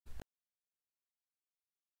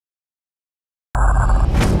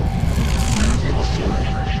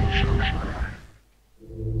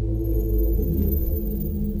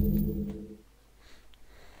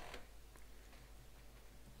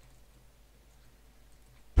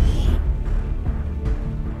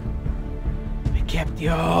You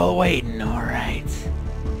all waiting, alright.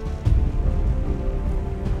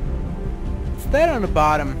 It's there on the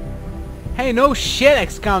bottom. Hey, no shit,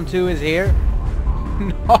 XCOM 2 is here.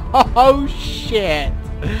 No shit.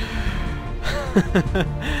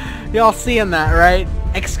 Y'all seeing that, right?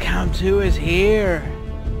 XCOM 2 is here.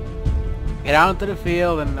 Get out into the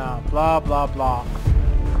field and blah blah blah.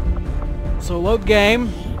 So load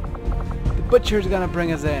game. The butcher's gonna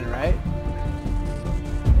bring us in, right?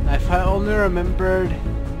 If I only remembered,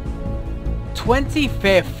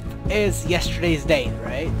 25th is yesterday's date,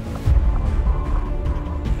 right?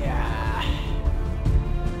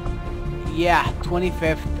 Yeah,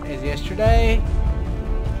 25th is yesterday.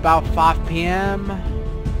 About 5 p.m.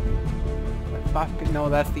 5 p.m. No,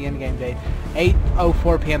 that's the end game date.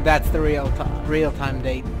 8:04 p.m. That's the real time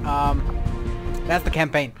date. That's the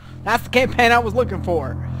campaign. That's the campaign I was looking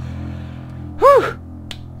for. Whew.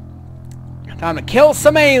 Time to kill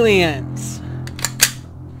some aliens.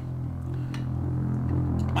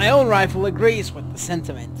 My own rifle agrees with the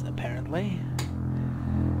sentiment, apparently.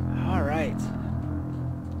 Alright.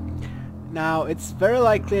 Now, it's very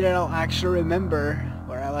likely that I'll actually remember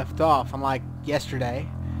where I left off, unlike yesterday.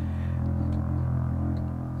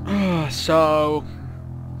 So...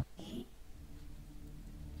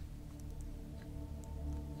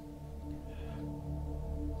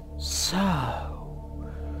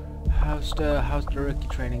 How's the rookie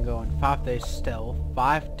training going? 5 days still.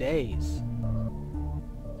 5 days.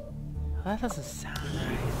 That doesn't sound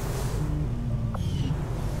right.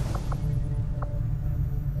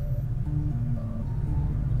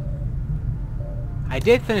 I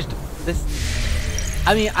did finish this.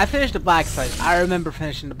 I mean, I finished the black site. I remember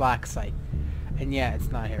finishing the black site. And yeah, it's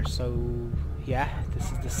not here. So, yeah, this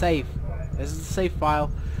is the save. This is the save file.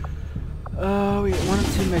 We got 1 or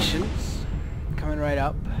 2 missions coming right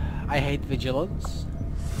up. I hate vigilance.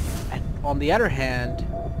 And on the other hand,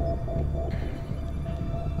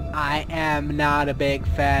 I am not a big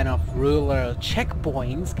fan of ruler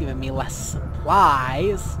checkpoints giving me less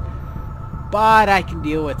supplies. But I can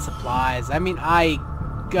deal with supplies. I mean, I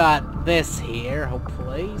got this here,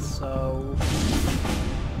 hopefully, so...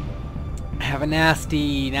 I have a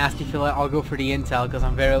nasty feeling. I'll go for the intel, because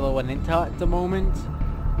I'm very low on intel at the moment.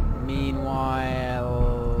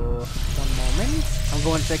 Meanwhile... one moment. I'm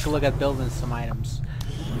going to take a look at building some items.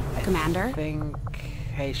 Commander? I think...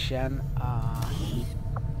 Hey, Shen,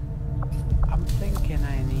 I'm thinking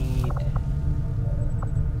I need...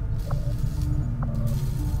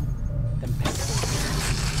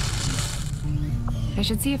 I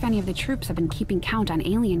should see if any of the troops have been keeping count on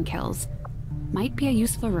alien kills. Might be a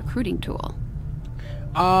useful recruiting tool.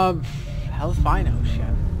 Hell if I know,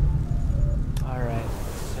 Shen. Alright,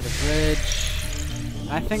 so the bridge...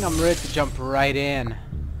 I think I'm ready to jump right in.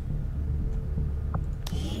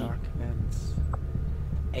 Dark events.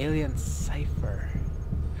 Alien Cipher.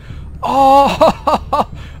 Oh!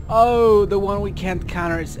 Oh, the one we can't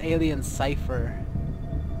counter is Alien Cipher.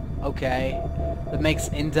 Okay. That makes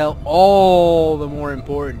intel all the more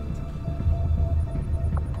important.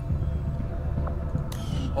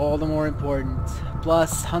 All the more important.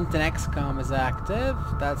 Plus, Hunt and XCOM is active.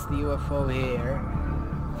 That's the UFO here.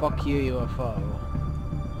 Fuck you, UFO.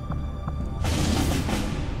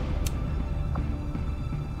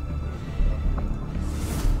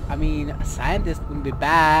 I mean, a scientist wouldn't be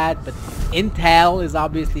bad, but intel is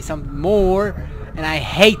obviously something more. And I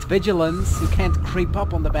hate vigilance. You can't creep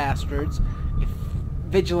up on the bastards if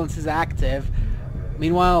vigilance is active.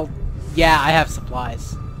 Meanwhile, yeah, I have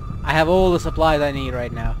supplies. I have all the supplies I need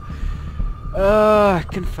right now.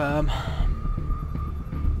 Confirm.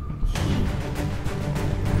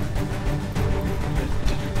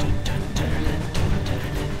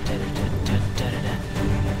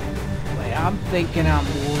 Wait, I'm thinking I'm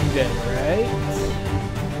wounded, right?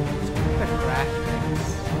 The graphics.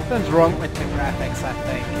 Something's wrong with the graphics, I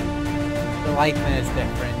think. The lighting is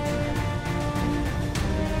different.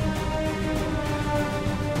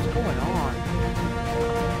 What's going on?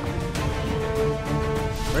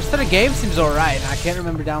 The rest of the game seems alright. I can't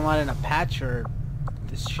remember downloading a patch, or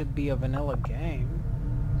this should be a vanilla game.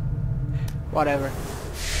 Whatever.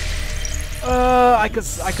 I could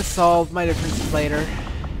solve my differences later.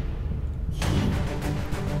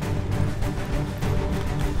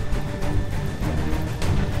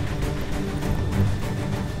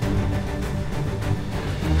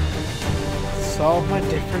 Solve my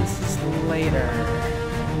differences later.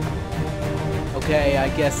 Okay, I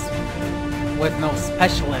guess with no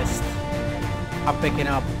specialist, I'm picking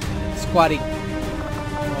up squatty.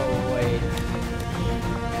 Oh wait.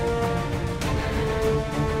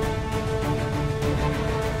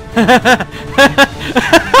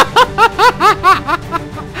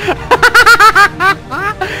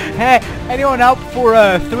 Anyone up for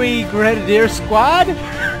a 3 grenadier squad?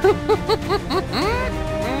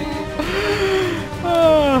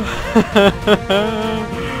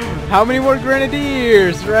 How many more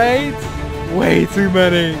grenadiers, right? Way too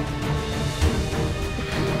many.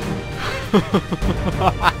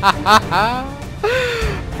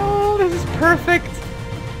 Oh, this is perfect.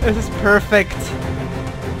 This is perfect.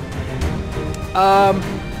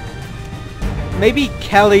 Maybe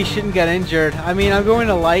Kelly shouldn't get injured. I mean, I'm going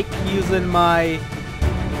to like using my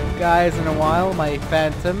guys in a while, my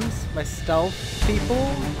phantoms, my stealth people.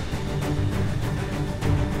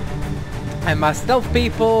 And my stealth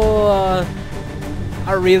people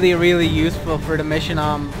are really, really useful for the mission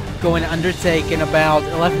I'm going to undertake in about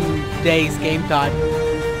 11 days game time.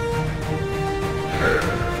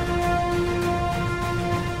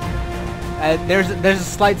 There's a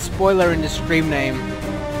slight spoiler in the stream name.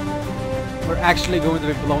 We're actually going to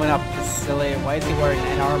be blowing up the facility. Why is he wearing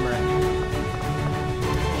an armor?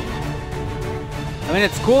 I mean,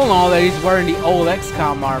 it's cool and all that he's wearing the old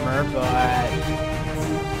XCOM armor, but... Right.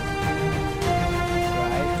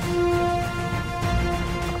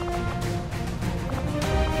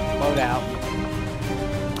 Load out.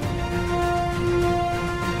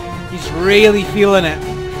 He's really feeling it.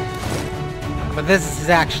 But this is his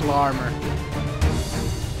actual armor.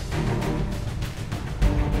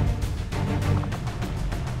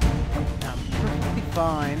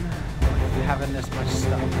 Fine with having this much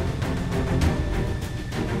stuff.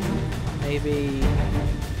 Maybe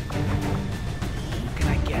what can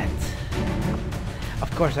I get?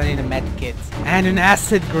 Of course I need a med kit and an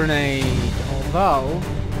acid grenade. Although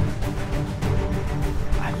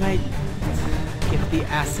I might give the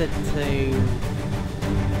acid to the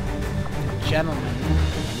gentleman.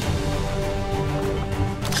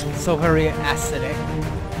 So very acidic.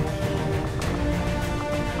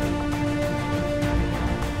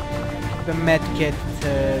 The medkit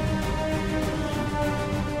to...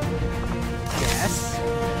 Yes.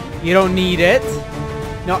 You don't need it.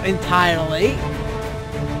 Not entirely.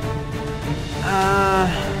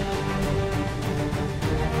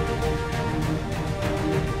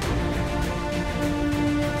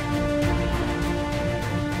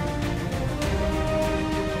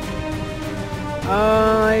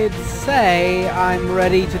 I'd say I'm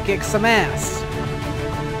ready to kick some ass.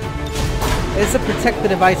 It's a protect the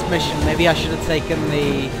device mission. Maybe I should have taken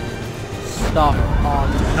the stuff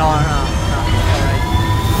on. No. Alright.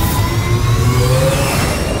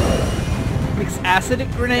 Mix acid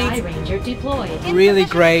grenades. Really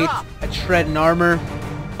great at shredding armor.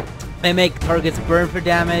 They make targets burn for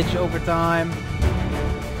damage over time.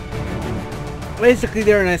 Basically,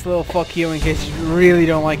 they're a nice little fuck you in case you really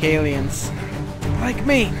don't like aliens. Like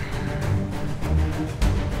me.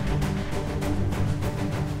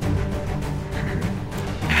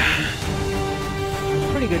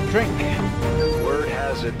 Good drink. Word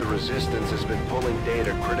has it the Resistance has been pulling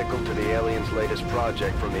data critical to the aliens' latest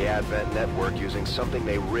project from the Advent network using something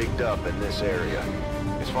they rigged up in this area.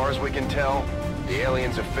 As far as we can tell, the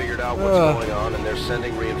aliens have figured out what's going on and they're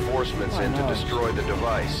sending reinforcements in to destroy the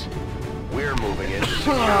device. We're moving in to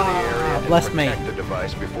secure the area and protect the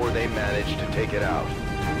device before they manage to take it out.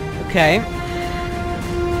 Okay.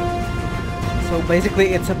 So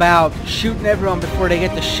basically it's about shooting everyone before they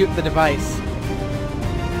get to shoot the device.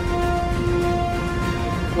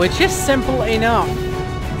 Which is simple enough.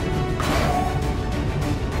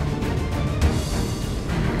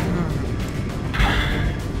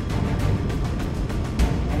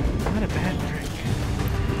 Not a bad drink.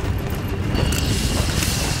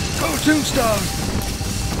 Oh, Tombstone!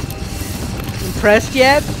 Impressed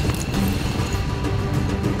yet?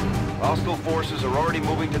 Hostile forces are already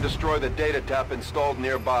moving to destroy the data tap installed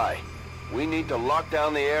nearby. We need to lock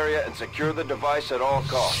down the area and secure the device at all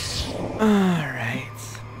costs. Alright.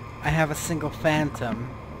 I have a single phantom.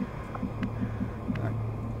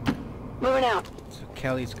 Moving out. So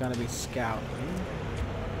Kelly's gonna be scouting.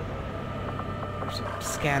 There's a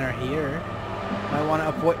scanner here. I want to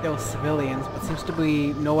avoid those civilians, but seems to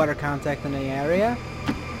be no other contact in the area.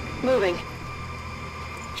 Moving.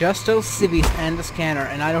 Just those civvies and the scanner,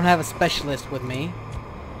 and I don't have a specialist with me.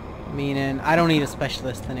 Meaning, I don't need a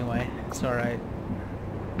specialist anyway. It's alright.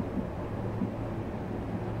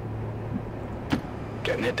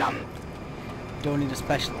 Getting it done. Don't need a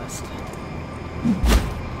specialist.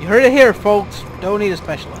 You heard it here, folks. Don't need a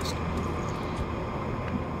specialist.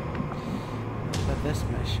 What about this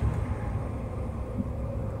mission?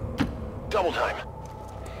 Double time.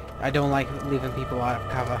 I don't like leaving people out of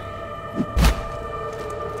cover.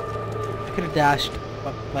 I could have dashed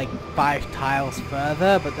up like 5 tiles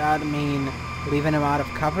further, but that would mean leaving him out of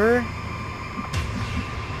cover.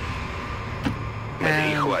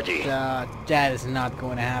 that is not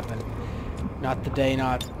going to happen. Not today,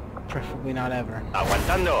 not preferably not ever.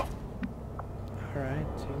 Aguantando.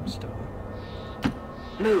 Alright, tombstone.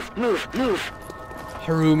 Move, move, move.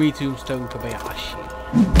 Harumi Tombstone Kobayashi.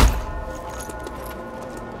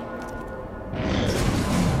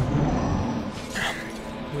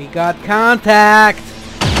 We got contact!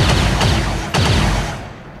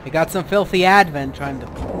 We got some filthy advent trying to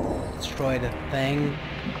destroy the thing.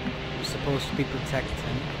 We're supposed to be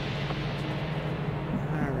protecting.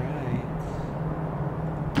 Alright.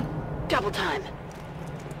 Double time.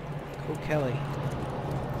 Go Kelly.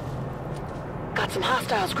 Got some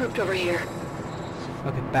hostiles grouped over here.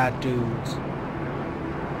 Look at bad dudes.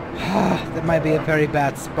 That might be a very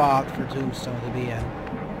bad spot for Tombstone to be in.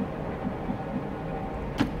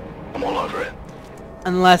 I'm all over it.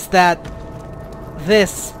 Unless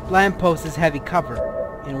this lamppost is heavy cover.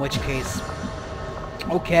 In which case...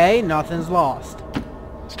 Okay, nothing's lost.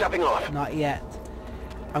 Stepping off. Not yet.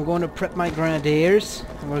 I'm going to prep my grenadiers,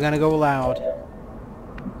 and we're going to go loud.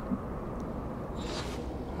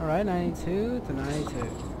 Alright, 92 to 92.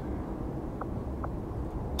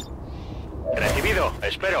 Recibido.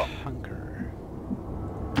 Espero. Hunker.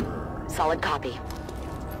 Solid copy.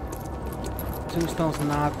 Tombstone's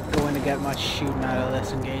not going to get much shooting out of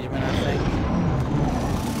this engagement, I think.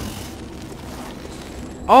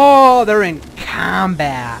 Oh, they're in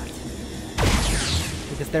combat!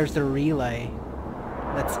 Because there's the relay.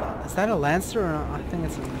 Is that a Lancer or not? I think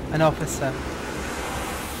it's an officer.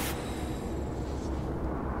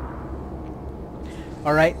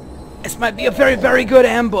 Alright. This might be a very, very good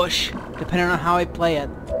ambush, depending on how I play it.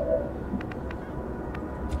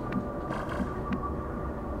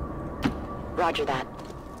 Roger that.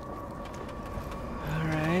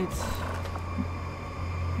 Alright.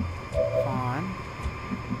 Fine.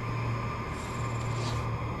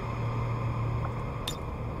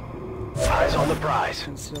 Eyes on the prize.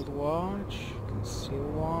 Concealed watch.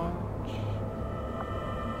 Concealed watch.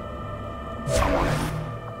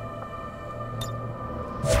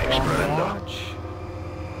 Long watch.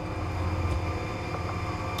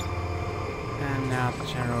 And now the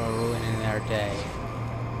general ruining their day.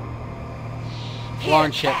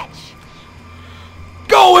 Launch it.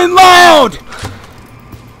 Going loud!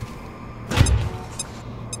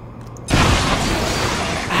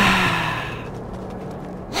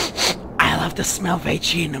 I love the smell of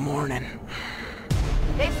HE in the morning.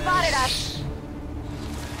 They've spotted us.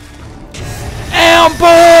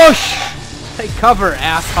 Ambush! Take cover,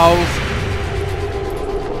 assholes.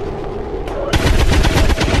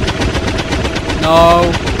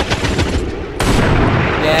 No.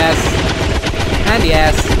 Yes. And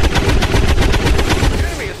yes. The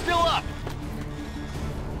enemy is still up.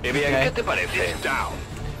 Okay. ¿Qué te parece? Down.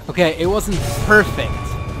 Okay, it wasn't perfect.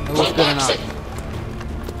 It was good enough.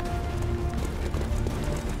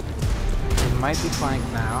 It might be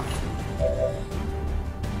flanked now.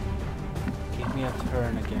 Give me a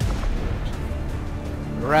turn again.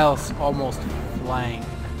 Rel's almost flanked.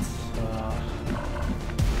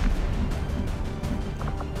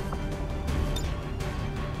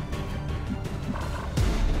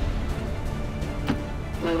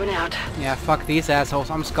 Moving out. Yeah, fuck these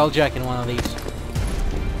assholes. I'm skulljacking one of these.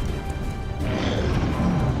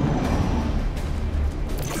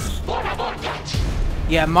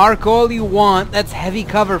 Yeah, mark all you want. That's heavy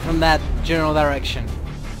cover from that general direction.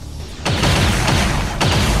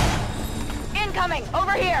 Incoming!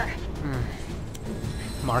 Over here!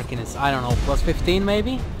 Marking is, I don't know, plus 15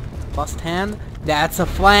 maybe? Plus 10? That's a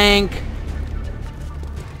flank!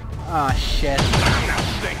 Ah, shit.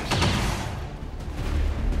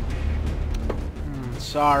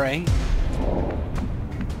 Sorry.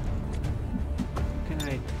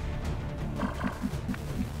 Can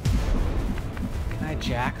I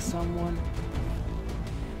jack someone?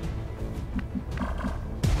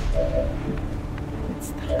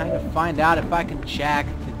 It's time to find out if I can jack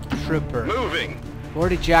the trooper. Moving. I've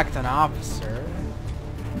already jacked an officer.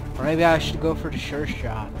 Or maybe I should go for the sure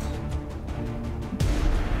shot.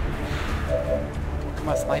 What can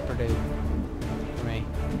my sniper do for me?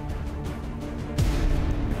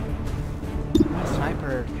 My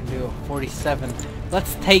sniper can do a 47.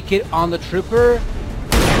 Let's take it on the trooper.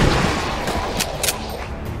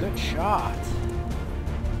 Good shot.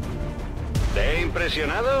 ¿Te he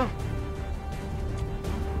impresionado?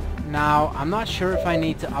 Now, I'm not sure if I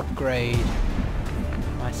need to upgrade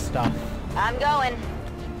my stuff. I'm going.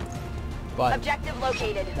 But Objective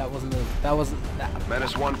located. that wasn't.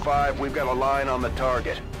 Menace 1-5, we've got a line on the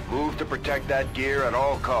target. Move to protect that gear at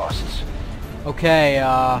all costs. Okay,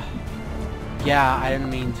 yeah, I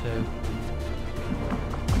didn't mean to.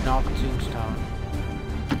 Not Tombstone.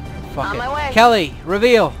 fuck On it. my way. Kelly,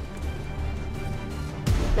 reveal.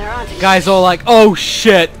 They're on to you. Guys all like, oh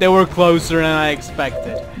shit, they were closer than I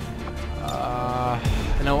expected.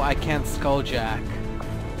 No, I can't skulljack.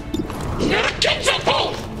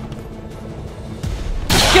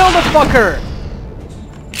 Kill the fucker!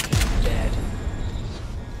 Dead.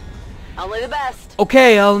 Only the best.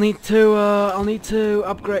 Okay, I'll need to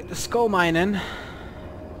upgrade the skull mining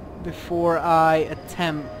before I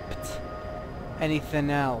attempt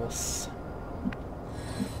anything else.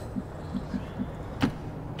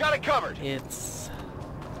 Got it covered. It's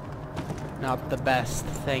not the best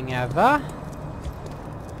thing ever.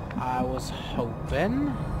 I was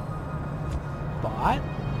hoping, but I'd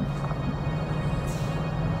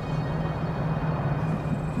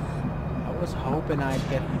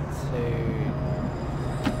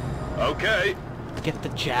get the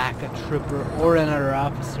jack, a trooper, or another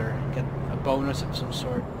officer, get a bonus of some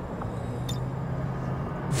sort.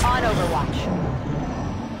 On Overwatch.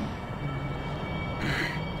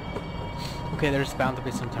 Okay, there's bound to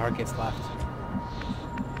be some targets left.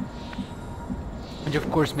 Which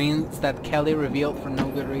of course means that Kelly revealed for no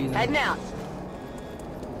good reason. Heading out.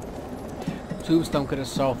 Tombstone could have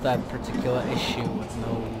solved that particular issue with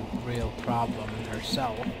no real problem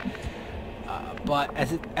herself. But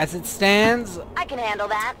as it stands, I can handle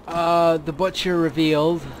that. the Butcher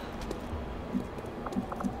revealed.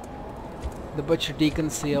 The Butcher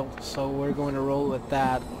deconcealed, so we're going to roll with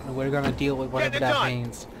that. And we're going to deal with whatever that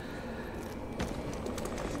means.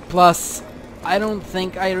 Plus, I don't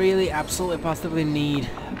think I really absolutely positively need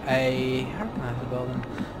a... How can I build them?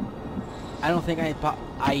 I don't think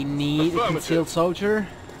I need a concealed soldier.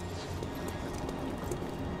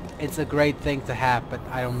 It's a great thing to have, but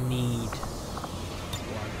I don't need one.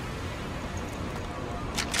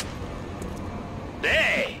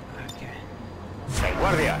 Hey! Okay. Hey,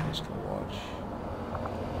 guardia! Just to watch.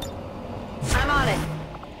 I'm on it.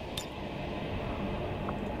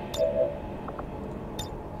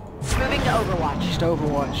 Moving to Overwatch. Just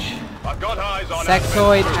Overwatch. I've got eyes on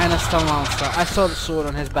Sexoid and a stone monster. I saw the sword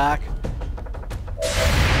on his back.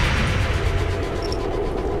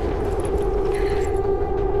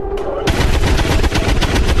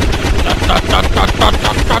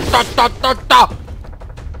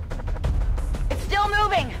 It's still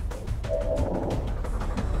moving.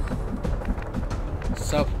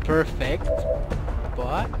 So perfect,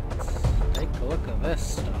 but take a look at this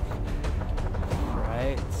stuff.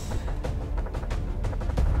 Right.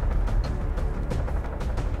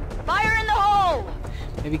 Fire in the hole.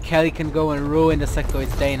 Maybe Kelly can go and ruin the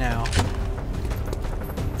Sectoid's day now.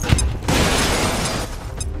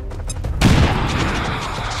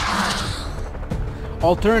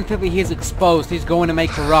 Alternatively, he's exposed. He's going to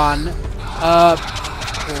make a run. Of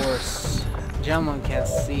course, gentleman can't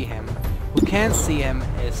see him. Who can see him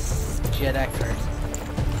is Jet Eckert.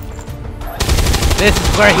 This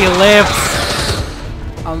is where he lives.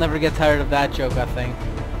 I'll never get tired of that joke, I think.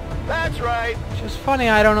 That's right. Just funny,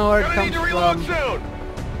 I don't know where it Gonna comes need to reload from.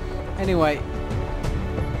 soon. Anyway,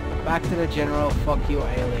 back to the general. Fuck you,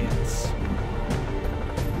 aliens.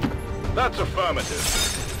 That's affirmative.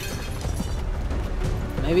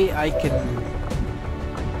 Maybe I can.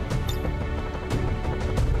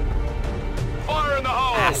 Fire in the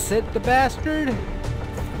hole. Acid the bastard.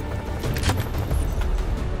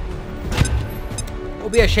 It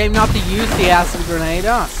would be a shame not to use the acid grenade.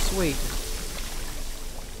 Ah, sweet.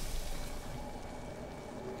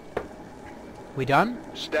 We done?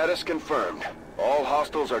 Status confirmed. All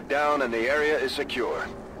hostiles are down and the area is secure.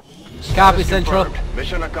 Copy, Status Central. confirmed.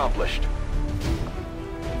 Mission accomplished.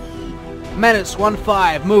 Menace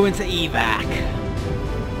 1-5, moving to evac.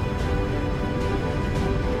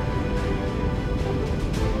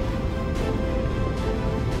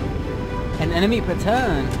 An enemy per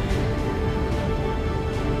turn.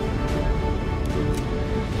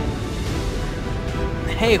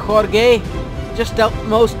 Hey Jorge, just dealt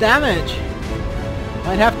most damage.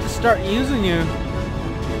 Might have to start using you.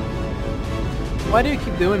 Why do you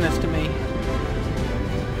keep doing this to me?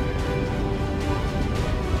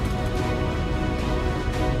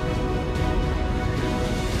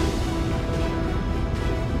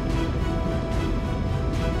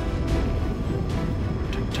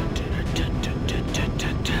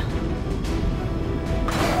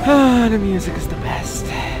 The music is the best. I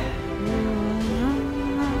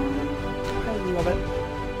love it.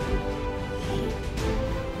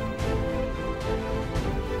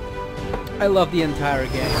 I love the entire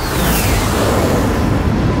game.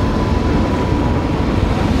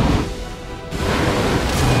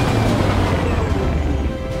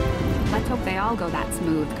 Let's hope they all go that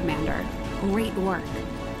smooth, Commander. Great work.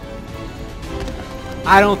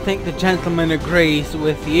 I don't think the gentleman agrees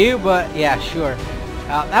with you, but yeah, sure.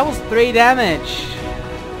 That was 3 damage.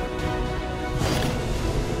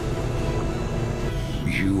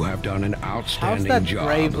 You have done an outstanding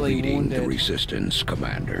job leading the resistance,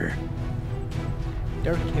 Commander.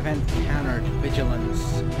 Dark event countered.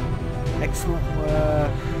 Vigilance. Excellent.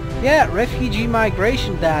 Yeah, refugee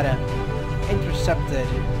migration data. Intercepted.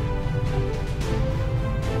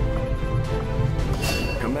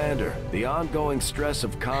 Commander, the ongoing stress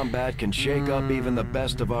of combat can shake up even the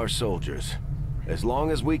best of our soldiers. As long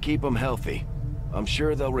as we keep them healthy, I'm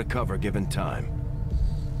sure they'll recover given time.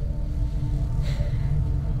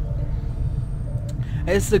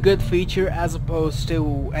 It's a good feature as opposed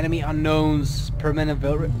to enemy unknowns permanent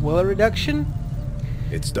will reduction.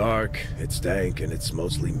 It's dark, it's dank, and it's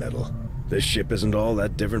mostly metal. This ship isn't all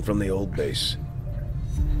that different from the old base.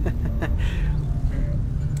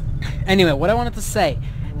 Anyway, what I wanted to say,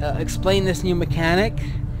 explain this new mechanic.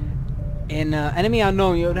 In enemy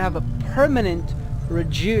unknown, you would have a permanent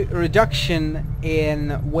reduction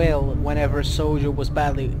in will whenever a soldier was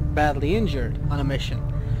badly injured on a mission.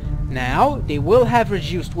 Now they will have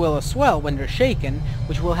reduced will as well when they're shaken,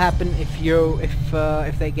 which will happen if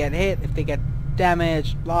they get hit, if they get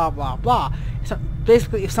damaged, blah blah blah. So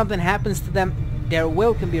basically, if something happens to them, their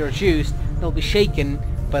will can be reduced. They'll be shaken,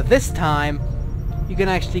 but this time you can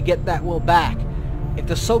actually get that will back. If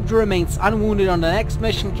the soldier remains unwounded on the next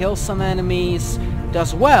mission, kills some enemies,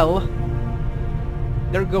 does well,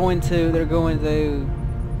 they're going to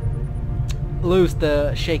lose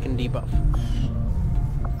the shaken debuff.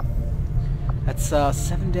 That's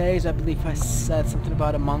 7 days, I believe I said something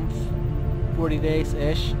about a month, 40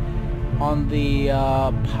 days-ish, on the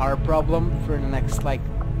power problem for the next like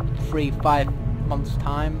 3-5 months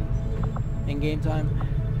time, in-game time.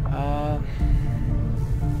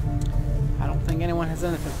 I don't think anyone has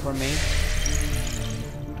anything for me.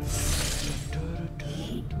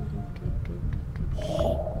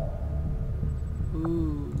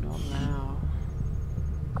 Ooh, not now.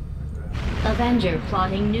 Avenger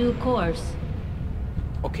plotting new course.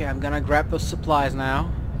 Okay, I'm gonna grab those supplies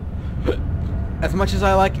now. As much as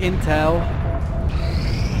I like intel,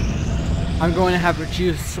 I'm going to have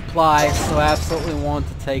reduced supplies, so I absolutely want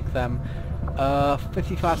to take them.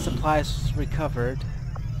 55 supplies recovered.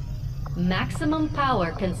 Maximum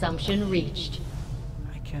power consumption reached.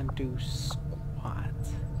 I can't do squat.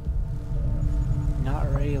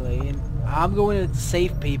 Not really. I'm going to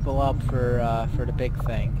save people up for the big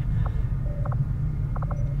thing.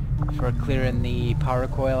 For clearing the power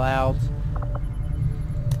coil out.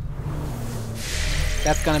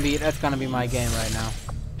 That's gonna be my game right now.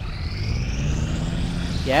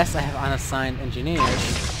 Yes, I have unassigned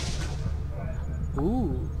engineers.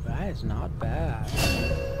 Ooh, that is not bad.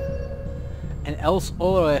 And Els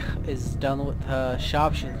Ulrich is done with her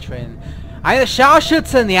sharpshooting training. Eine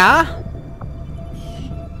Scharfschützen, ja?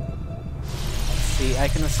 See, I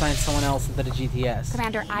can assign someone else into the GTS.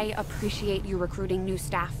 Commander, I appreciate you recruiting new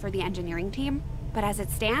staff for the engineering team, but as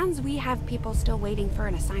it stands, we have people still waiting for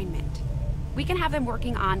an assignment. We can have them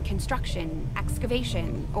working on construction,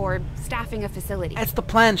 excavation, or staffing a facility. That's the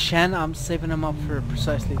plan, Shen. I'm saving them up for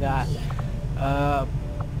precisely that.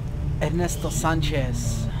 Ernesto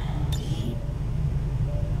Sanchez.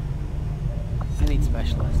 I need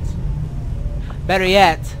specialists. Better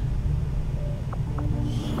yet,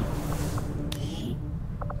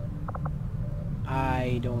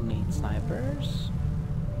 I don't need snipers.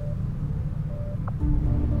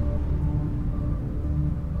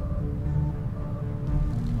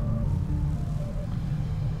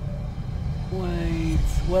 Wait,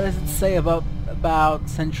 what does it say about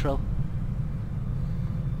Central?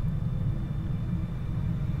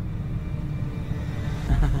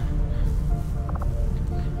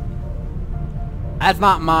 That's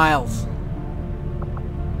not Miles.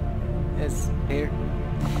 It's here.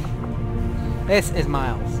 This is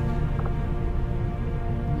Miles.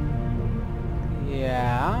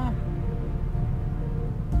 Yeah.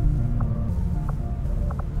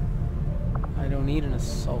 I don't need an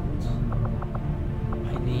assault.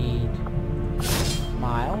 I need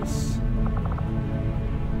Miles.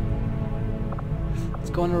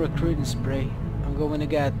 Let's go on a recruiting spree. I'm going to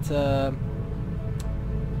get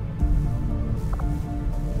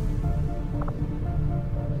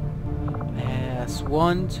yes,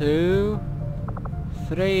 1, 2,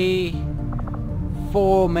 3,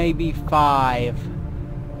 4, maybe 5.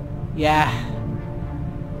 Yeah.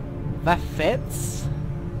 That fits.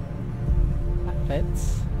 That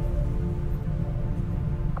fits.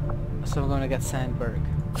 So I'm gonna get Sandberg.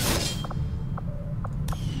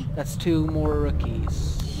 That's 2 more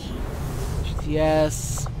rookies.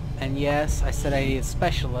 GTS, And yes, I said I needed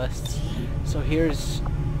specialists. So here's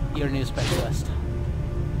your new specialist.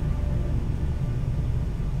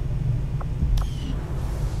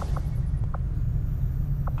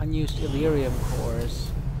 Unused Illyrium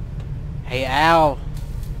cores. Hey Al!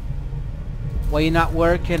 Why you not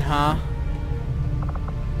working, huh?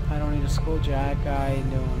 I don't need a skulljack. I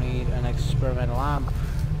don't need an experimental amp.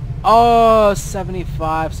 Oh,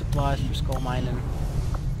 75 supplies for skull mining.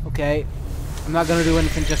 Okay. I'm not gonna do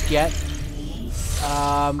anything just yet.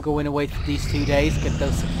 I'm going to wait for these 2 days, get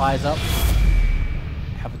those supplies up.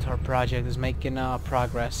 Avatar project is making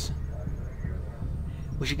progress.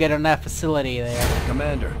 We should get on that facility there.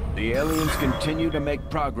 Commander, the aliens continue to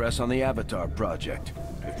make progress on the Avatar project.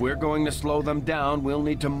 If we're going to slow them down, we'll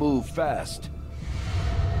need to move fast.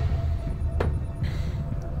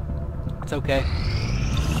 It's okay.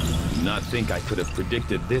 Do not think I could have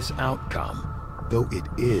predicted this outcome, though it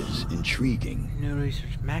is intriguing. New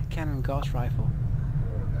research. Mag cannon gauss rifle.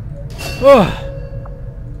 Ugh.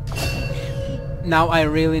 Now I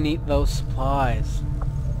really need those supplies.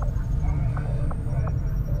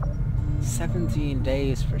 17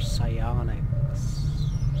 days for psionics.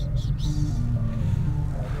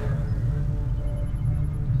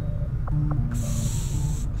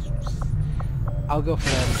 I'll go for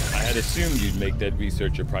that. I had assumed you'd make that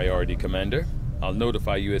research a priority, Commander. I'll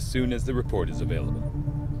notify you as soon as the report is available.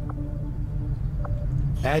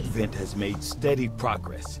 Advent has made steady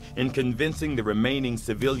progress in convincing the remaining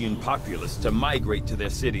civilian populace to migrate to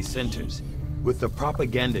their city centers, with the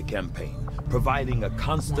propaganda campaign providing a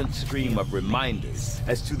constant stream of reminders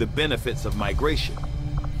as to the benefits of migration.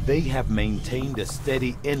 They have maintained a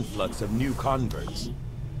steady influx of new converts.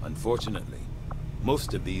 Unfortunately,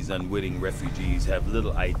 most of these unwitting refugees have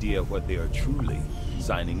little idea what they are truly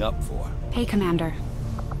signing up for. Hey, Commander.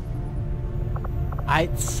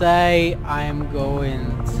 I'd say I'm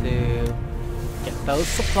going to get those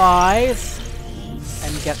supplies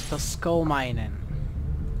and get the skull mining.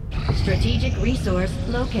 Strategic resource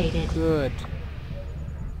located. Good.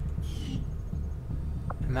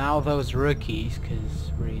 Now those rookies,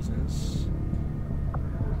 cause reasons.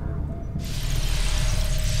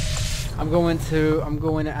 I'm going to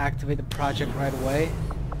activate the project right away.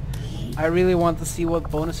 I really want to see what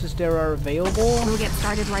bonuses there are available. We'll get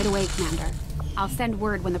started right away, Commander. I'll send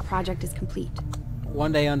word when the project is complete.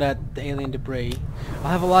 One day on that alien debris.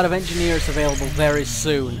 I'll have a lot of engineers available very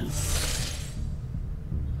soon.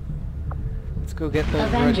 Let's go get those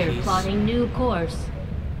Avenger rookies. plotting new course.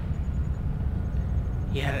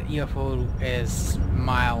 Yeah, that UFO is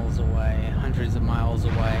miles away, hundreds of miles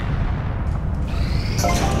away.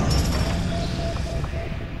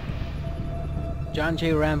 John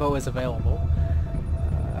J. Rambo is available.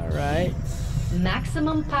 Alright.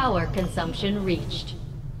 Maximum power consumption reached.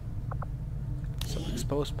 So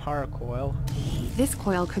exposed power coil. This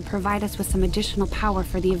coil could provide us with some additional power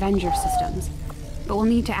for the Avenger systems, but we'll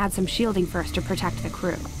need to add some shielding first to protect the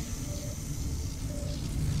crew.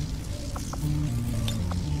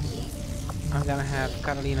 I'm gonna have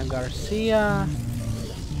Catalina Garcia,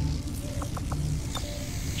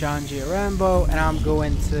 John G. Rambo, and I'm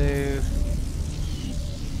going to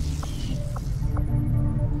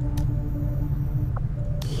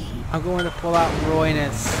pull out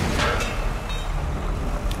Royness.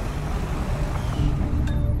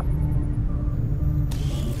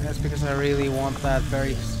 That's because I really want that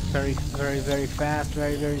very fast,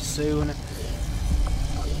 very soon.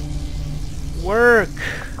 Work!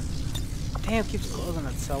 Damn, it keeps closing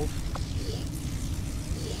itself.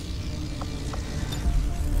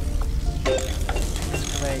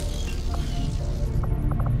 That's great.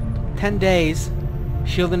 10 days,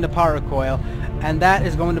 shielding the power coil, and that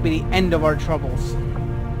is going to be the end of our troubles.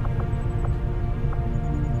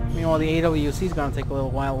 Meanwhile, the AWC is going to take a little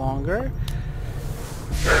while longer.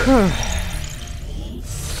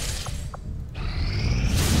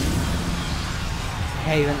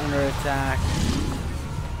 Haven under attack.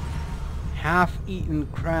 Half-eaten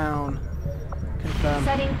crown. Confirmed.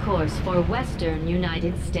 Setting course for Western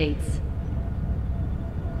United States.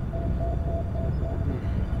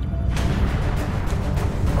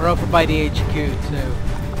 We're over by the HQ too.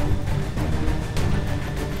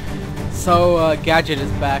 So Gadget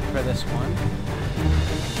is back for this one.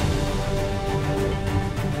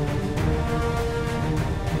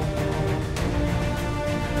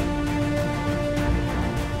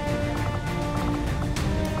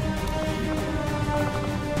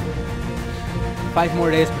 Five more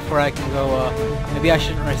days before I can go, maybe I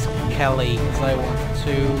shouldn't risk Kelly, because I want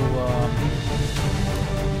to,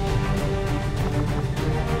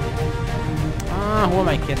 who am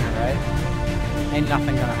I kidding, right? Ain't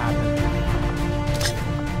nothing gonna happen.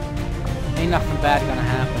 Ain't nothing bad gonna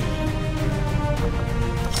happen.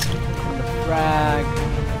 The frag.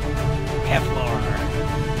 Kevlar.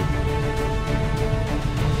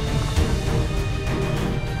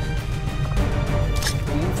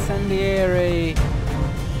 Incendiary.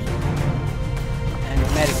 And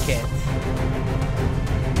medikit.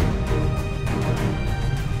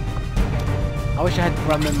 I wish I had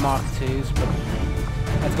Grumman Mark IIs, but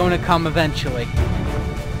that's going to come eventually.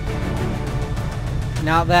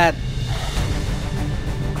 Now that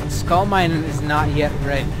Skull Mining is not yet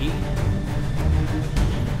ready,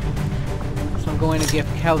 so I'm going to give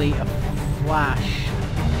Kelly a flash.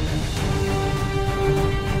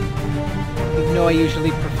 Even though I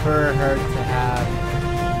usually prefer her to have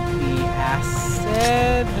the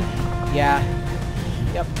acid. Yeah.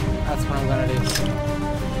 Yep, that's what I'm gonna do.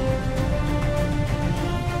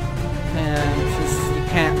 And since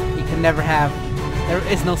you can never have, there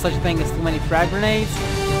is no such thing as too many frag grenades,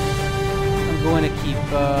 I'm going to keep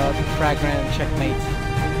the frag grenade and checkmate.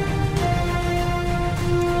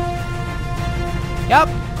 Yep,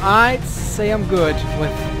 I'd say I'm good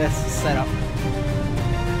with this setup.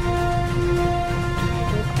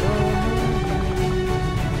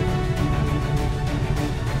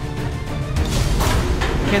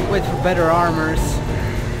 Can't wait for better armors.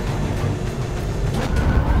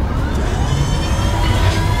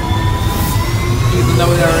 Even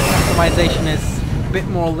though their customization is a bit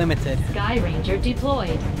more limited. Sky Ranger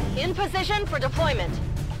deployed. In position for deployment.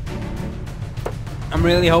 I'm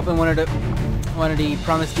really hoping one of the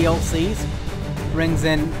promised DLCs brings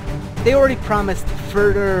in. They already promised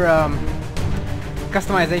further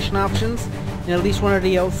customization options in at least one of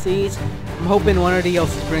the DLCs. I'm hoping one of the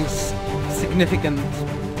DLCs brings significant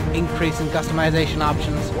increase in customization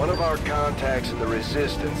options. One of our contacts in the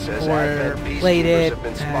Resistance says Or Advent peacekeepers have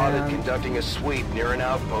been spotted conducting a sweep near an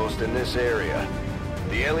outpost in this area.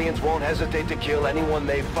 The aliens won't hesitate to kill anyone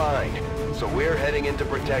they find, so we're heading in to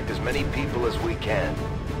protect as many people as we can.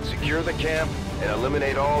 Secure the camp and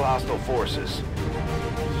eliminate all hostile forces.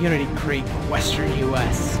 Unity Creek, Western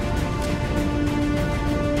U.S.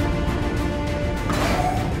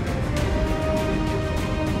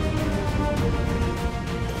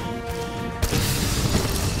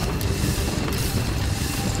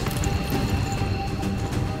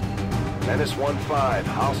 Menace 1-5,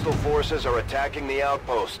 hostile forces are attacking the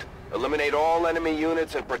outpost. Eliminate all enemy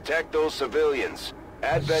units and protect those civilians.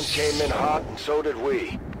 Advent came in hot and so did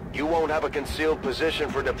we. You won't have a concealed position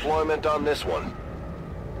for deployment on this one.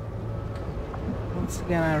 Once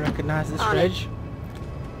again, I recognize this ridge.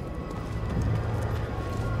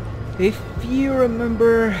 If you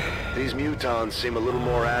remember... These mutons seem a little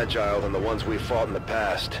more agile than the ones we fought in the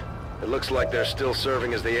past. It looks like they're still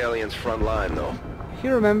serving as the aliens' front line, though. If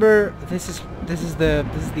you remember, this is the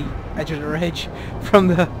edge of the ridge from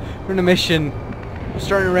the mission. I'm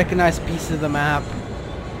starting to recognize pieces of the map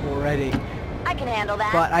already. I can handle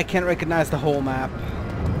that. But I can't recognize the whole map.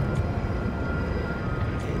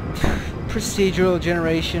 Procedural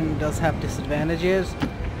generation does have disadvantages,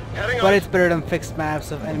 but it's better than fixed maps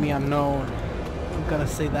of enemy unknown. I'm gonna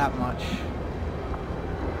say that much.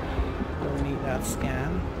 Don't need that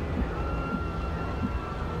scan.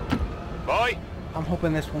 Boy! I'm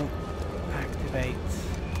hoping this won't activate.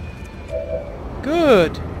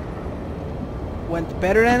 Good! Went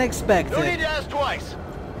better than expected. No need to ask twice!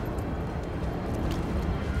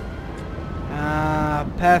 Ah,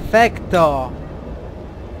 perfecto!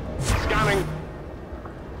 Scanning!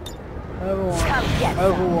 Overwatch.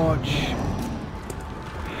 Overwatch.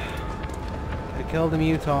 I killed the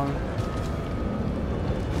muton.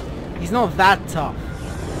 He's not that tough.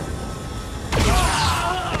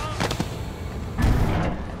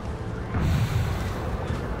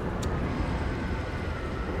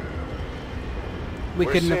 We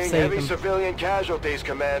couldn't have saved heavy him. Civilian casualties,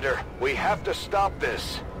 Commander. We have to stop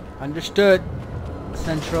this. Understood.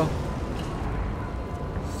 Central.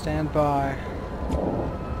 Stand by.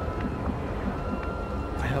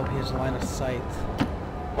 I hope he has line of sight.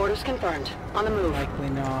 Orders confirmed. On the move. Likely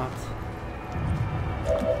not.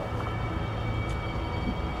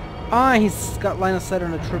 Ah, he's got line of sight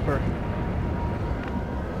on a trooper.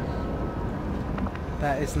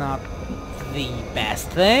 That is not the best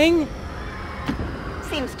thing.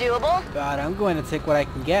 Seems doable. But I'm going to take what I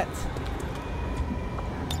can get.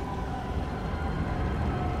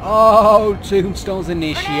 Oh, Tombstone's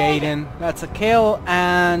initiating. That's a kill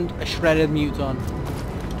and a shredded muton.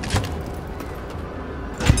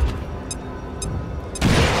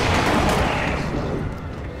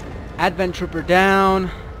 Advent Trooper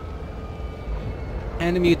down.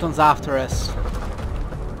 And the mutons after us.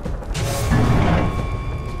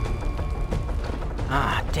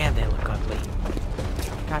 Ah, damn, they look ugly.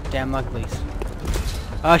 Goddamn uglies.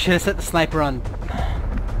 Oh, I should have set the sniper on.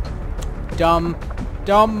 Dumb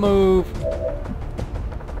move.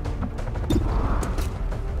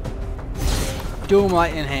 Doom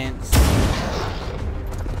lightning hands.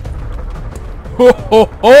 Ho ho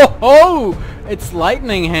ho ho! It's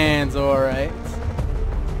lightning hands, alright.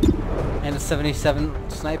 And a 77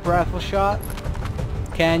 sniper rifle shot.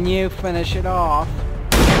 Can you finish it off?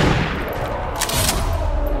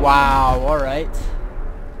 Wow, alright.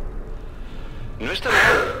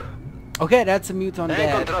 Okay, that's a mutant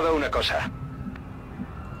dead.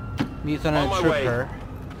 Mutant and a trooper.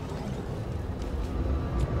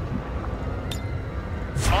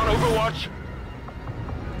 On Overwatch.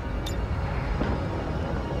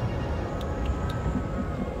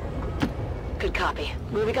 Good copy.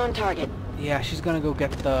 Moving on target. Yeah, she's gonna go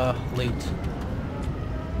get the loot.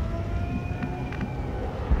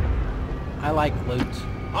 I like loot.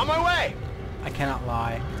 On my way. I cannot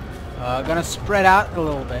lie. Gonna spread out a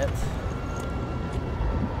little bit.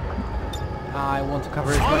 I want to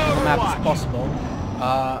cover as much of the map as possible.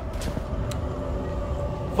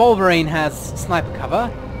 Wolverine has sniper cover.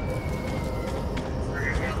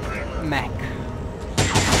 Mech.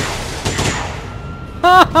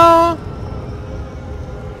 Haha!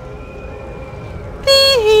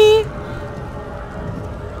 Tee-hee!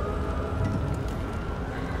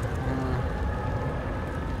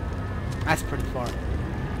 That's pretty far.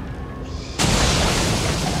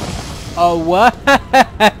 Oh, what?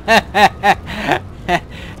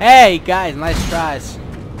 Hey, guys, nice tries.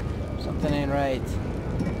 Something ain't right.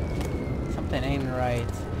 Something ain't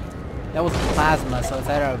right. That was a plasma, so it's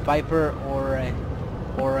either a Viper or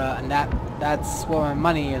and that's what my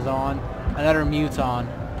money is on. Another Muton.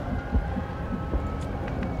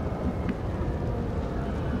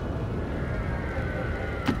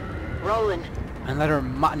 Rolling. Another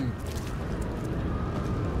mutton.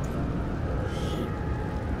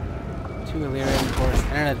 2 Illyrian cores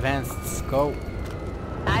and an advanced scope.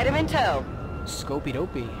 Item in tow. Scopey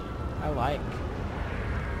dopey. I like.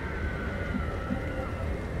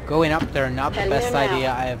 Going up there, not the best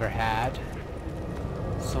idea I ever had.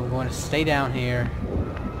 So I'm going to stay down here.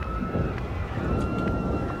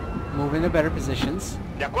 Move into better positions.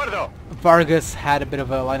 De acuerdo. Vargas had a bit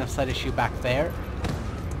of a line of sight issue back there.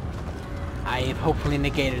 I've hopefully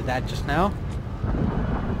negated that just now.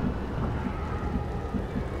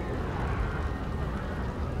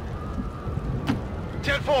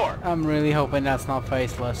 I'm really hoping that's not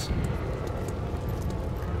faceless.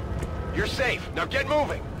 You're safe. Now get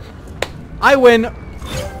moving. I win.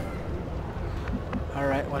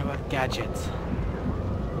 Alright, what about gadgets?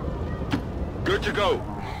 Good to go.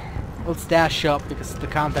 Let's dash up because the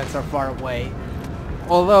contacts are far away.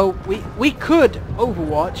 Although we could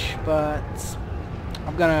Overwatch, but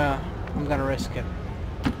I'm gonna risk it.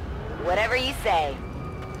 Whatever you say.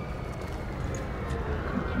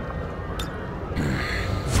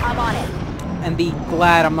 I'm on it. And be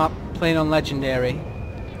glad I'm not playing on Legendary.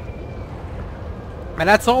 And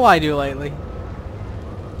that's all I do lately.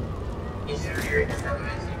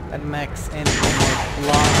 That max and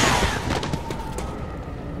block.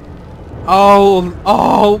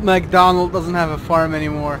 Oh, McDonald doesn't have a farm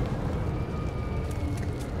anymore.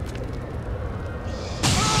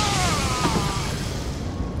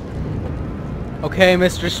 Okay,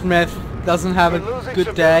 Mr. Smith doesn't have a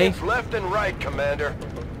good day. Left and right, Commander.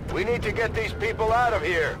 We need to get these people out of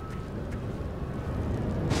here.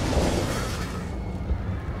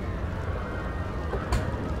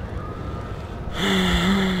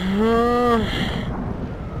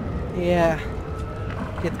 Yeah.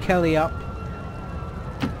 Get Kelly up.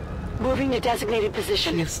 Moving to designated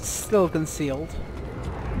position. She's still concealed.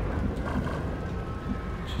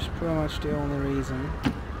 Which is pretty much the only reason.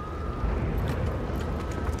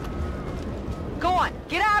 Go on,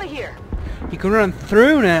 get out of here. You can run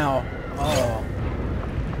through now. Oh.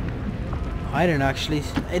 I didn't actually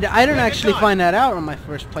find that out on my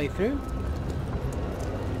first playthrough.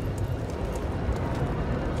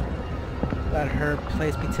 Let her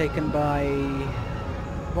place be taken by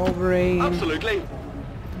Wolverine. Absolutely.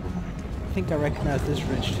 I think I recognize this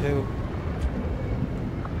ridge too.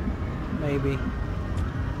 Maybe.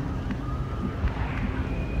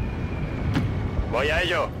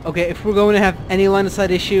 Okay, if we're going to have any line of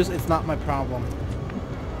sight issues, it's not my problem.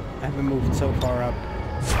 I haven't moved so far up.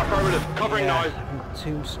 Affirmative. Covering now.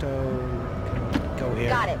 Tombstone. Go here.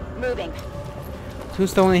 Got it. Moving.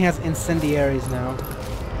 Tombstone only has incendiaries now.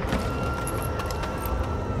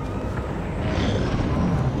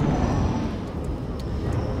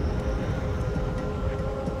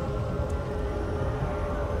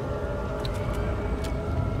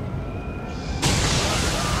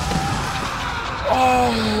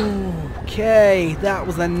 that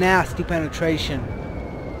was a nasty penetration.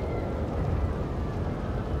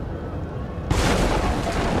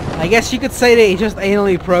 I guess you could say that he just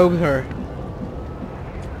anally probed her.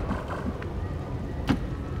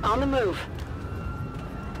 On the move.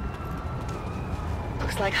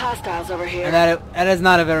 Looks like hostiles over here. And that is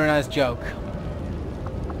not a very nice joke.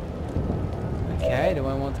 Okay, do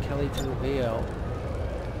I want Kelly to reveal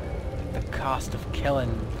the cost of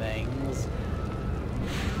killing things?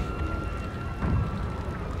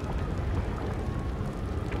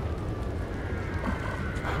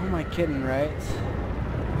 Who am I kidding, right?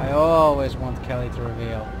 I always want Kelly to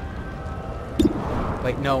reveal.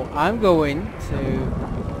 Wait, no, I'm going to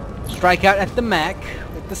strike out at the mech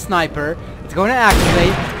with the sniper. It's going to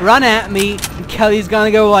activate, run at me, and Kelly's gonna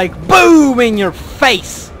go like BOOM in your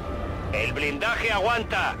face! El blindaje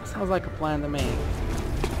aguanta. Sounds like a plan to me.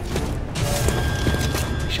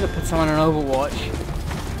 I should have put someone on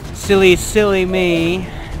Overwatch. Silly, silly me.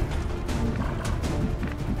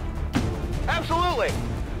 Absolutely.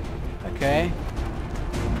 Okay.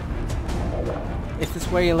 Is this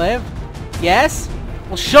where you live? Yes?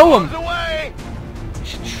 Well, show him! Away. It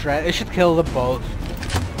should shred. It should kill them both.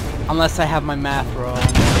 Unless I have my math wrong.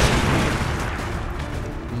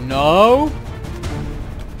 No?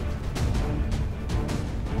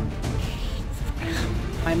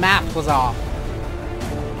 My math was off.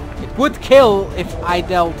 It would kill if I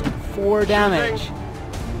dealt 4 damage.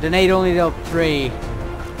 The nade only dealt 3.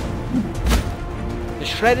 The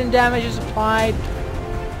shredding damage is applied.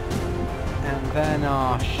 And then,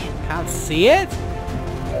 can't see it?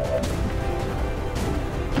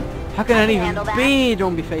 How can that even be?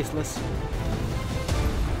 Don't be faceless.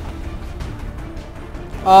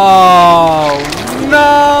 Oh,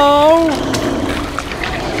 no!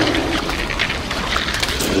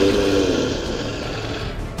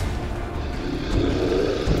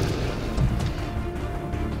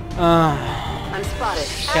 I'm spotted.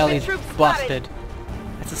 Kelly's busted.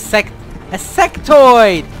 It's a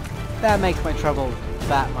sectoid! That makes my trouble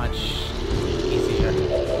that much easier.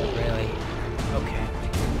 Really. Okay.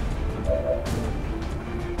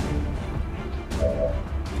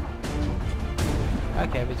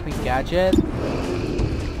 Okay, between Gadget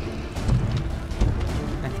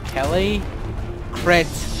and Kelly. Crit.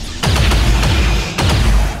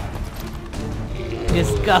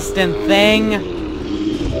 Disgusting thing.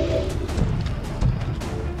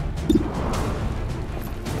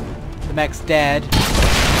 The mech's dead.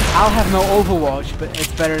 I'll have no Overwatch, but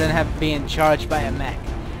it's better than being charged by a mech.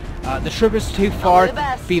 The shrimp is too far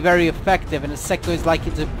to be very effective, and the sector is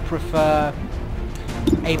likely to prefer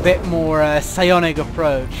a bit more psionic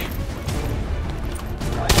approach.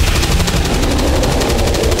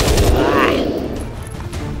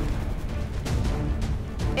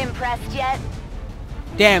 Impressed yet?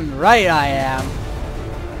 Damn right I am.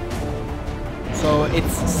 So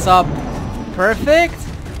it's sub-perfect,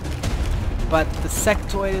 but the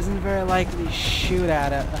sectoid isn't very likely to shoot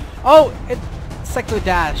at it. Oh! Sectoid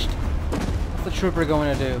dashed. What's the trooper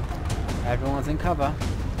going to do? Everyone's in cover.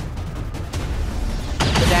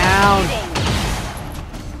 Down!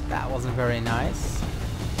 That wasn't very nice.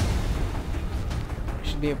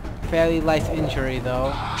 Should be a fairly light injury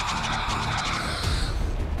though.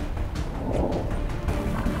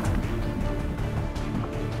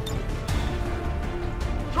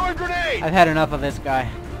 Throw a grenade! I've had enough of this guy.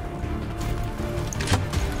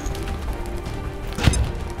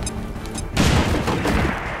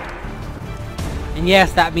 And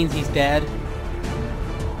yes, that means he's dead.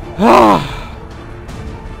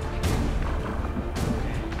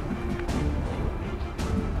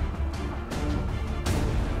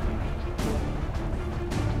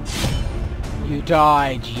 You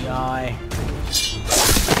die, GI.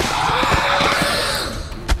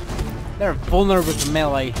 They're vulnerable to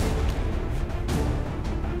melee.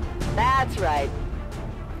 That's right.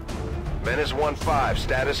 Menace 1-5,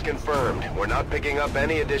 status confirmed. We're not picking up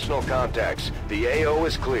any additional contacts. The AO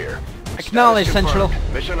is clear. Acknowledge, Status Central.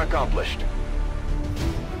 confirmed. Mission accomplished.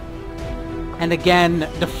 And again,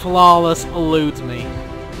 the flawless eludes me.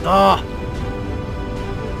 Ugh.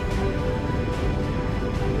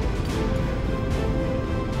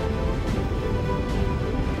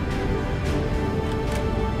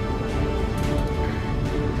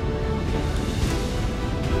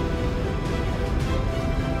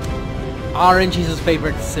 Orange is his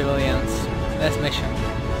favorite civilians. This mission.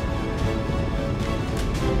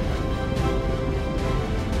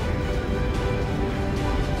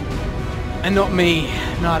 And not me,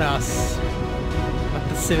 not us, but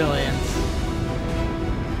the civilians.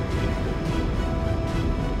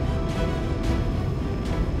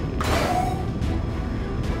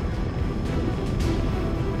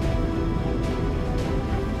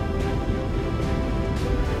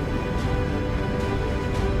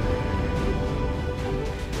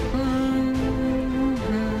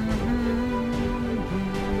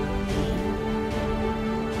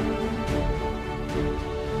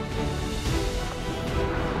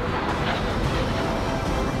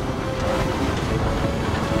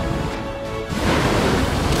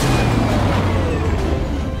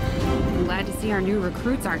 our new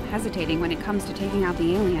recruits aren't hesitating when it comes to taking out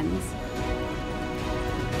the aliens.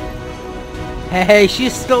 Hey,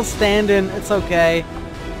 she's still standing. It's okay.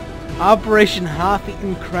 Operation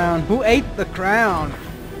Half-Eaten Crown. Who ate the crown?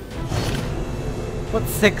 What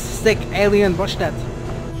sick alien bush that?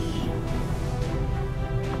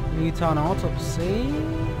 Muton autopsy.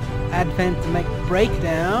 Advent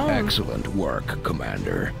breakdown. Excellent work,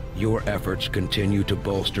 Commander. Your efforts continue to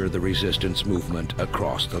bolster the resistance movement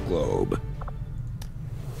across the globe.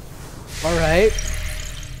 Alright.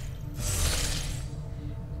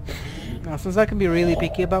 Now, since I can be really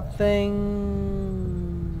picky about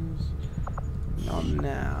things... Not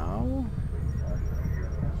now.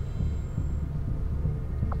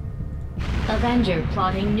 Avenger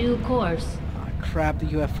plotting new course. Ah, crap, the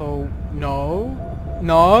UFO... No.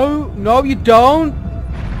 No! No, you don't!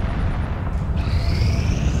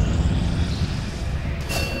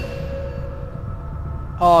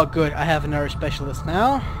 Oh, good. I have another specialist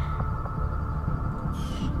now.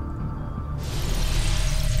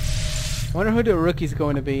 I wonder who the rookie's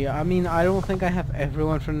going to be. I mean, I don't think I have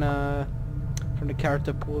everyone from the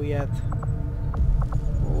character pool yet.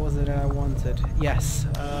 What was it I wanted? Yes,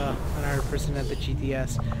 another person at the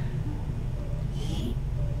GTS.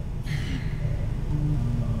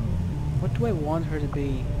 What do I want her to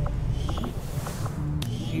be?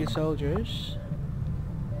 Few soldiers.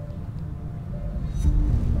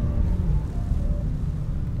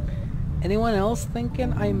 Anyone else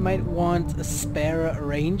thinking I might want a spare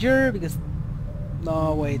ranger? Because...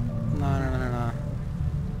 No, wait. No.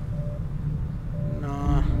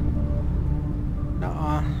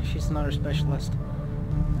 Nuh-uh. She's another specialist.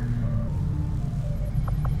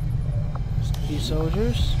 Just a few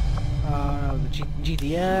soldiers. No, the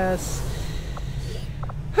GTS.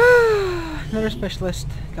 Another specialist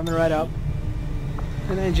coming right up.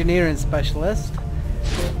 An engineering specialist.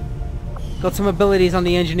 Got some abilities on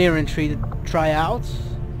the engineering tree to try out.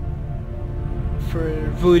 For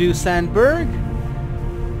Voodoo Sandberg.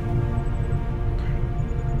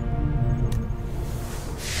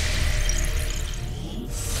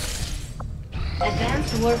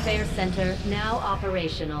 Advanced Warfare Center now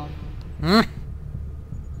operational.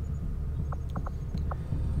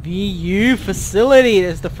 VU facility.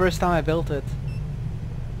 This is the first time I built it.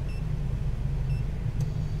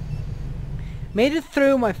 Made it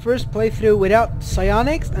through my first playthrough without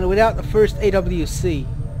psionics and without the first AWC.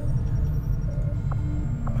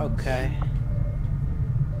 Okay.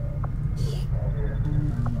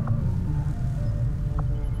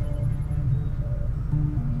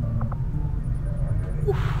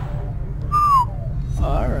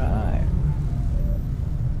 Alright.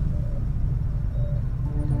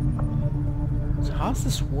 So how's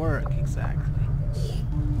this work exactly?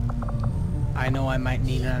 I know I might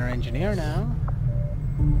need another engineer now.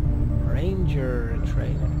 Ranger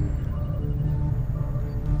training.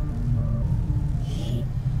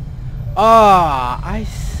 Ah, I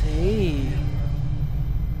see.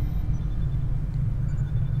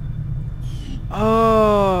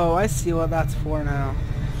 Oh, I see what that's for now.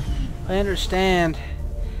 I understand.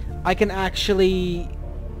 I can actually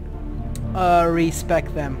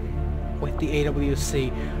respec them with the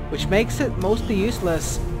AWC, which makes it mostly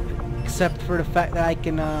useless, except for the fact that I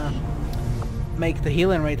can make the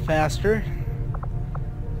healing rate faster.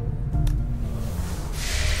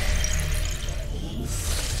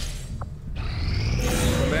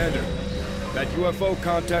 Commander, that UFO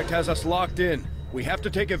contact has us locked in. We have to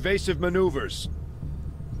take evasive maneuvers.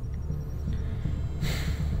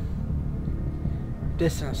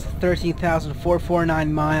 Distance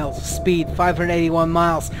 13,449 miles. Speed 581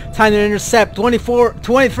 miles. Time to intercept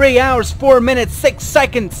 23 hours 4 minutes 6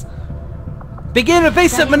 seconds. Begin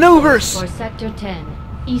evasive maneuvers! For Sector 10,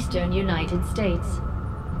 Eastern United States.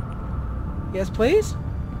 Yes, please?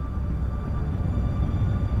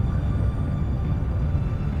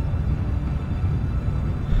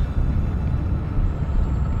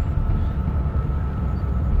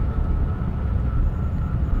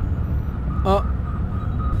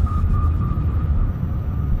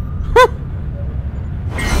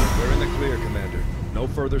 We're in the clear, Commander. No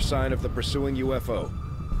further sign of the pursuing UFO.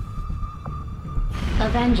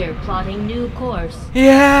 Avenger plotting new course.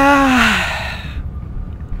 Yeah,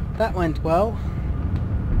 that went well.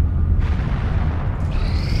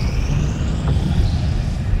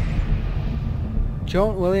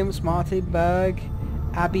 Joan Williams, Marty Berg,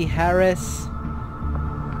 Abby Harris.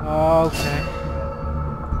 Okay.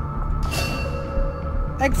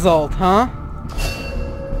 Exalt, huh?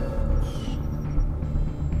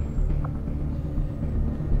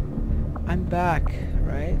 I'm back,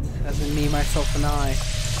 right? As in me, myself, and I.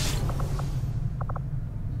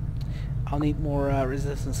 I'll need more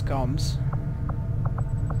resistance comms.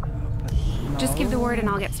 But no. Just give the word and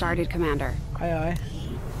I'll get started, Commander. Aye, aye.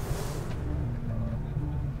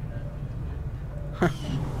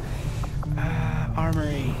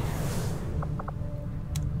 Armory.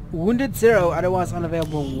 Wounded 0, otherwise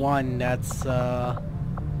unavailable 1. That's the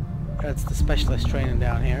specialist training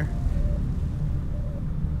down here.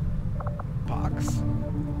 Box.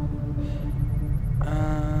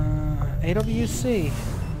 AWC.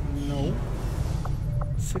 No.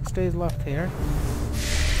 6 days left here.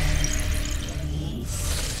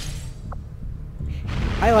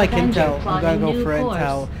 I like Intel. I'm gonna go for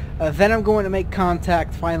Intel. Then I'm going to make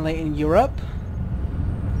contact finally in Europe.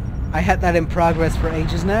 I had that in progress for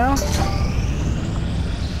ages now.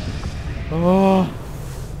 Oh.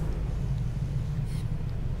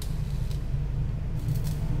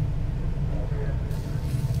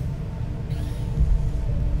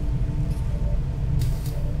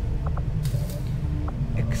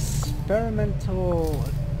 Experimental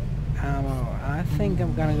ammo. I think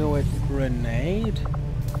I'm gonna go with grenade.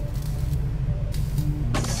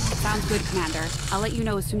 Sounds good, Commander. I'll let you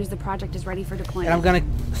know as soon as the project is ready for deployment. And I'm gonna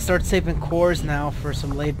start saving cores now for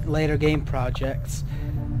some later game projects,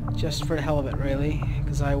 just for the hell of it, really.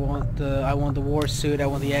 Because I want the war suit, I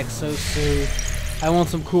want the exo suit, I want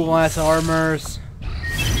some cool ass armors.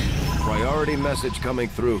 Priority message coming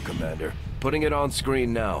through, Commander. Putting it on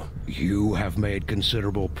screen now. You have made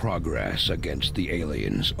considerable progress against the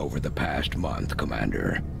aliens over the past month,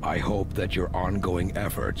 Commander. I hope that your ongoing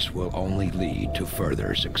efforts will only lead to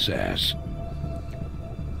further success.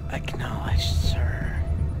 Acknowledged, sir.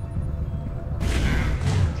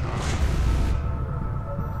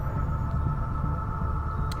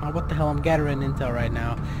 Oh, what the hell? I'm gathering intel right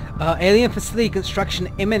now. Alien facility construction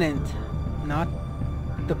imminent. Not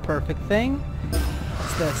the perfect thing.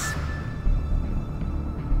 What's this?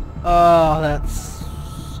 Oh, that's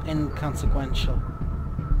inconsequential.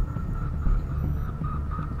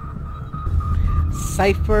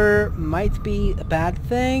 Cipher might be a bad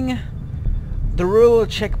thing. The rural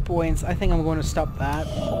checkpoints, I think I'm going to stop that.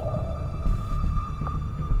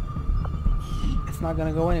 It's not going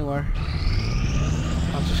to go anywhere.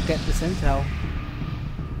 I'll just get this intel.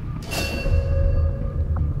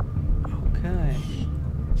 Okay.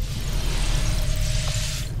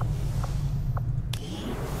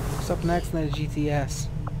 What's up next in the GTS?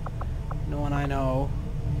 No one I know.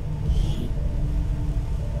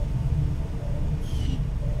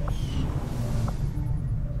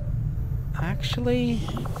 Actually,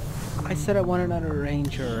 I said I want another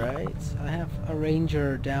ranger, right? I have a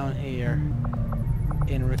ranger down here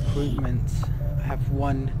in recruitment. I have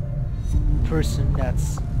one person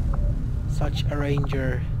that's such a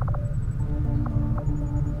ranger.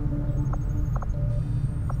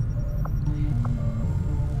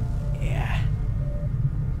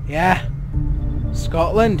 Yeah.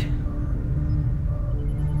 Scotland.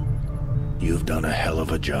 You've done a hell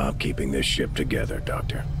of a job keeping this ship together,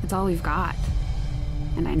 Doctor. It's all we've got.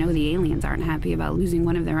 And I know the aliens aren't happy about losing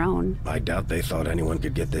one of their own. I doubt they thought anyone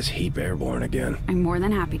could get this heap airborne again. I'm more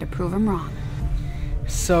than happy to prove them wrong.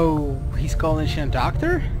 So, he's calling in a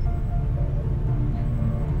doctor?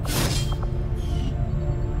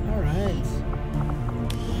 Alright.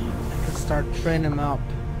 I can start training him up.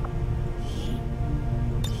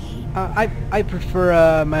 I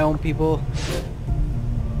prefer my own people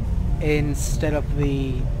instead of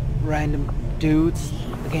the random dudes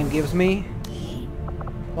the game gives me.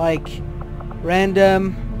 Like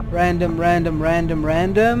random.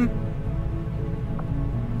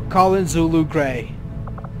 Colin Zulu Gray.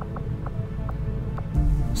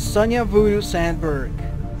 Sonia Voodoo Sandberg.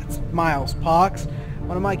 That's Miles Pox.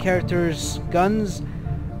 One of my characters' guns.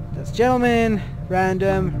 That's Gentleman.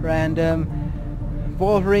 Random.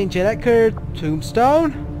 Wolverine Jet Eckert,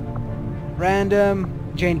 Tombstone,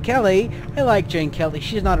 random, Jane Kelly. I like Jane Kelly,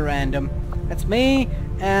 she's not a random. That's me,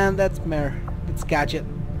 and that's that's Gadget.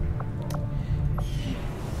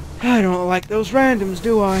 I don't like those randoms,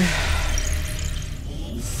 do I?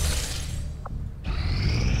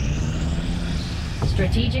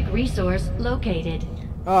 Strategic resource located.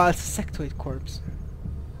 Oh, it's a sectoid corpse.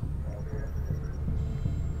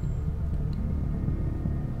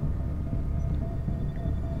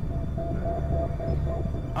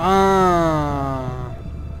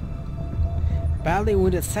 Badly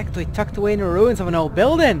wounded sectoid tucked away in the ruins of an old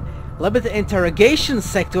building. Limited interrogation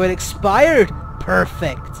sectoid expired.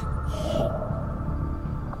 Perfect.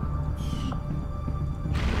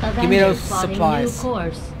 Give me those supplies.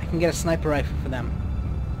 I can get a sniper rifle for them.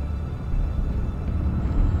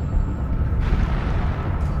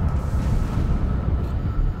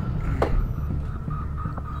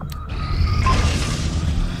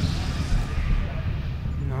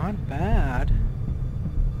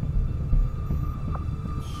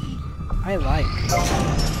 I like.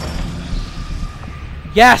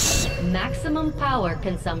 Yes! Maximum power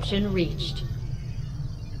consumption reached.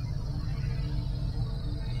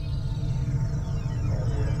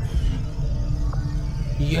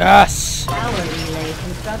 Yes! Power relay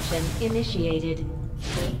construction initiated.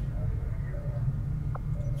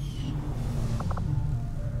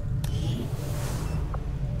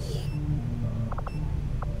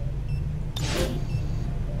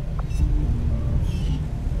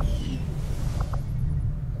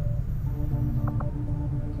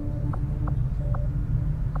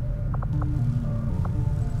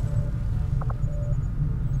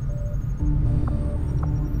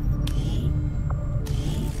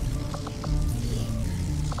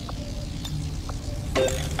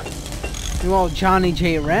 Well, Johnny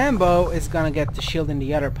J. Rambo is gonna get the shield in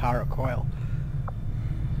the other power coil.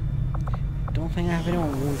 Don't think I have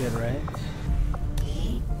anyone wounded, right?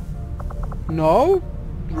 No?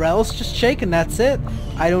 Rel's just shaking, that's it.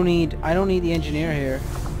 I don't need the engineer here.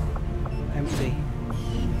 Empty.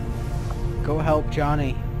 Go help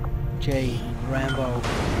Johnny J. Rambo.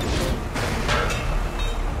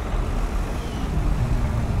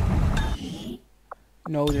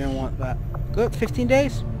 No, didn't want that. Good, 15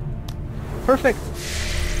 days. Perfect.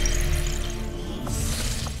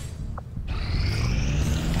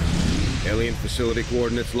 Alien facility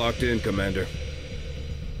coordinates locked in, Commander.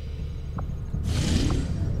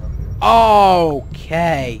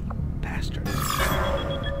 Okay. Bastard.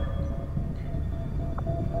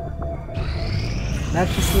 That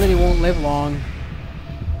facility won't live long.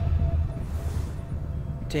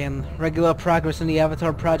 Damn, regular progress in the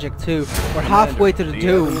Avatar project too. We're halfway to the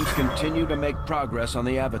doom. Aliens continue to make progress on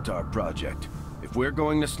the Avatar project. If we're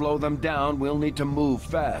going to slow them down, we'll need to move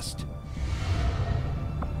fast.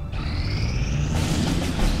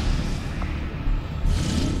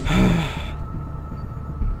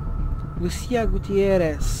 Lucia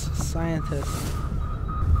Gutierrez, scientist.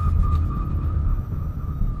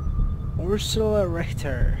 Ursula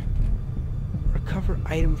Richter. Recover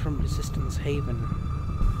item from Resistance Haven.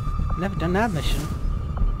 Never done that mission.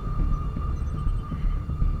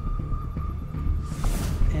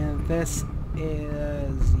 And this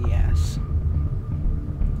is yes.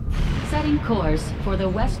 Setting course for the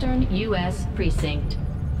Western U.S. precinct.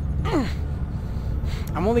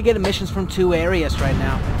 I'm only getting missions from 2 areas right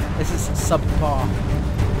now. This is subpar.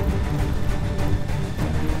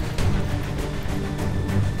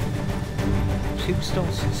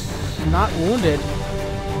 Sheepstone's not wounded.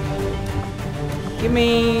 Give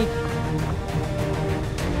me...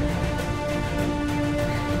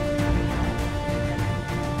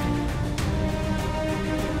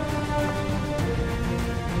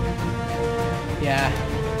 Yeah,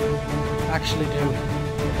 actually do.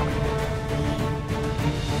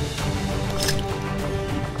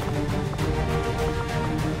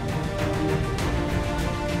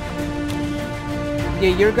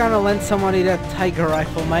 Yeah, you're gonna lend somebody that tiger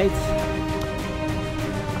rifle, mate.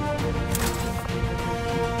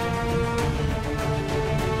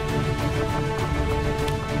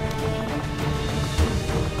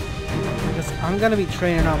 Because I'm gonna be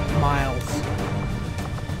training up Miles.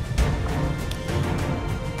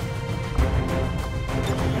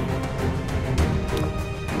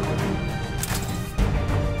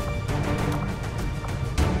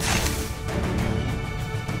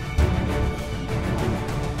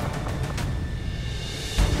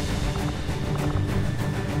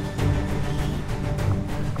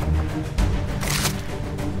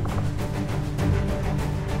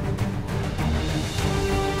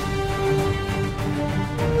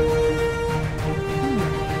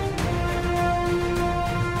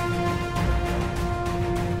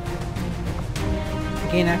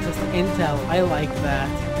 Gain access to intel. I like that.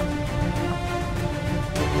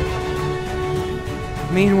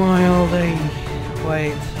 Meanwhile, they...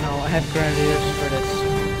 Wait, no, I have grenadiers for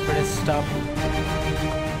this stuff.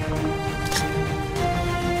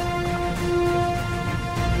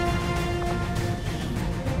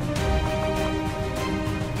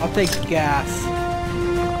 I'll take gas.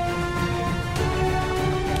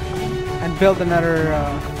 And build another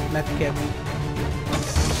medkit.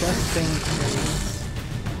 Just in case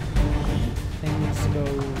things go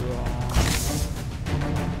wrong.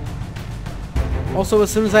 Also,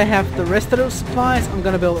 as soon as I have the rest of those supplies, I'm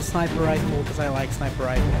gonna build a sniper rifle because I like sniper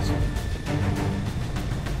rifles.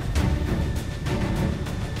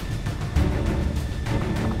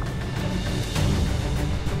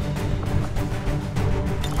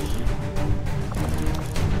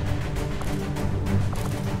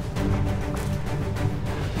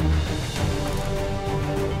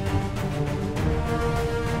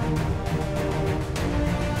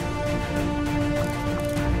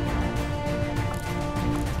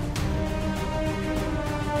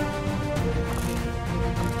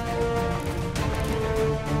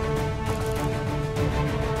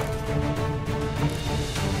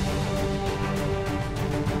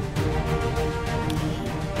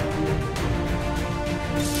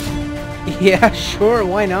 Yeah, sure,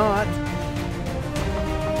 why not?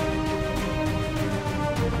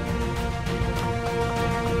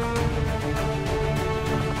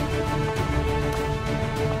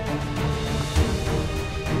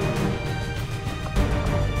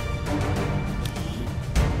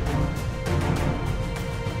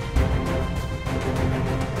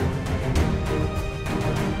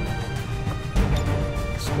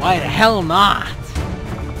 Why the hell not?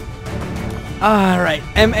 Alright,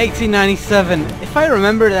 M1897. If I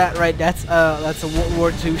remember that right, that's a World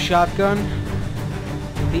War II shotgun.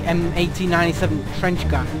 The M1897 trench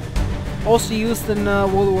gun. Also used in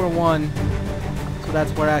World War I. So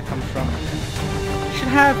that's where that comes from. Should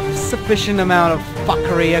have sufficient amount of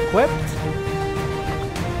fuckery equipped.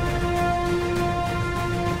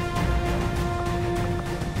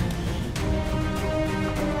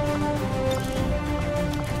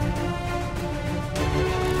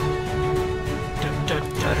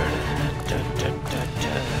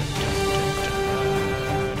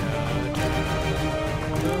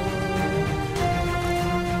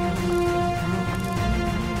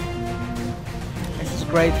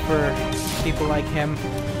 Great for people like him.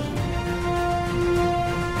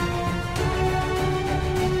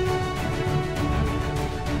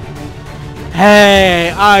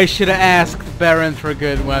 Hey, I should have asked Baron for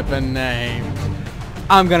good weapon names.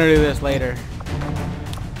 I'm gonna do this later.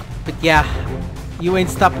 But yeah, you ain't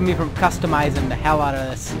stopping me from customizing the hell out of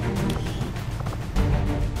this.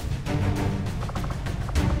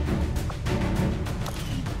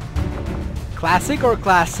 Classic or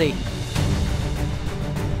classy?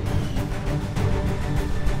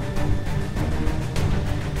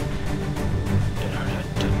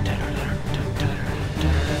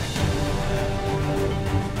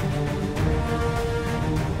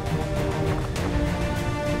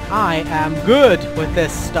 I am good with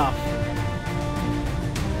this stuff.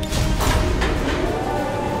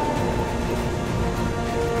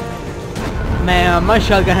 Man, my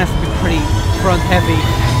shotgun has to be pretty front heavy.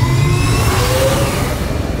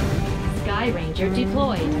 Sky Ranger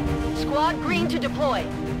deployed. Squad green to deploy.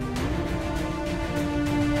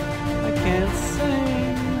 I can't sing.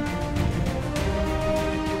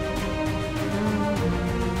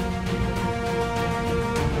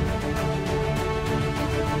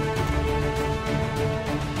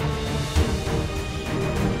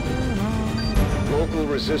 Local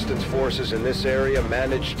resistance forces in this area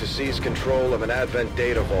managed to seize control of an Advent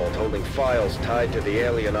data vault holding files tied to the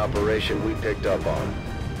alien operation we picked up on.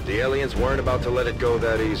 The aliens weren't about to let it go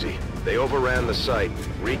that easy. They overran the site,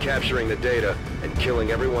 recapturing the data and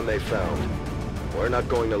killing everyone they found. We're not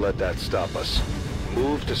going to let that stop us.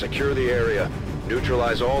 Move to secure the area,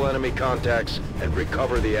 neutralize all enemy contacts, and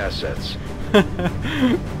recover the assets.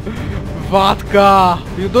 Vodka!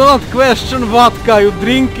 You do not question vodka, you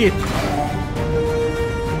drink it!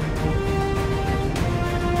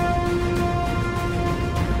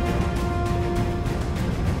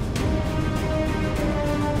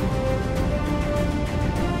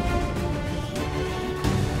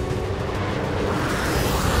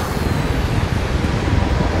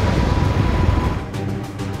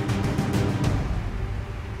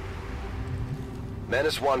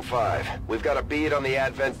 Menace 1-5, we've got a bead on the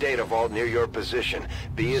Advent data vault near your position.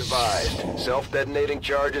 Be advised, self-detonating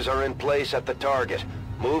charges are in place at the target.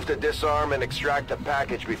 Move to disarm and extract the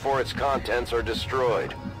package before its contents are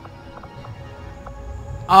destroyed.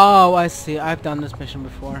 Oh, I see. I've done this mission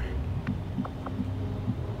before.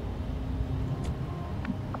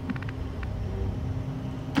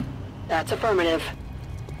 That's affirmative.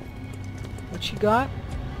 What you got?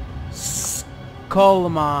 Skull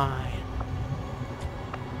mine.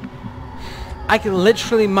 I can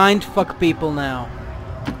literally mindfuck people now.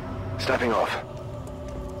 Stepping off.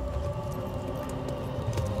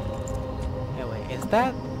 Hey, wait, is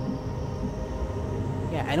that?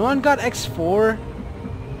 Yeah, anyone got X4?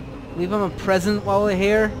 Leave them a present while we're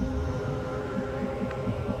here?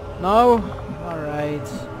 No? Alright.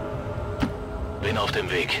 Bin auf dem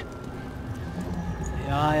Weg.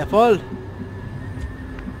 Ja, jawohl.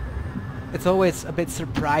 It's always a bit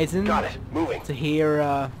surprising Got it. Moving. to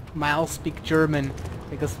hear Miles speak German,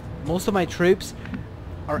 because most of my troops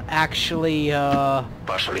are actually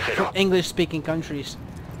from English-speaking countries.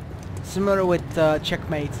 Similar with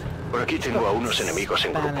Checkmate. Por aquí tengo a unos enemigos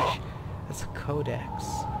en grupo. Spanish. That's a Codex.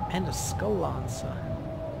 And a Skull Lancer.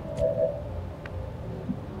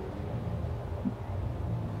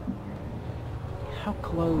 How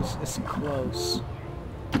close is close?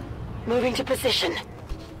 Moving to position.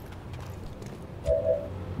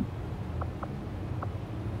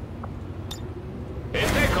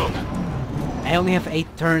 I only have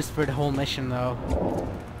 8 turns for the whole mission though.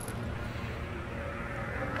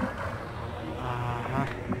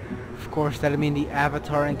 course, that'll mean the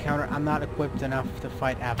avatar encounter. I'm not equipped enough to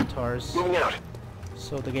fight avatars, Moving out.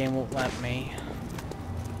 so the game won't let me.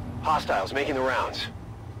 Hostiles making the rounds.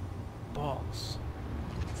 Balls.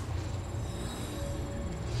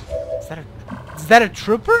 Is that a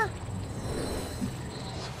trooper?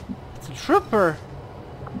 It's a trooper.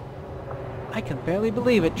 I can barely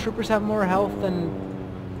believe it. Troopers have more health than...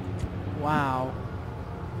 Wow.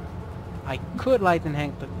 I could light and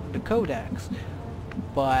hang the codex,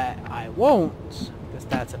 but I won't, because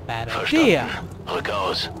that's a bad idea.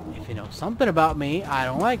 If you know something about me, I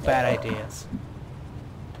don't like bad ideas.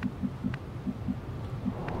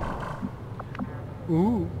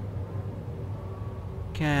 Ooh.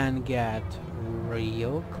 Can get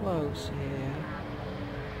real close here.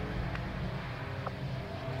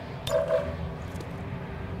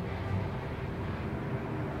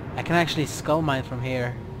 I can actually skull mine from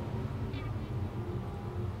here.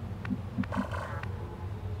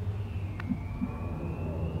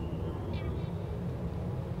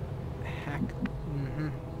 Heck.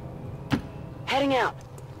 Heading out.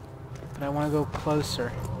 But I want to go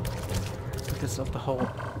closer because of the whole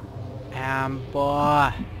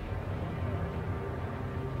amber.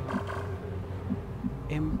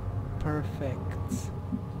 Imperfect.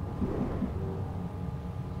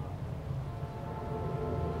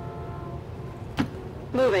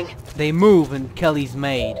 Moving. They move and Kelly's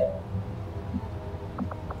made.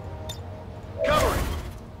 Covering.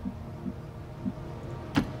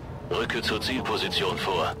 Rücke zur Zielposition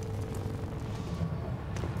vor.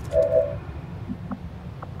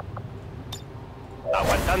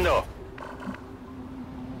 Aguantando.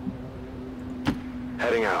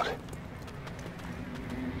 Heading out.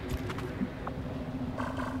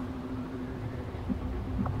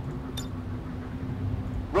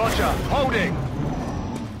 Roger, holding.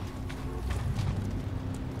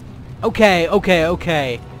 Okay, okay,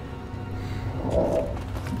 okay.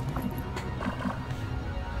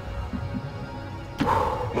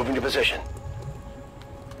 Moving to position.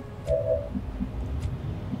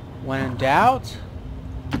 When in doubt,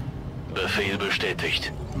 Befehl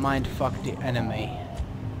bestätigt. mindfuck the enemy.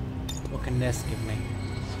 What can this give me?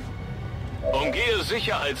 Umgehe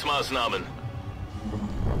Sicherheitsmaßnahmen.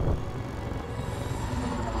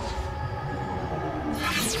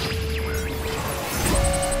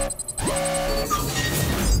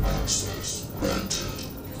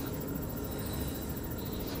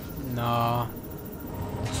 No.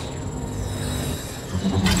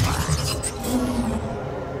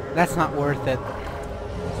 That's not worth it.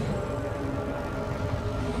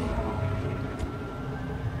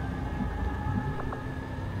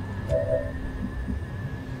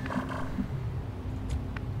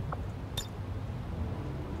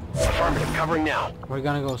 Affirmative, covering now. We're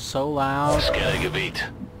gonna go so loud, Skergebiet.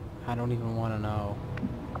 I don't even want to know.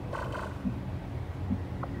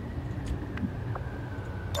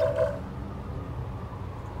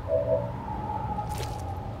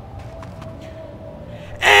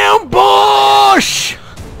 Ambush!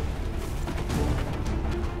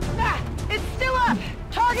 Ah, it's still up.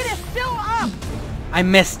 Target is still up. I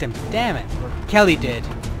missed him. Damn it. Or Kelly did.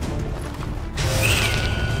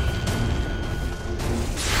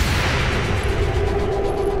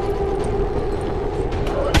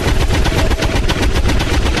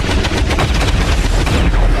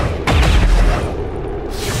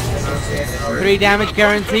 Three damage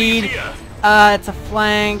guaranteed. It's a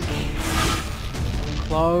flank.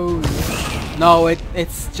 Close. No,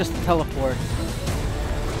 it's just a teleport.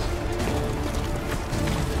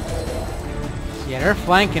 Yeah, they're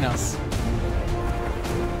flanking us.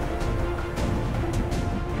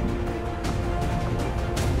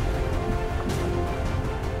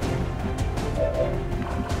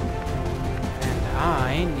 And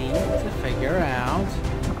I need to figure out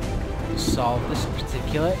how to solve this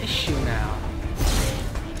particular issue now.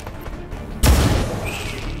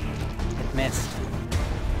 It missed.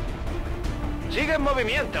 Sigue en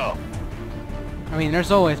movimiento. I mean,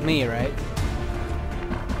 there's always me, right?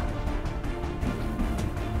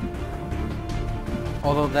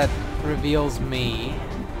 Although that reveals me.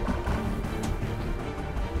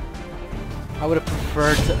 I would have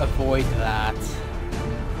preferred to avoid that.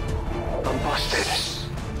 I'm busted.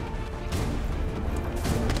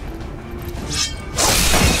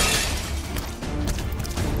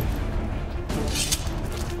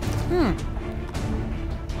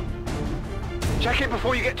 Check it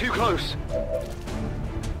before you get too close.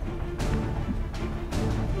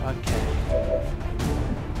 Okay.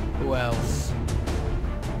 Who else?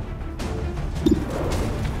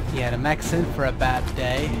 Yeah, the mech's in for a bad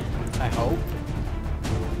day, I hope.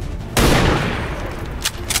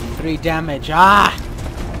 3 damage. Ah!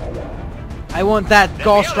 I want that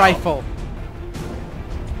ghost rifle.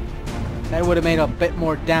 That would have made a bit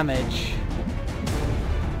more damage.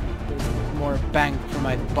 More bang for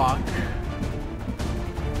my buck.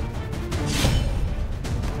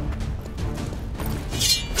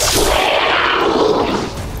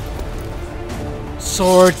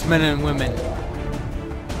 Swordsmen and women.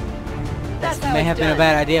 This may have been a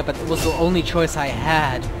bad idea, but it was the only choice I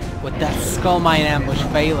had with that skull mine ambush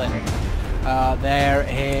failing. There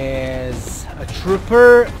is a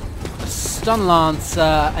trooper, a stun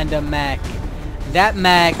lancer, and a mech. That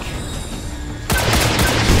mech.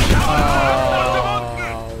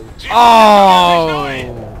 Oh!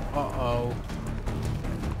 Uh-oh.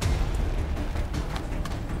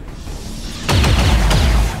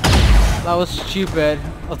 That was stupid.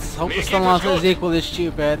 Let's hope the stun lancer is equally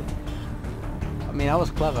stupid. I mean, that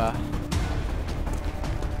was clever.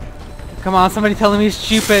 Come on, somebody telling me he's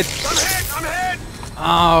stupid. I'm hit!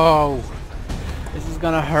 Oh, this is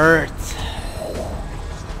gonna hurt.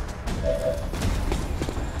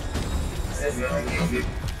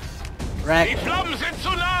 Wreck.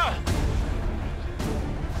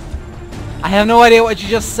 I have no idea what you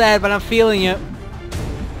just said, but I'm feeling it.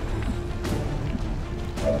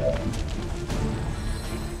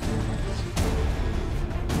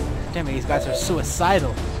 Damn it, these guys are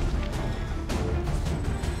suicidal.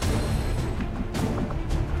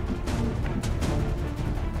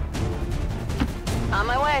 On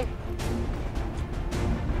my way.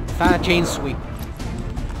 Found a chain sweep.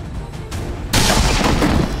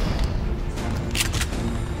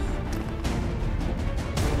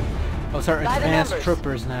 Those are advanced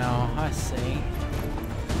troopers now. I see.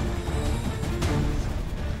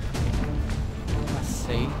 Let's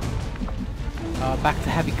see. Back to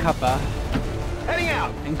heavy copper. Heading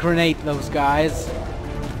out. And grenade those guys.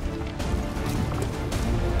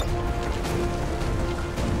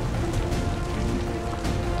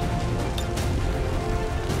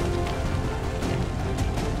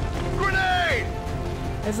 Grenade!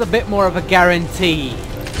 This is a bit more of a guarantee.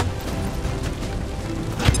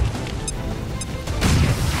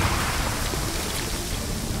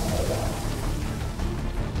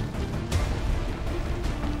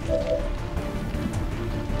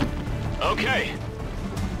 Okay.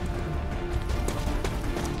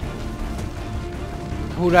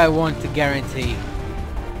 Who do I want to guarantee?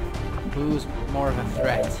 Who's more of a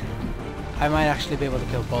threat? I might actually be able to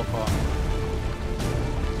kill both of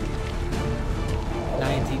them.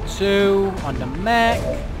 92 on the mech.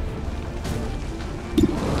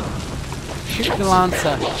 Shoot the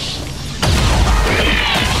lancer.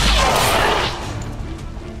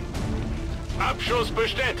 Abschuss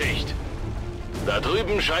bestätigt. Da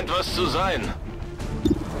drüben scheint was zu sein.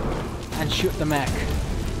 And shoot the mech.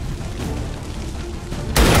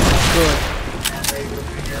 Good.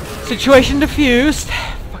 Situation diffused.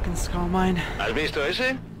 Fucking skull mine. ¿Has visto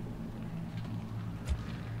ese?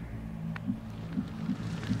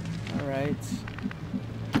 Alright.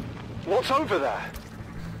 What's over there?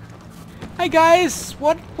 Hey guys!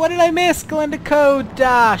 What did I miss? Go into code.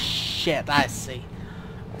 Ah shit, I see.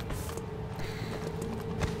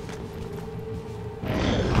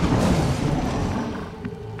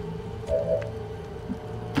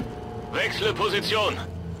 Wechsle Position.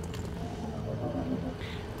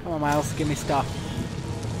 Come on, Miles, give me stuff.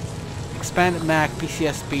 Expanded mag,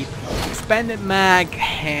 PCS speed. Expanded mag,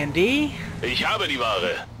 handy. Ich habe die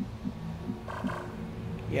Ware.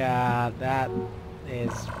 Yeah, that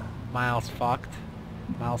is Miles fucked.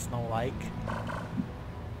 Miles no like.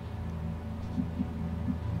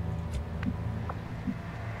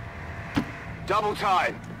 Double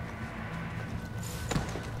time.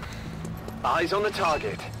 Eyes on the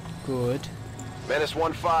target. Good. Menace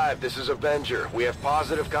 1-5, this is Avenger. We have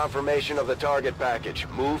positive confirmation of the target package.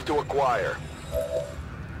 Move to acquire.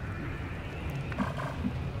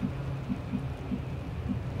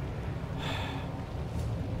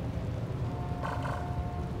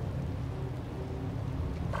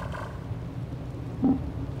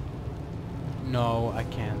 No, I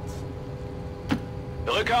can't.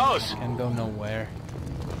 Rücke aus. Can go nowhere.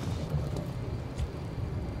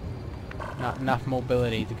 Not enough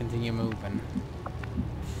mobility to continue moving.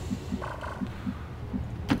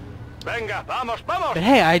 Venga, vamos, vamos. But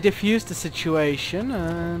hey, I diffused the situation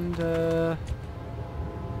and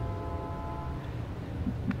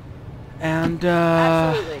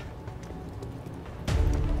Absolutely.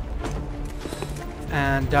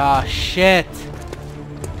 and shit.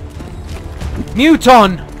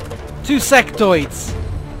 Muton! 2 sectoids!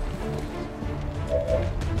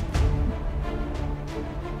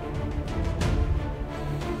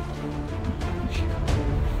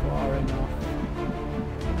 Far enough.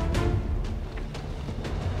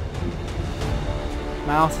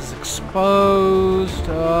 Mouse is exposed.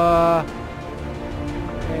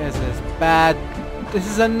 This is bad. This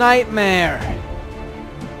is a nightmare.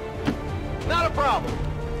 Not a problem.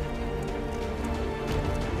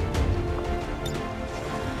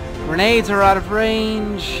 Grenades are out of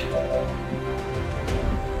range.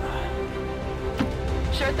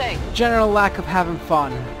 Sure thing. General lack of having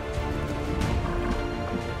fun.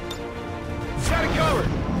 Got it covered.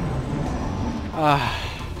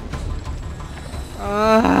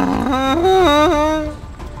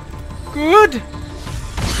 Good.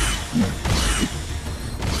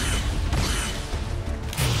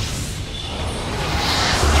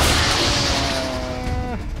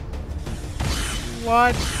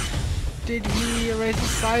 What? Did he erase the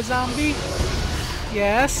Psy zombie?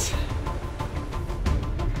 Yes.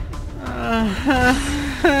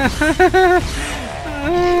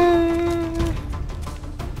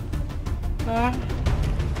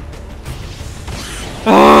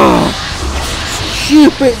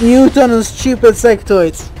 Stupid mutant and stupid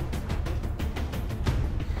sectoids.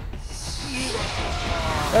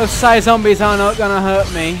 Those Psy zombies are not gonna hurt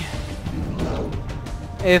me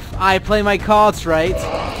if I play my cards right.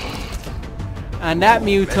 And that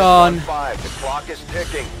muton. 5, the clock is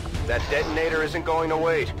ticking. That detonator isn't going to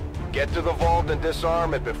wait. Get to the vault and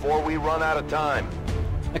disarm it before we run out of time.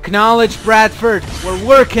 Acknowledge, Bradford. We're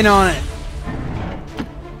working on it.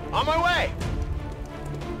 On my way!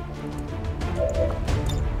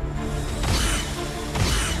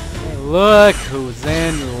 Hey, look who's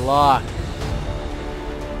in luck.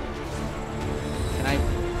 Can I...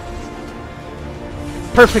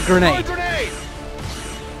 Perfect grenade. Grenade!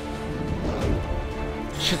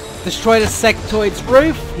 Should destroy the sectoid's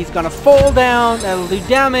roof. He's gonna fall down. That'll do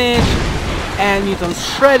damage. And mutant's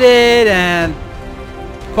shredded and...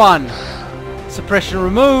 Fun. Suppression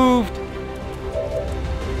removed.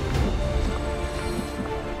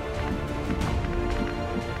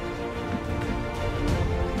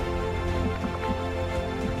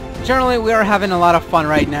 Generally, we are having a lot of fun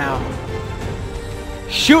right now.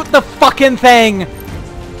 Shoot the fucking thing!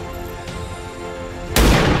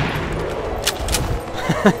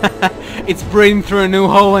 It's breathing through a new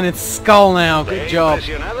hole in its skull now. Good job.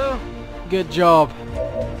 Good job.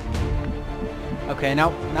 Okay,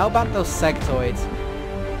 now about those sectoids.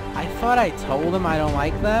 I thought I told them I don't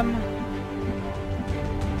like them.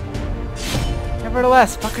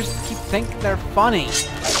 Nevertheless, fuckers keep thinking they're funny.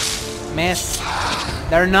 Miss.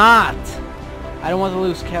 They're not. I don't want to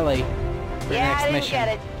lose Kelly for the next mission. Get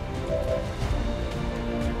it.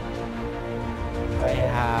 I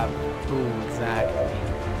have who exactly?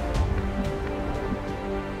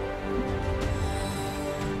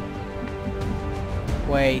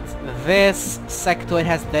 Wait, this sectoid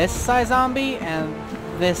has this Psy zombie, and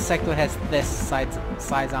this sectoid has this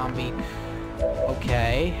Psy zombie.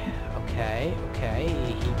 Okay, okay, okay.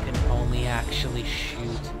 He can only actually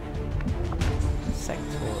shoot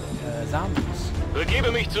sectoid zombies.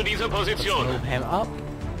 Begebe mich zu dieser Position. Move him up.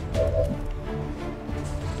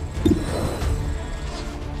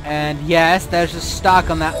 And yes, there's a stock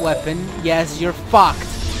on that weapon. Yes, you're fucked.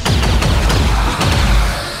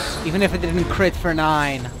 Even if it didn't crit for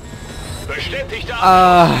 9.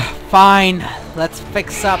 Fine. Let's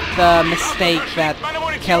fix up the mistake that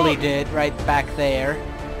Kelly did right back there.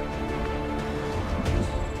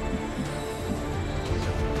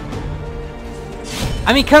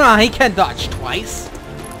 I mean, come on, he can't dodge twice.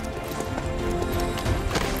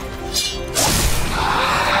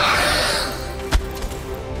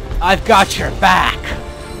 I've got your back.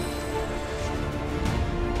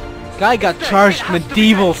 Guy got charged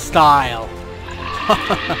medieval style.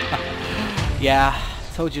 Yeah,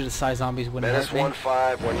 told you the Psy zombies wouldn't hurt me. Menace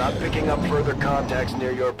 1-5, we're not picking up further contacts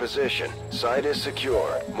near your position. Site is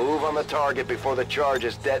secure. Move on the target before the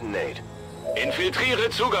charges detonate. Infiltriere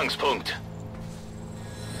Zugangspunkt.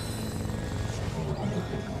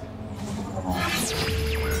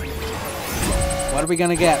 What are we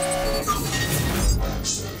gonna get?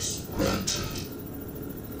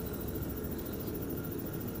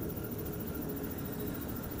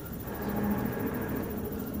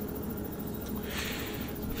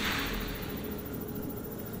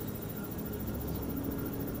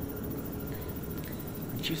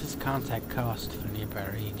 Reduces contact cost for nearby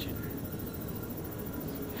region.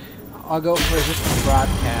 I'll go for resistant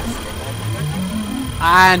broadcast.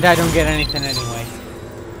 And I don't get anything anyway.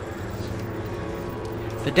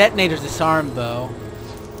 The detonator's disarmed though.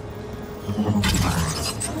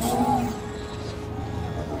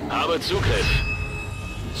 Habe Zugriff.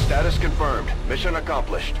 Status confirmed. Mission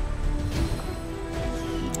accomplished.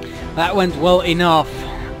 That went well enough.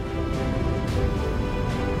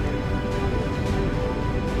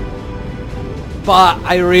 But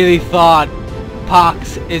I really thought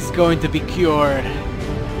Pox is going to be cured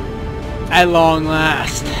at long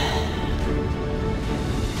last.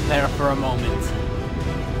 There for a moment.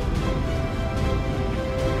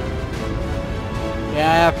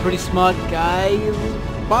 Yeah, pretty smart guys,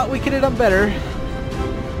 but we could have done better.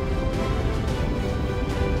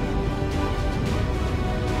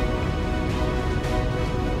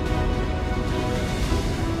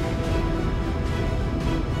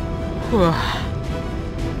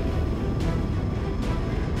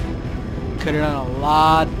 Could have done a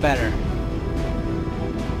lot better.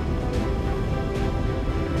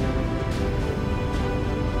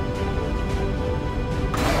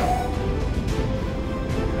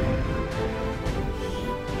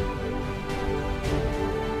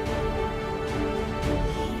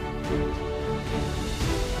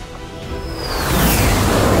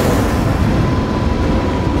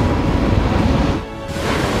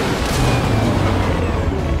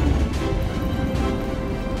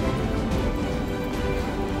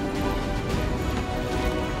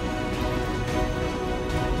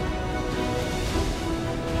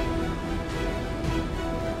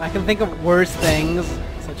 I can think of worse things,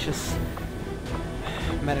 such as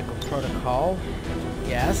medical protocol.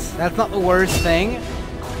 Yes, that's not the worst thing.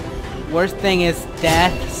 Worst thing is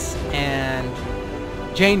deaths, and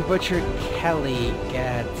Jane Butcher Kelly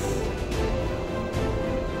gets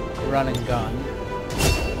run and gun.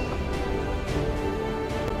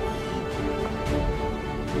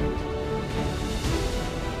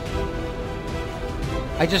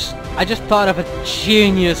 I just thought of a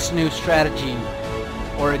genius new strategy.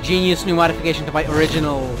 Or a genius new modification to my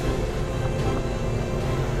original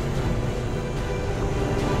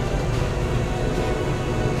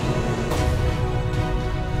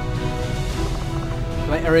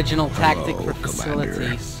tactic for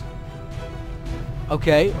facilities.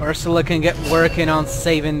 Okay, Ursula can get working on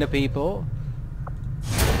saving the people.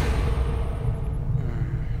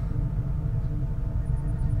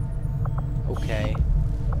 Okay.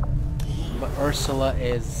 But Ursula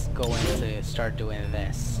is going to start doing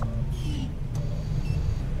this.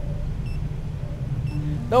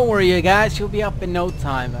 Don't worry, you guys, she'll be up in no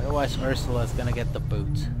time. Otherwise, Ursula's gonna get the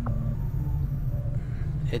boot.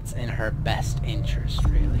 It's in her best interest,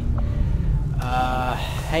 really.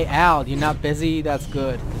 Hey Al, you're not busy? That's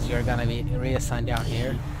good, because you're gonna be reassigned down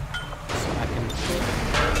here. So I can...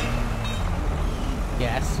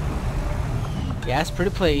 Yes. Yes,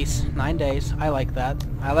 pretty please. 9 days. I like that.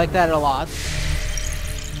 I like that a lot.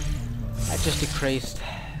 I just decreased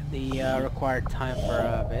the required time for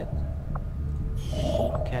a bit.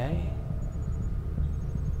 Okay.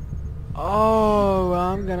 Oh,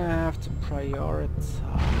 I'm gonna have to prioritize.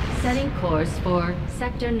 Setting course for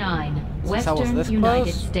Sector 9, Western this United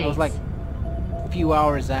close? States. I was like a few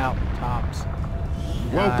hours out, tops.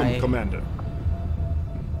 Welcome, Commander.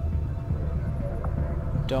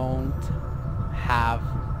 Don't have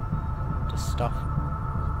the stuff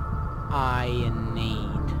I need.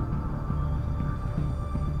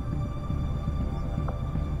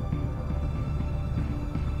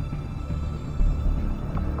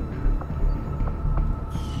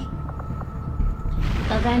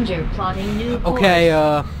 Avenger plotting new course.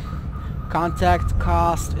 Okay, contact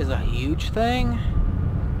cost is a huge thing.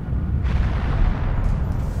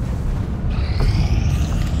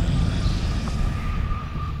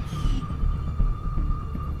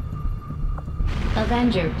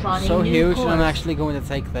 Avenger plotting so new huge, course. I'm actually going to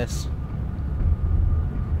take this.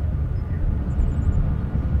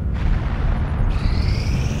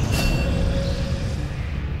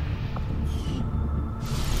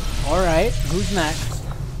 Alright, who's next?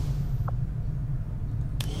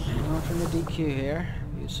 Anyone from the DQ here?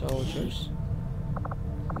 You soldiers?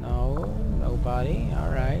 No, nobody.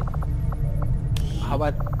 Alright. How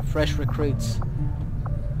about fresh recruits?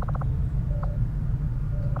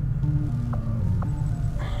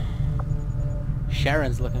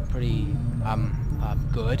 Sharon's looking pretty,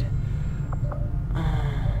 good.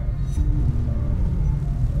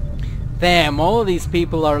 Damn, all of these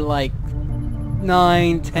people are like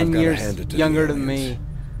 9, 10 years younger than me.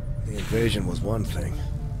 The invasion was one thing.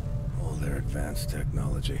 All their advanced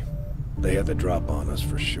technology. They had the drop on us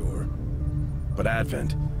for sure. But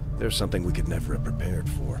Advent, there's something we could never have prepared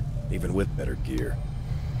for, even with better gear.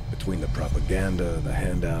 Between the propaganda, the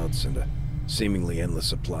handouts, and a seemingly endless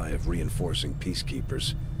supply of reinforcing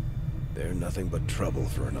peacekeepers, they're nothing but trouble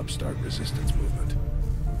for an upstart resistance movement.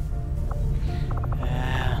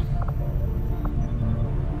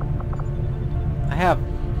 I have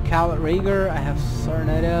Cal Rieger, I have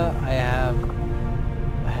Sarnetta, I have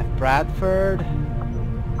Bradford.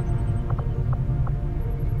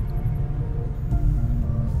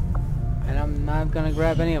 not gonna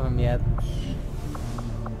grab any of them yet.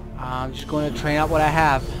 I'm just going to train out what I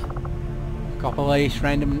have. A couple of these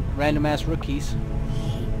random ass rookies.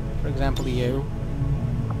 For example, you.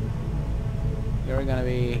 You're gonna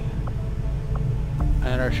be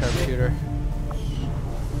another sharpshooter.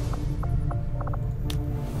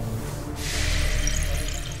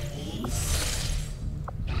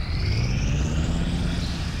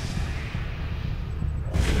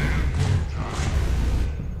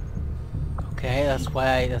 Okay, that's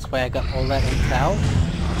why I got all that intel.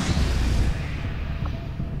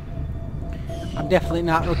 I'm definitely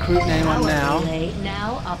not recruiting anyone now. Relay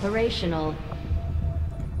now operational.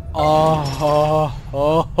 Oh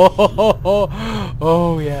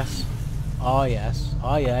yes. Oh yes.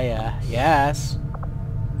 Oh yeah. Yes.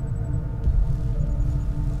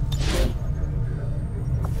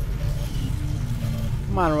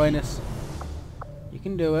 Come on, Roynus. You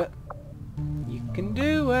can do it. You can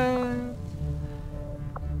do it.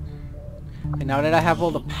 Okay, now that I have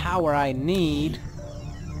all the power I need,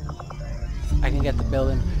 I can get the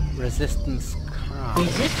building resistance.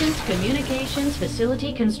 Resistance communications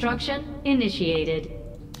facility construction initiated.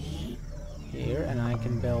 Here, and I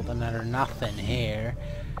can build another nothing here.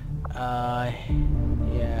 Yeah.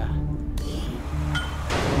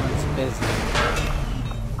 Everyone's busy.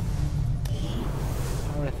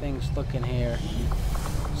 How are things looking here?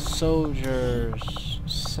 Soldiers,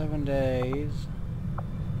 7 days.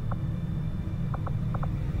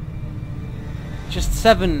 Just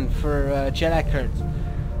 7 for Jet Eckert.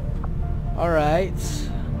 Alright.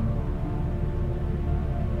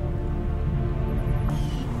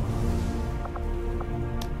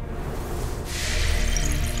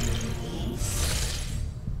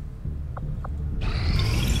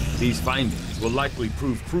 These findings will likely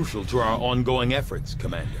prove crucial to our ongoing efforts,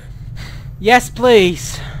 Commander. Yes,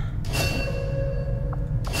 please.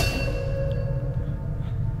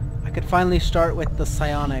 I could finally start with the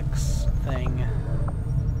psionics thing.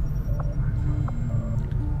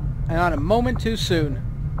 And not a moment too soon.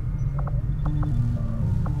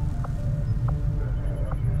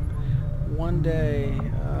 One day,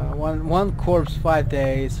 one corpse, 5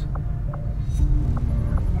 days.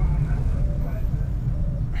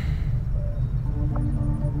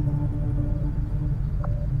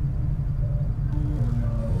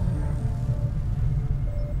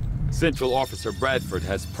 Central Officer Bradford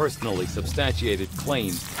has personally substantiated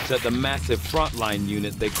claims that the massive frontline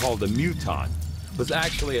unit they call the Muton was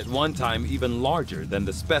actually at one time even larger than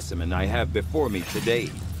the specimen I have before me today.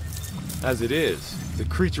 As it is, the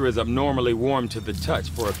creature is abnormally warm to the touch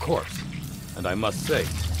for a corpse, and I must say,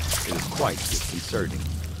 it is quite disconcerting.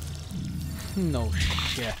 No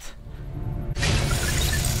shit.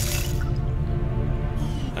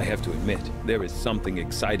 I have to admit, there is something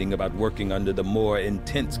exciting about working under the more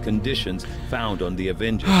intense conditions found on the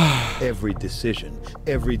Avengers. Every decision,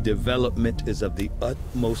 every development is of the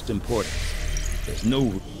utmost importance. There's no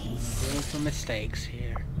room for mistakes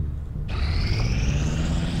here.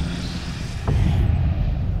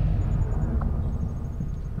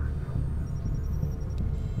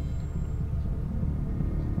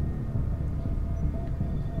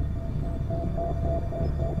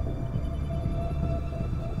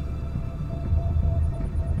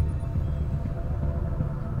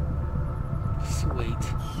 Sweet.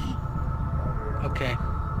 Okay.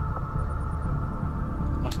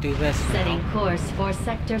 Let's do this now. Setting course for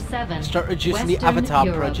Sector 7. Start reducing Western the Avatar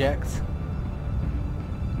Europe. project.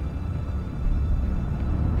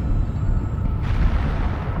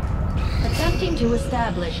 Attempting to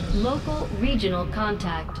establish local regional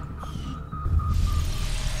contact.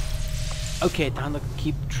 Okay, time to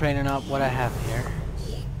keep training up what I have here.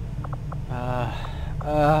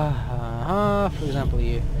 For example,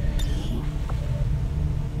 you.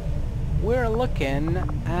 We're looking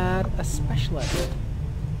at a specialist.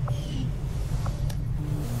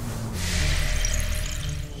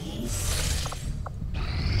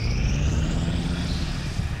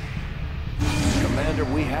 Commander,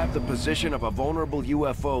 we have the position of a vulnerable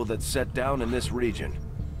UFO that's set down in this region.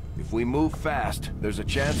 If we move fast, there's a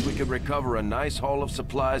chance we could recover a nice haul of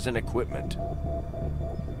supplies and equipment.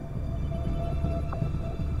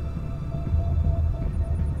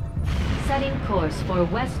 Setting course for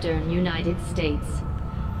Western United States.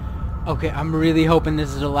 Okay, I'm really hoping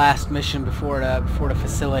this is the last mission before the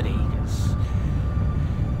facility. 'Cause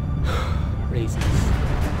reasons.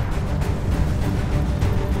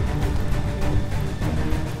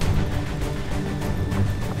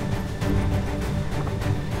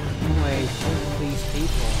 Wait, these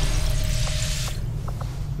people.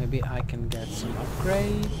 Maybe I can get some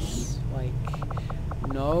upgrades. Like,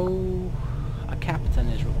 no, a captain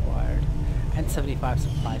is required. and 75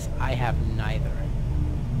 supplies. I have neither.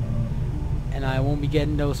 And I won't be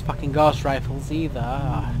getting those fucking ghost rifles either.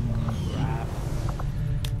 Oh, crap.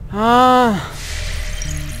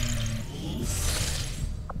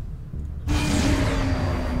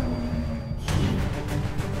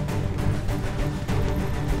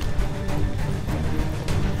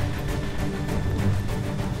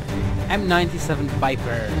 M97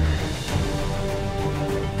 Viper.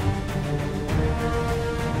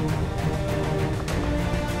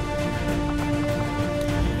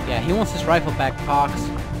 Yeah, he wants his rifle back, Fox.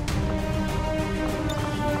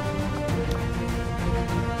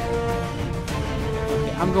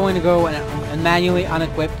 Okay, I'm going to go and manually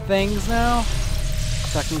unequip things now,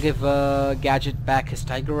 so I can give Gadget back his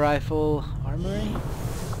Tiger rifle armory.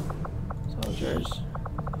 Soldiers.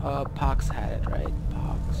 Pox had it, right?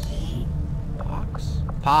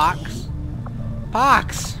 Pox.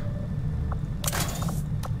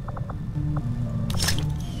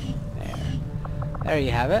 There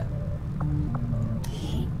you have it.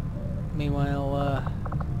 Meanwhile,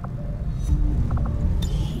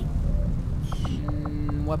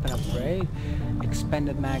 weapon upgrade,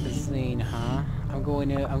 expanded magazine, huh? I'm going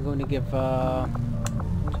to give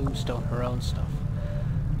Tombstone her own stuff,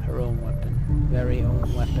 her own weapon, very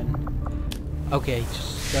own weapon. Okay,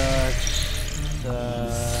 just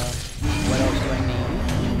what else do I need?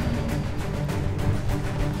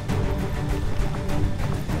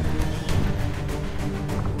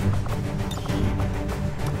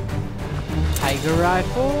 Tiger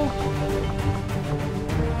rifle,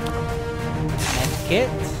 medkit.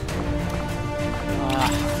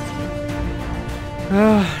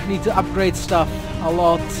 Need to upgrade stuff a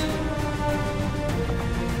lot.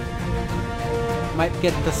 Might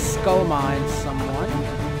get the skull mine, someone.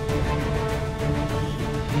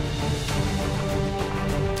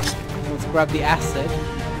 Let's grab the acid.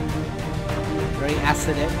 Very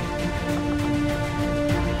acidic.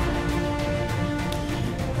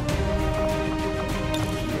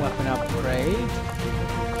 Weapon upgrade.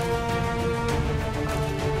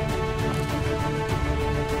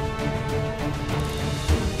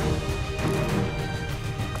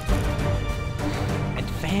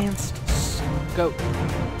 Advanced scope.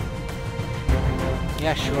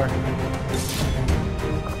 Yeah, sure.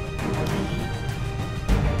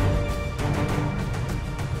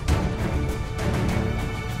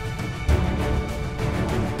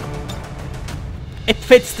 It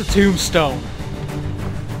fits the tombstone.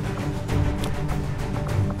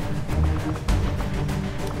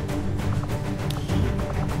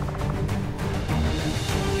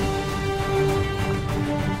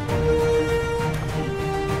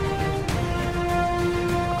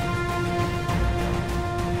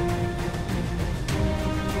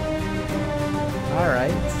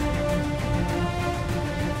 Alright.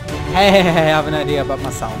 Hey, I have an idea about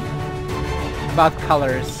myself. About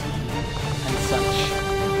colors and such.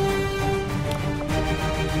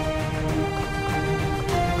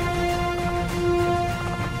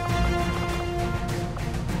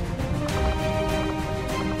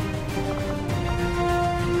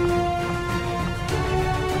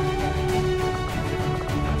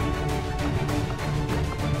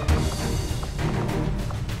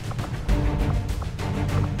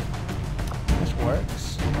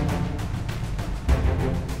 Works.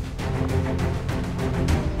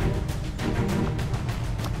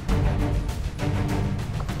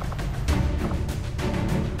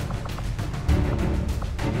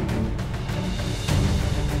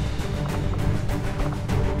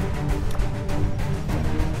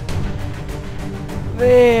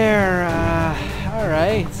 There,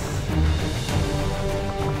 alright.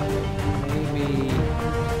 Maybe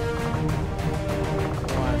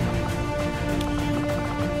one.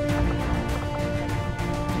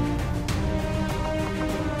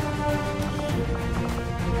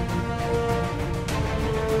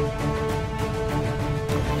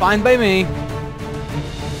 Fine by me.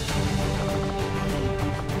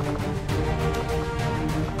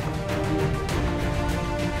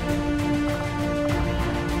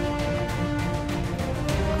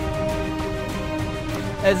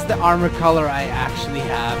 It's the armor color I actually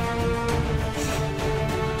have.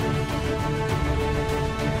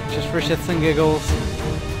 Just for shits and giggles.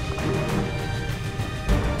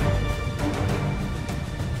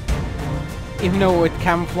 Even though with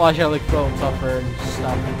camouflage I look a little tougher and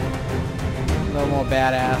stuff. A little more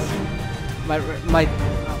badass. Might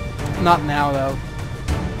not now though.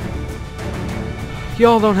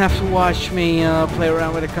 Y'all don't have to watch me play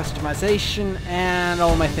around with the customization, and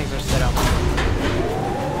all my things are set up.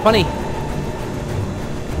 Funny.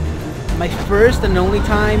 My first and only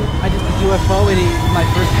time I did the UFO in my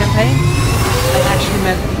first campaign, I actually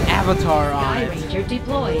meant the avatar on it. Ranger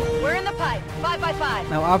deployed. We're in the pipe. 5 by 5.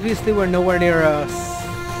 Now, obviously, we're nowhere near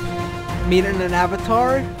meeting an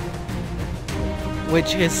avatar,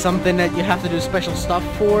 which is something that you have to do special stuff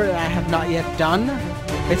for that I have not yet done.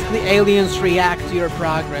 Basically, aliens react to your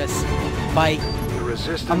progress by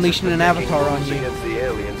unleashing an avatar on you. Against the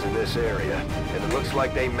aliens in this area, and it looks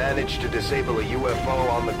like they managed to disable a UFO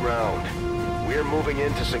on the ground. We're moving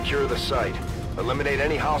in to secure the site. Eliminate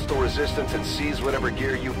any hostile resistance and seize whatever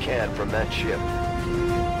gear you can from that ship.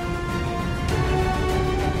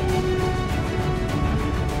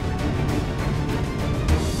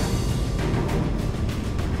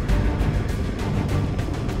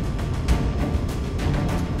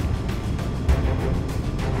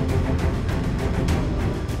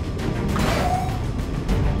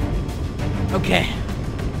 Okay.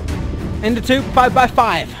 Into 2, 5 by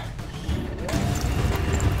 5.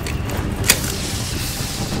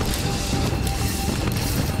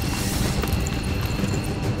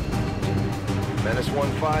 Menace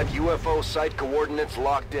 1-5, UFO site coordinates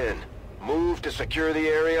locked in. Move to secure the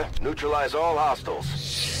area, neutralize all hostiles.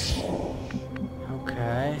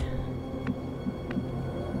 Okay.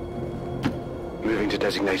 Moving to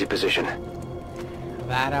designated position.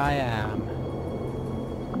 That I am.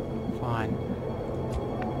 Fine.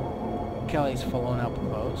 Kelly's following up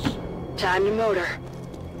close. Time to motor.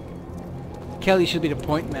 Kelly should be the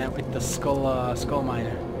point man with the skull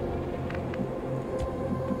miner.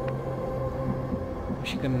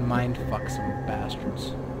 She can mind fuck some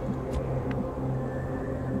bastards.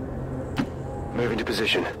 Moving to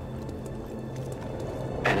position.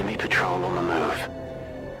 Enemy patrol on the move.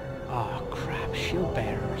 Oh crap, shield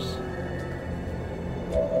bearers.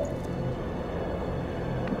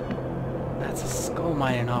 That's a skull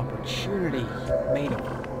mining opportunity made of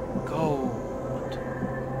gold.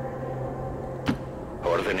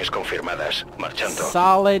 Órdenes confirmadas. Marchando.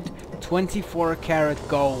 Solid 24 karat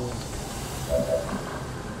gold.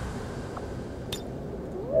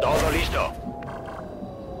 Todo listo.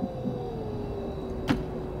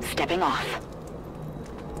 Stepping off.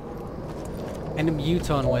 And a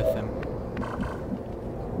muton with him.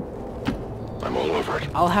 I'm all over it.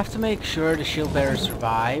 I'll have to make sure the shield bearer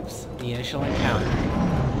survives the initial encounter.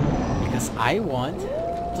 Because I want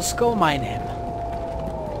to skull mine him.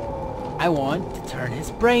 I want to turn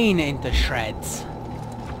his brain into shreds.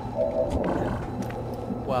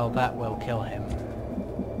 Well, that will kill him.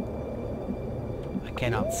 I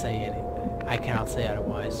cannot say anything. I cannot say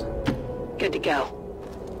otherwise. Good to go.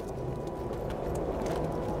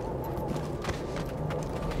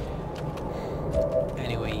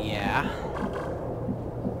 Anyway, yeah.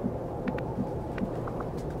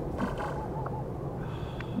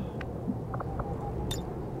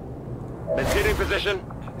 Maintaining position.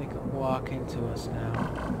 They could walk into us now.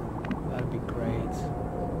 That'd be great.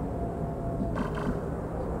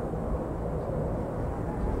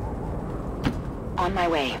 On my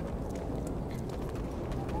way.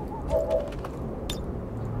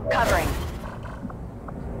 Covering.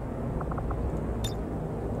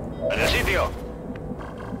 En el sitio.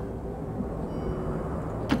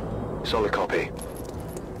 Solid copy.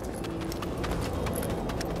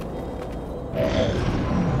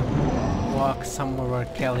 Walk somewhere where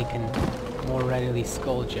Kelly can more readily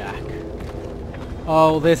skulljack.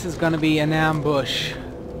 Oh, this is gonna be an ambush.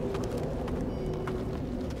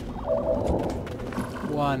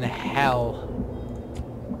 One hell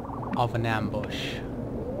of an ambush.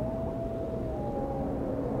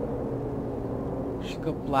 She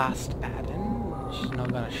could blast Adam. She's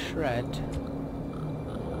not gonna shred.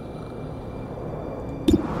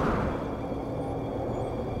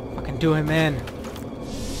 Fucking do him in.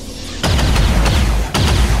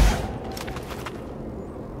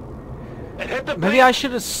 Maybe I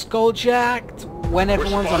should have skulljacked when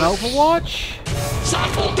everyone's on Overwatch?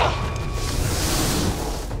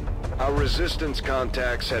 Our resistance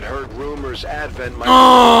contacts had heard rumors Advent might be a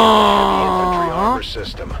heavy infantry armor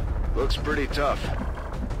system. Looks pretty tough.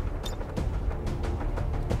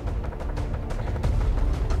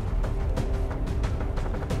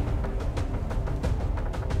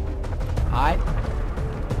 Alright.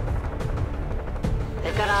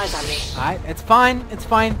 They've got eyes on me. Alright, it's fine, it's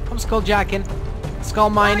fine. I'm skulljacking. Skull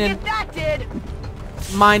mining. That did.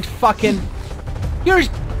 Mind fucking. You're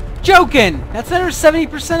joking! That's another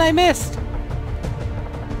 70% I missed!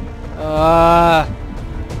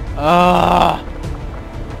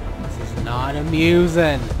 This is not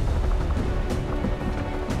amusing.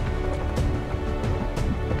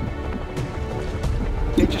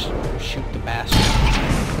 Okay, just shoot the bastard.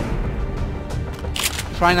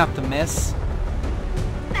 Try not to miss.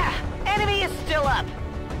 Enemy is still up.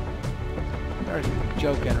 You're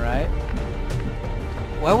joking, right?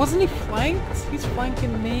 Why wasn't he flanked? He's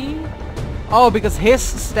flanking me. Oh, because his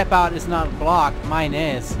step out is not blocked. Mine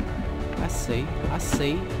is. I see. I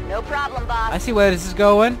see. No problem, boss. I see where this is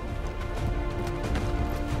going.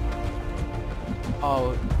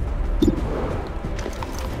 Oh.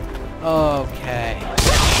 Okay.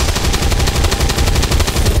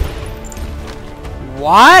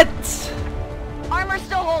 What? Armor's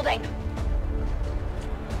still holding.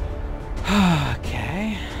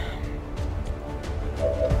 Okay.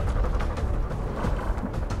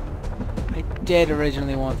 I did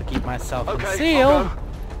originally want to keep myself concealed,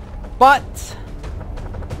 but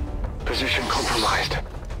position compromised.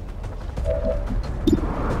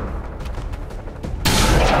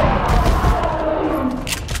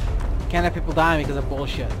 Can't have people dying because of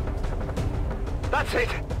bullshit. That's it.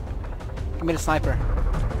 Give me the sniper.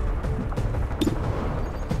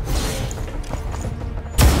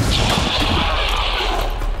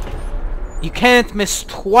 You can't miss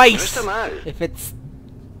twice if it's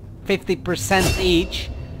 50% each.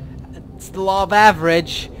 It's the law of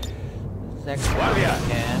average.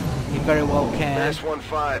 Can. You very well can.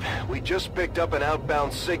 S-15, we just picked up an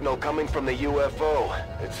outbound signal coming from the UFO.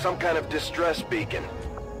 It's some kind of distress beacon.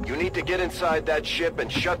 You need to get inside that ship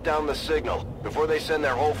and shut down the signal before they send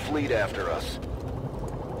their whole fleet after us.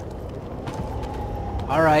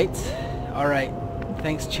 Alright. Alright.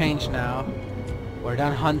 Things change now. We're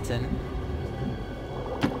done hunting.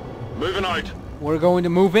 Moving out. We're going to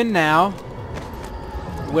move in now.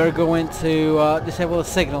 We're going to disable the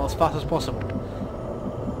signal as fast as possible.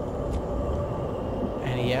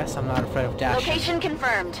 And yes, I'm not afraid of dashing. Location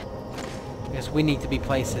confirmed. Because we need to be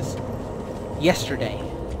places. Yesterday.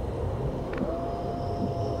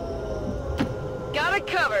 Got it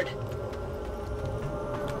covered.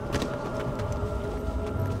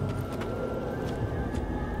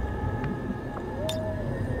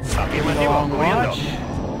 Long watch.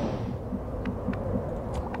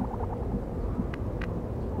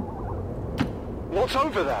 What's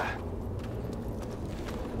over there?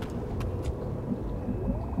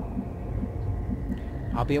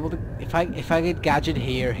 I'll be able to if I get Gadget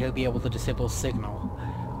here, he'll be able to disable signal,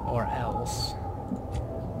 or else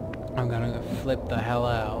I'm gonna flip the hell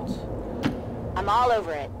out. I'm all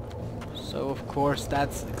over it. So of course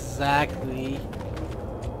that's exactly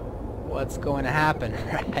what's going to happen,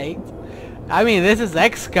 right? I mean, this is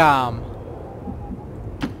XCOM.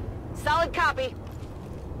 Solid copy.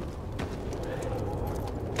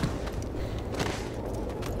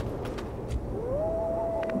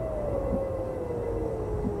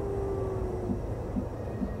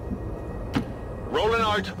 Rolling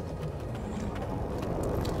out.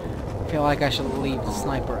 I feel like I should leave the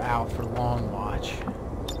sniper out for long watch.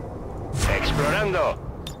 Explorando.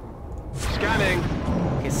 Scanning.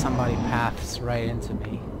 In case somebody paths right into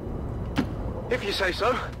me. If you say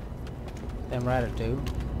so. Then rather do.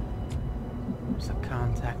 There's a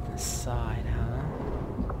contact inside, huh?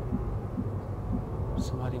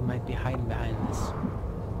 Somebody might be hiding behind this.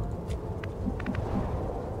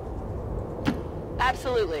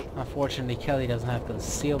 Absolutely. Unfortunately, Kelly doesn't have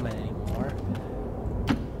concealment anymore.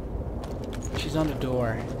 She's on the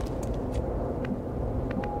door.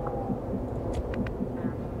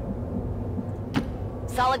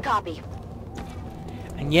 Solid copy.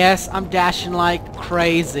 And yes, I'm dashing like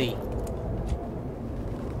crazy.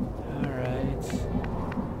 Alright.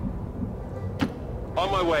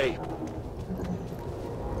 On my way.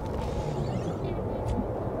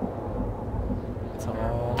 It's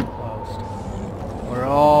all closed. We're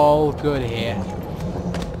all good here.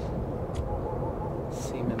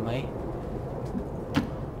 Seemingly.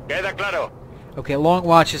 Queda claro. Okay, long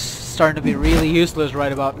watch is starting to be really useless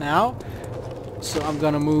right about now. So I'm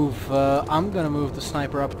gonna move the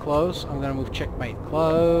sniper up close. I'm gonna move checkmate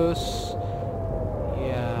close.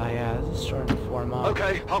 Yeah, this is starting to form up.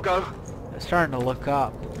 Okay, I'll go. It's starting to look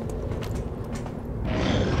up.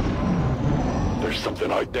 There's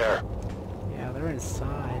something out there. Yeah, they're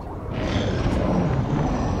inside.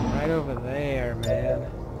 Right over there, man.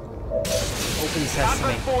 Open sesame.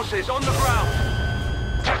 Advent forces on the ground.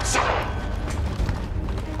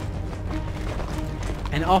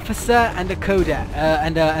 An officer and a coda,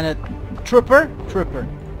 and a trooper.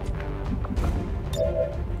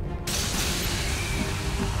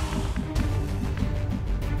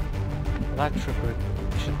 That trooper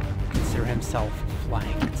should consider himself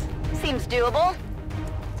flanked. Seems doable.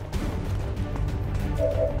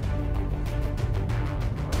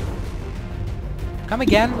 Come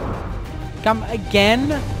again? Come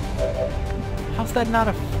again? How's that not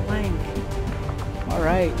a flank?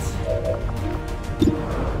 Alright.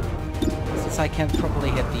 Since I can't properly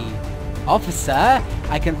hit the Officer,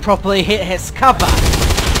 I can properly hit his cover.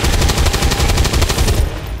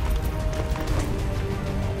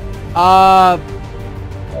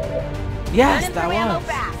 Yes, that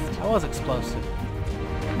was explosive.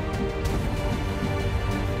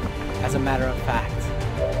 As a matter of fact.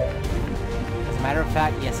 As a matter of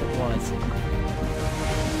fact, yes it was.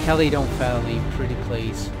 Kelly, don't fail me, pretty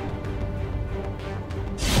please.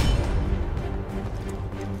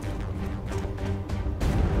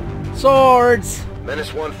 Swords! Menace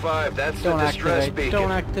 1-5, that's Don't the distress activate. beacon.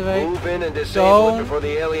 Don't activate. Move in and disable Don't. it before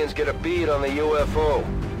the aliens get a bead on the UFO.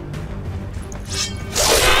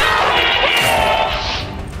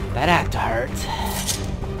 That had to hurt.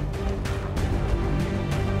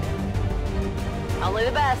 Only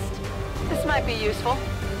the best. This might be useful.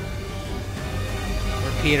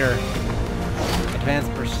 Repeater.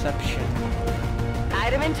 Advanced perception.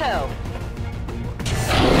 Item in tow.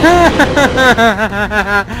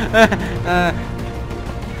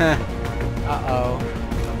 Uh-oh.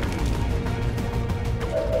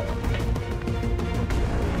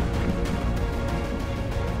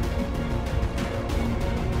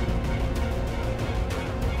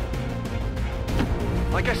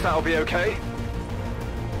 I guess that'll be okay.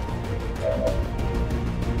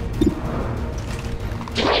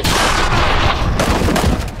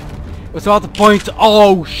 What's about the point?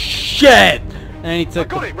 Oh shit! And he took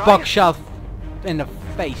got the it, right? buckshot in the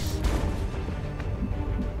face.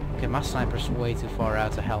 Okay, my sniper's way too far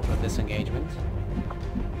out to help with this engagement.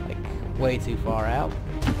 Like, way too far out.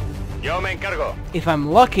 Yo me encargo. If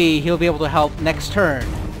I'm lucky, he'll be able to help next turn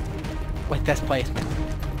with this placement.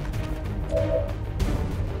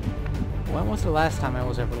 When was the last time I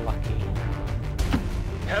was ever lucky?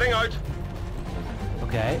 Heading out.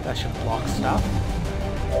 Okay, that should block stuff.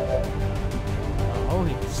 Oh,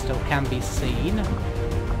 he still can be seen.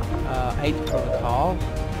 8th protocol.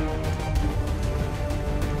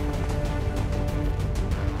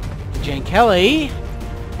 Jane Kelly.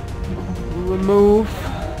 Remove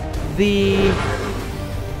the...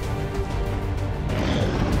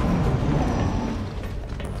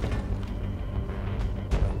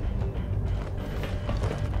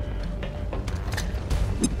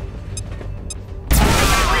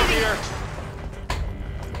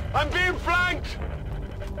 I'm being flanked!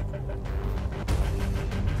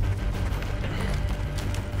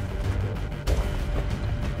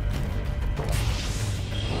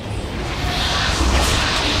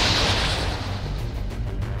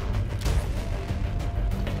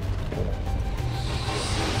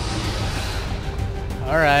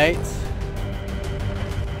 Alright.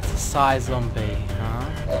 It's a Psy zombie, huh?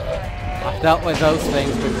 I've dealt with those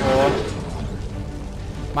things before.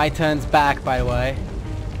 My turn's back, by the way.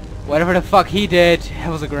 Whatever the fuck he did, that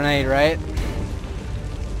was a grenade, right?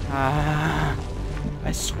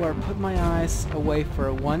 I swear, put my eyes away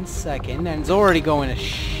for 1 second, and it's already going to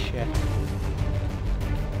shit.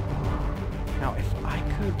 Now, if I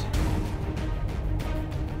could...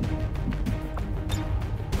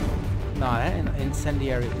 No, that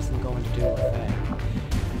incendiary isn't going to do a thing.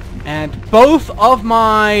 And both of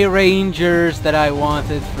my rangers that I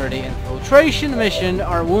wanted for the infiltration mission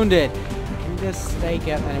are wounded. Can this stay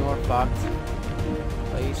get any more fucked?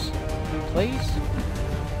 Please? Please?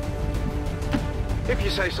 If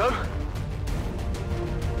you say so.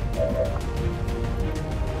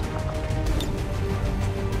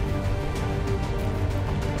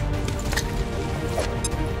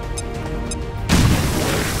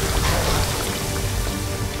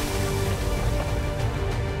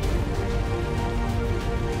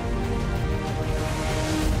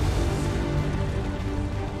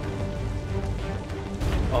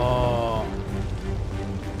 Oh.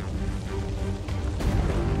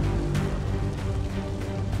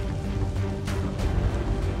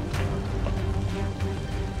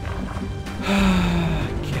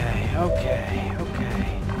 Okay.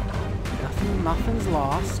 Nothing's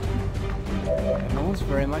lost. Everyone's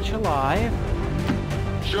very much alive.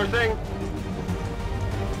 Sure thing.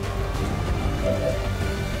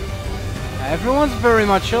 Everyone's very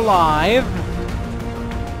much alive.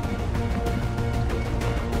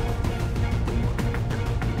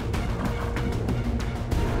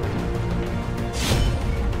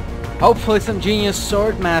 Hopefully some genius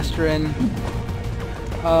sword mastering.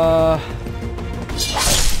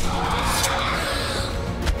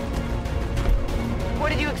 What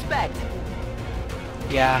did you expect?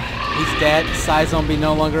 Yeah, he's dead. Psy zombie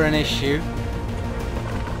no longer an issue.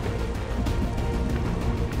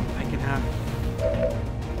 I can have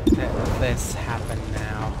this happen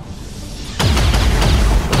now.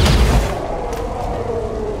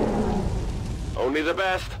 Only the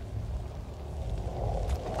best.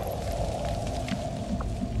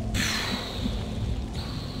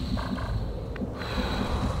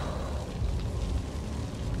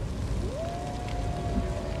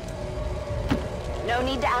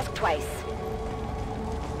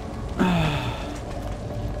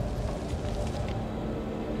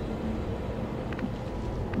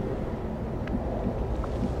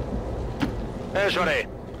 Measure.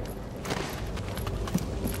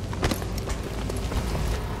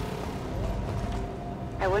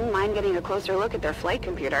 I wouldn't mind getting a closer look at their flight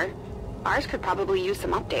computer. Ours could probably use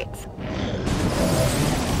some updates.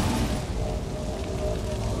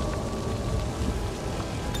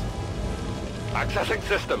 Accessing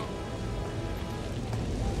system.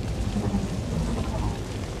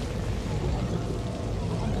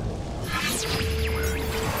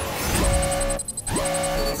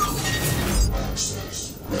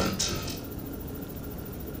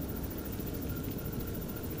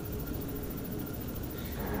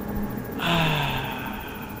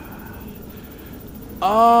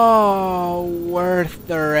 Oh, worth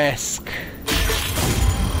the risk.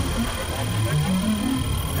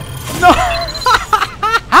 No!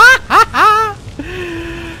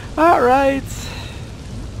 Alright.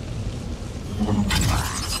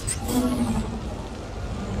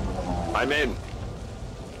 I'm in.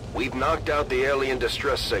 We've knocked out the alien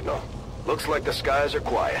distress signal. Looks like the skies are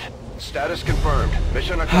quiet. Status confirmed.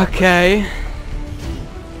 Mission accomplished. Okay.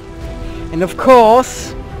 And of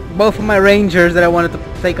course, both of my rangers that I wanted to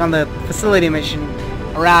take on the facility mission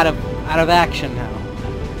are out of action now.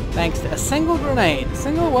 Thanks to a single grenade. A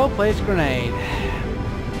single well-placed grenade.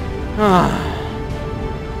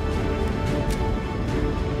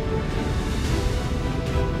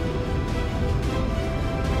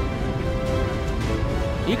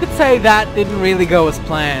 You could say that didn't really go as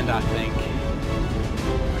planned, I think.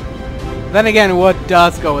 Then again, what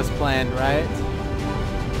does go as planned, right?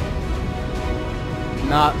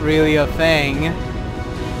 Not really a thing.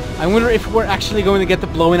 I wonder if we're actually going to get to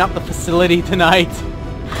blowing up the facility tonight.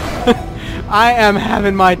 I am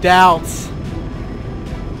having my doubts.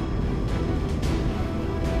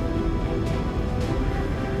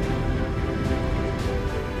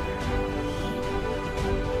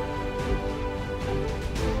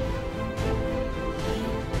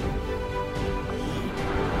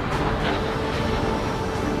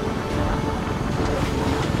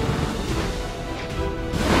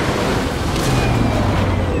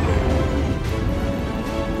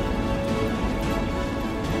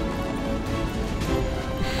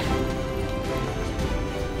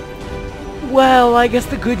 Well, I guess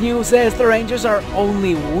the good news is the Rangers are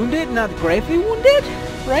only wounded, not gravely wounded,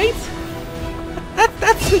 right?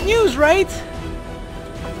 That's good news, right?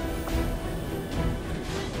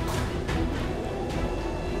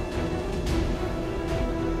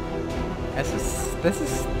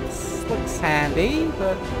 This looks handy,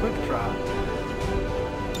 but quick draw.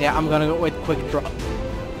 Yeah, I'm gonna go with quick draw.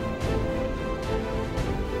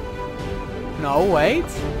 No, wait.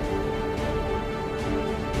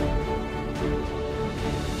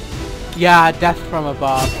 Yeah, death from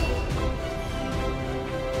above.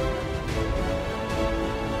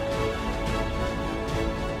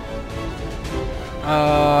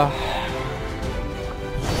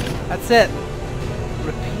 That's it.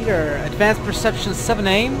 Repeater. Advanced perception 7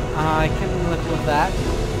 aim. I can live with that.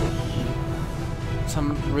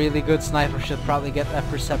 Some really good sniper should probably get that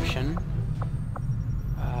perception.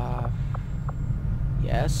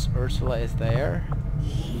 Yes, Ursula is there.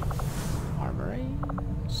 Armory.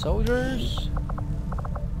 Soldiers.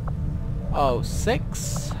 Oh,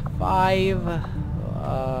 6, 5.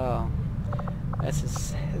 This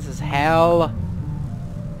is hell.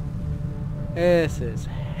 This is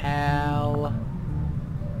hell.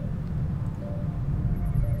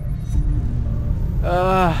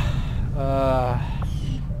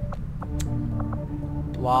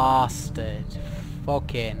 Blasted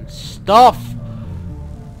fucking stuff.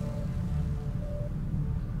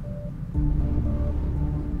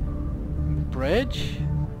 Bridge?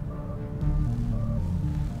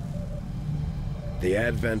 The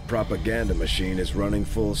Advent propaganda machine is running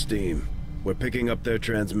full steam. We're picking up their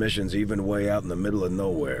transmissions even way out in the middle of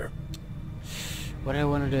nowhere. What did I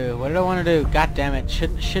want to do? What did I want to do? God damn it.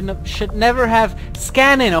 Should never have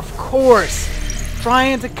scanning, of course.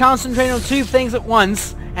 Trying to concentrate on 2 things at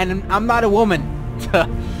once, and I'm not a woman.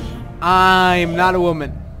 I'm not a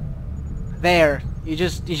woman. There. You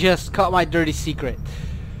just caught my dirty secret.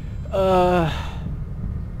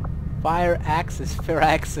 Fire axis,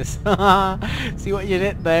 Firaxis. See what you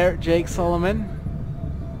did there, Jake Solomon?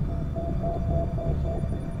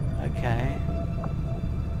 Okay.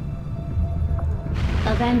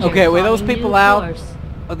 Avenger okay, with those plotting people new out course.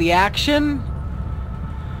 of the action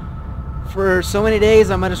for so many days,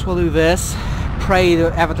 I might as well do this. Pray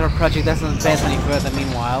the Avatar project doesn't advance any further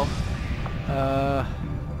meanwhile.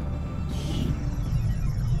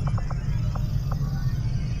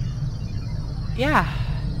 Yeah.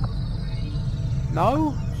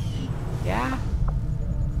 No? Yeah?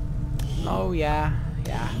 No, yeah.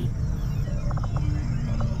 Yeah.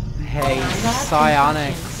 Hey, Lab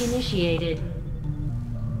psionic. construction initiated.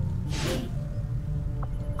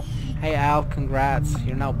 Hey Al, congrats.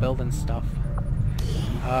 You're now building stuff.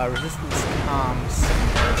 Resistance comms.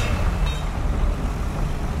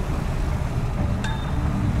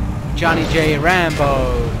 Johnny J.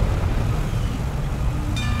 Rambo.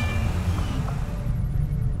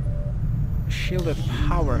 Shielded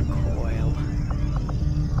power coil.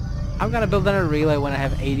 I'm gonna build another relay when I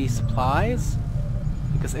have 80 supplies.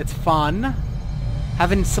 Because it's fun.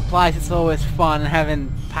 Having supplies is always fun, and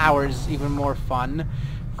having power is even more fun.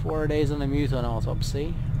 4 days on the Muton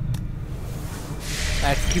autopsy.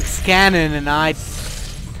 Let's keep scanning, and I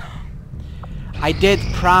did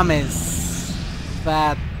promise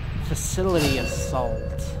that facility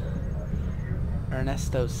assault.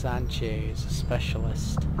 Ernesto Sanchez, a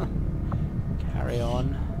specialist. Carry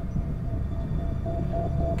on.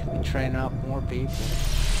 Can we train up more people?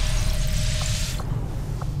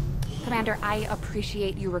 Commander, I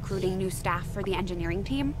appreciate you recruiting new staff for the engineering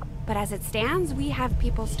team, but as it stands, we have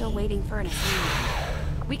people still waiting for an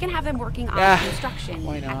assignment. We can have them working on construction,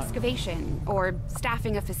 excavation, or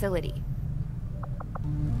staffing a facility.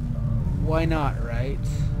 Why not, right?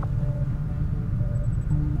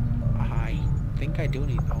 I think I do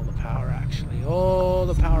need all the power, actually. All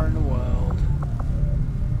the power in the world.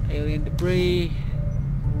 Alien debris.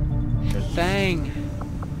 Sure thing.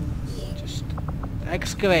 Just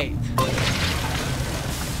excavate.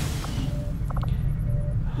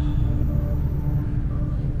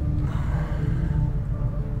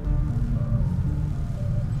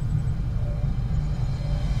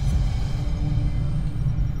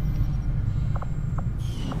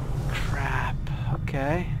 Crap.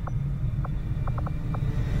 Okay.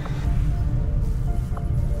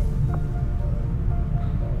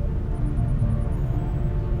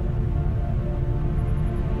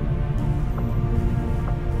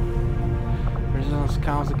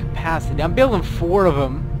 Counts the capacity. I'm building 4 of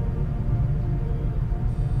them.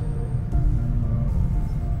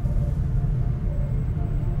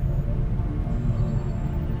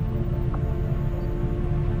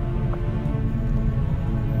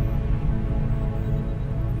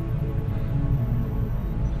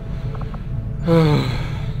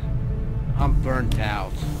 I'm burnt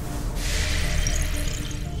out.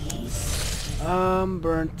 I'm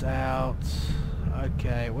burnt out.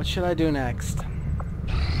 Okay, what should I do next?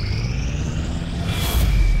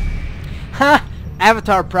 Ha!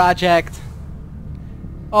 Avatar project.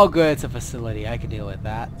 Oh good, it's a facility. I can deal with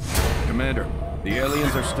that. Commander, the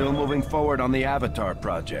aliens are still moving forward on the Avatar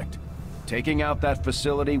project. Taking out that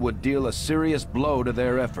facility would deal a serious blow to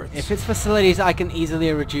their efforts. If it's facilities, I can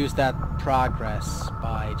easily reduce that progress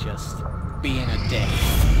by just being a dick.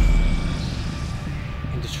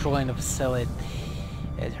 And destroying the facility.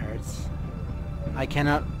 It hurts. I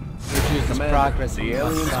cannot reduce this progress. The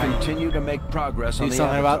aliens continue to make progress on the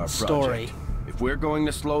Avatar project. If we're going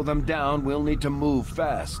to slow them down, we'll need to move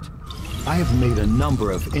fast. I have made a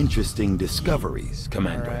number of interesting discoveries,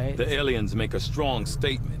 Commander. Right. The aliens make a strong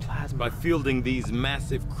statement by fielding these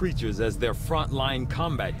massive creatures as their frontline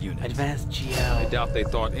combat units. Advanced GL. I doubt they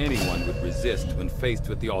thought anyone would resist when faced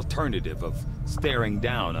with the alternative of staring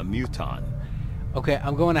down a muton. Okay,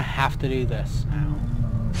 I'm going to have to do this now.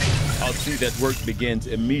 I'll see that work begins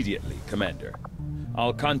immediately, Commander.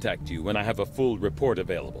 I'll contact you when I have a full report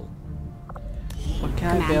available. What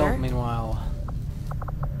can I build meanwhile?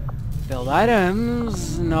 Build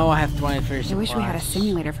items? No, I have 23 supplies. I wish we had a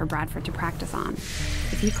simulator for Bradford to practice on.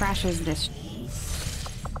 If he crashes this...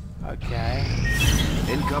 Okay.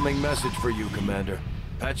 Incoming message for you, Commander.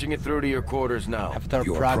 Patching it through to your quarters now.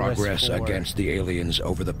 Your progress against the aliens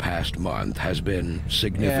over the past month has been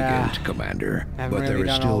significant, Commander. But there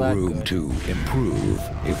is still room to improve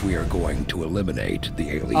if we are going to eliminate the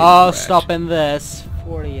alien threat. Stopping this.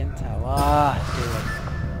 40 intel. Do it.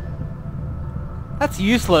 That's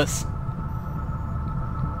useless.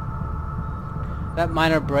 That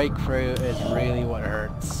minor breakthrough is really what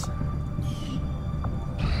hurts.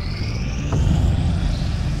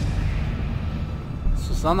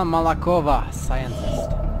 Susanna Malakova,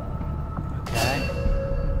 scientist. Okay.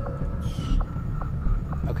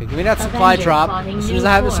 Okay, give me that supply drop. As soon as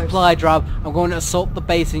I have a supply drop, I'm going to assault the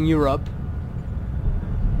base in Europe.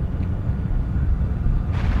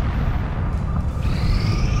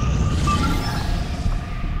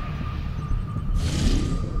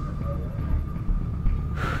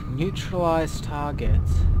 Neutralize target.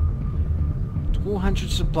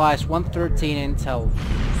 200 supplies, 113 intel.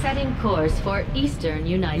 Setting course for Eastern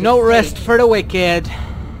United States. No rest for the wicked.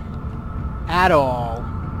 At all.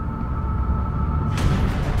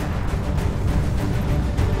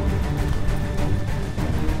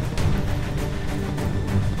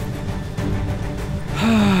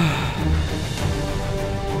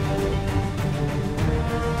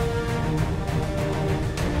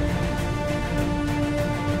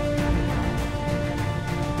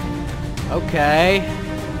 Okay.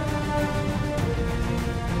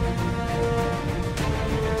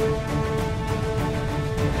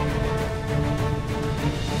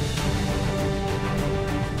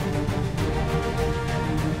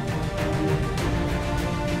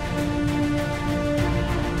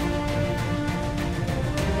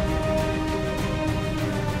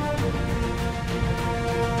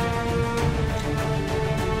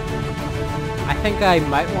 I think I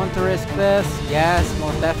might want to risk this. Yes,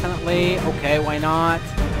 most definitely. Okay, why not?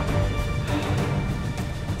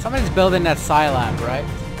 Somebody's building that Scilab, right?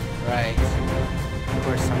 Right. Of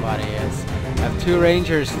course somebody is. I have 2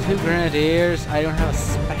 Rangers, 2 Grenadiers. I don't have a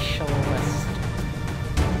Specialist.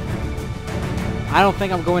 I don't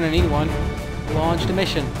think I'm going to need one. Launch the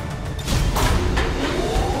mission.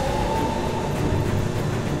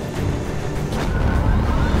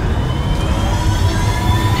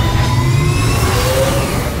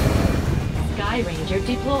 Ranger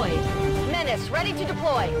deployed. Menace, ready to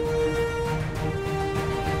deploy.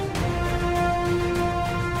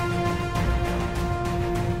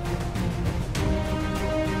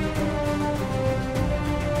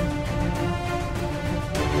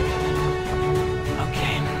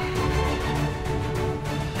 Okay.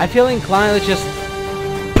 I feel inclined to just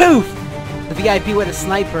poof the VIP with a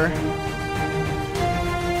sniper.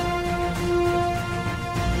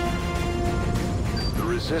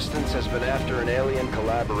 Resistance has been after an alien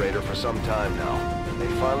collaborator for some time now. They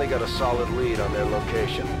finally got a solid lead on their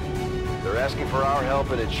location. They're asking for our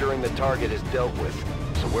help in ensuring the target is dealt with,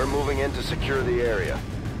 so we're moving in to secure the area.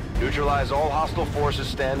 Neutralize all hostile forces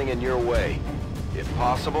standing in your way. If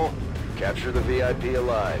possible, capture the VIP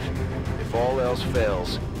alive. If all else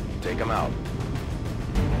fails, take them out.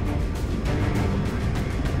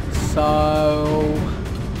 So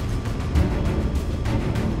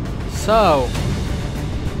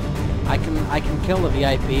I can kill the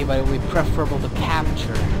VIP, but it would be preferable to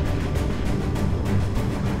capture.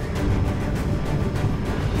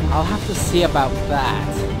 I'll have to see about that.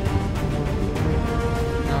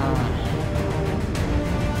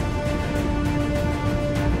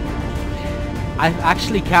 I've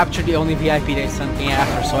actually captured the only VIP they sent me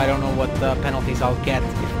after, so I don't know what the penalties I'll get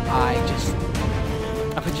if I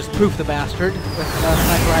just proof the bastard with a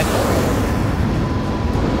sniper rifle.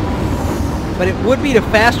 But it would be the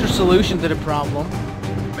faster solution to the problem.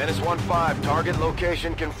 Menace 1-5, target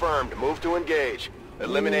location confirmed. Move to engage.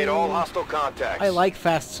 Eliminate all hostile contacts. I like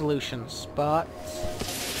fast solutions, but...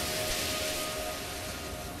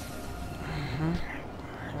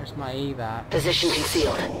 Where's my evac? Position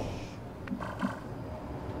concealed.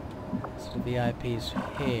 So the VIP's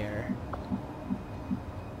here.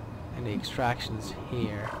 And the extraction's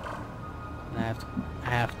here. And I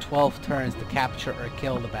have 12 turns to capture or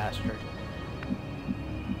kill the bastard.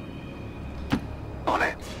 On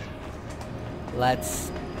it.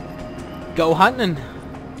 Let's go hunting.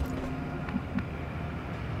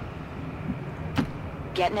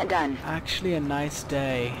 Getting it done. Actually, a nice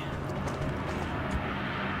day.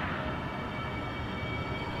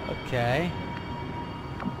 Okay.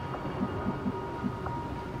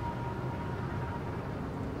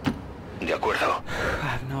 De acuerdo. I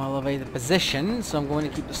have no elevated position, so I'm going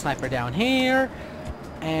to keep the sniper down here.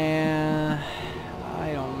 And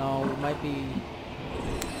I don't know, it might be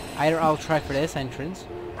either I'll try for this entrance,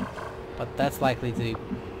 but that's likely to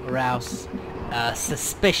arouse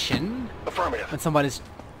suspicion. Affirmative.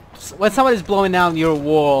 When somebody's blowing down your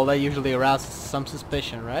wall, that usually arouses some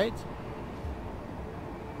suspicion, right?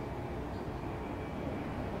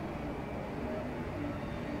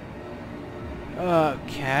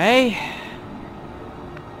 Okay.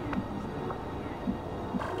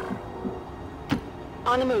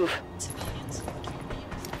 On the move.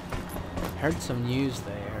 Heard some news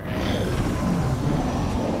there.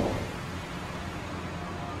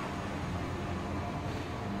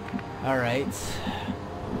 Alright.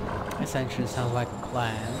 This entrance sounds like a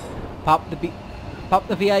plan. Pop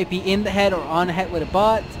the VIP in the head or on the head with a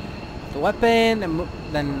butt. The weapon, and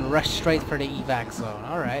then rush straight for the evac zone.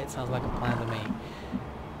 Alright, sounds like a plan to me.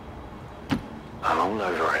 I'm all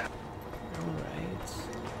over it. Alright.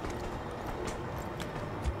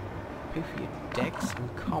 Poof your dicks, I'm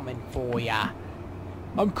coming for ya.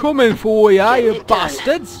 I'm coming for ya, you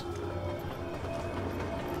bastards!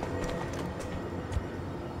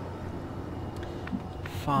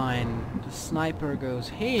 Fine. The sniper goes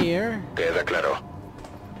here. Queda claro.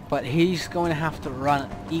 But he's going to have to run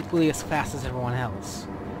equally as fast as everyone else,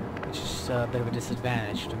 which is a bit of a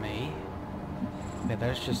disadvantage to me. Okay,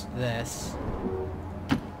 there's just this.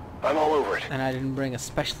 I'm all over it. And I didn't bring a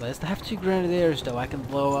specialist. I have 2 grenadiers though. I can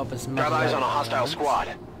blow up as much Got as eyes I on a hostile want.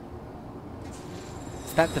 squad.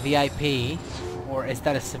 Is that the VIP? Or is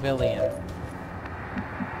that a civilian?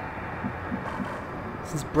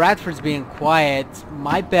 Since Bradford's being quiet,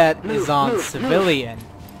 my bet is on civilian.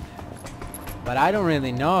 But I don't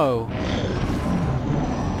really know.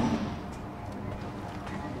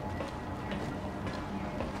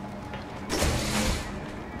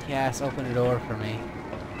 Yes, open the door for me.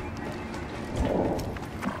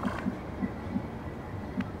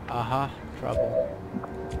 Trouble.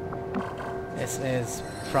 This is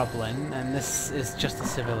troubling, and this is just a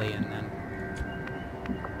civilian then.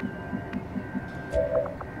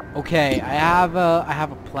 Okay, I have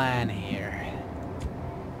a plan here.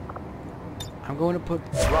 I'm going to put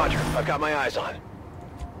Roger, I've got my eyes on.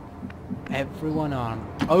 everyone on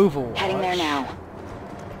Overwatch. Heading there now.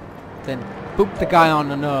 Then boop the guy on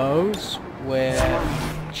the nose with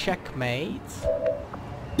checkmate.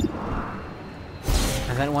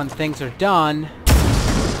 And then when things are done,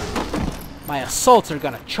 my assaults are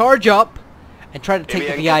gonna charge up and try to take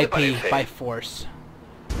the VIP by force.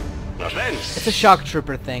 It's a shock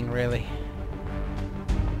trooper thing, really.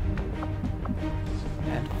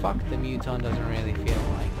 And fuck, the Muton doesn't really feel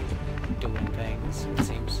like doing things, it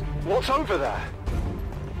seems. What's over there?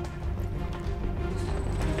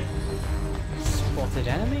 Spotted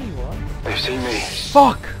enemy? What? They've seen me.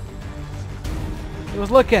 Fuck! He was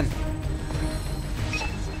looking.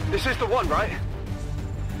 This is the one, right?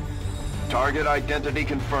 Target identity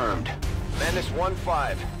confirmed. Menace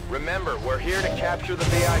 1-5. Remember, we're here to capture the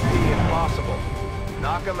VIP if possible.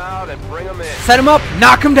 Knock him out and bring him in. Set him up,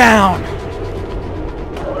 knock him down!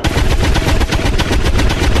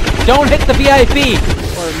 Don't hit the VIP!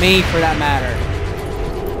 Or me, for that matter.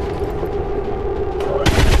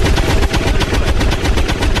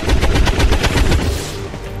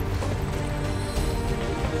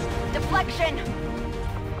 Deflection!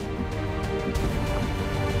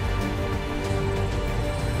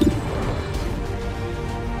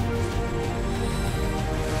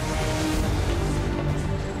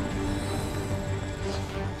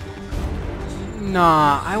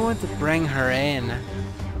 Nah, I want to bring her in.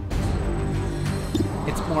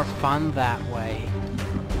 It's more fun that way.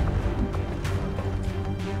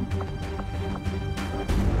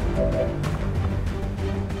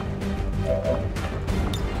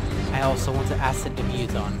 I also want to acid the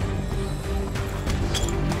Muton.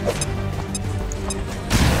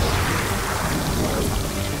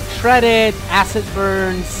 Shredded, acid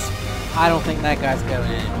burns. I don't think that guy's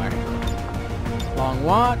going anywhere. Long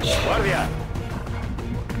watch.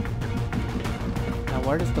 Now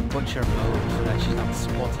where does the butcher move so that she's not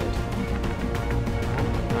spotted?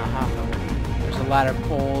 There's a ladder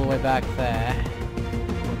all the way back there.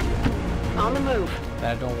 On the move.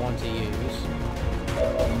 That I don't want to use.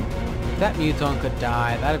 If that Muton could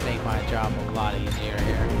die, that'd make my job a lot easier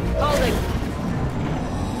here. Holding.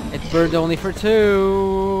 It burned only for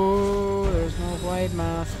 2. There's no Blade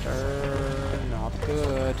Master. Not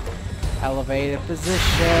good. Elevated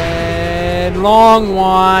position. Long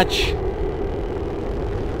watch.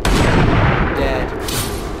 Dead.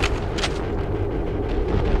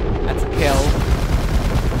 That's a kill.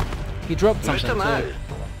 He dropped something too.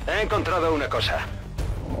 He encontrado una cosa.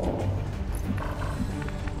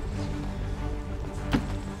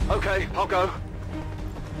 Okay, I'll go.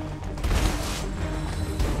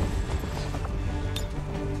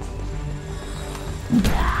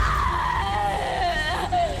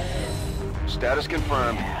 Status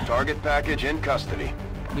confirmed. Target package in custody.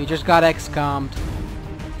 You just got XCOM'd.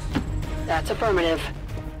 That's affirmative.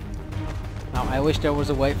 Now, I wish there was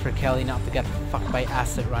a way for Kelly not to get fucked by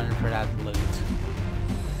acid running for that loot.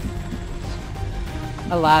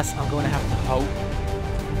 Alas, I'm going to have to hope.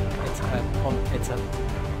 It's a...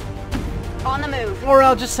 On the move. Or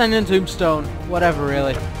I'll just send in Tombstone. Whatever,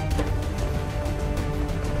 really.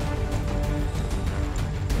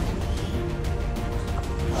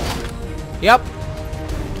 Yep.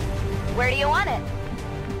 Where do you want it?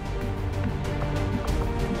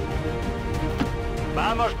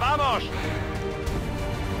 Vamos, vamos!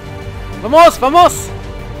 Vamos, vamos!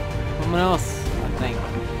 Vámonos, I think.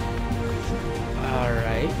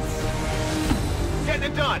 Alright.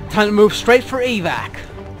 Getting it done! Time to move straight for evac.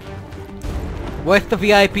 With the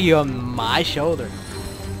VIP on my shoulder.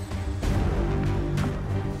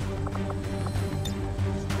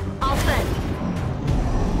 All set.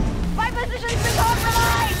 My position's been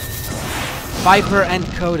compromised! Viper and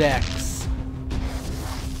Codex.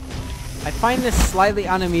 I find this slightly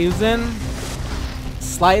unamusing.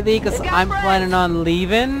 Slightly because I'm planning on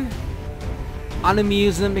leaving.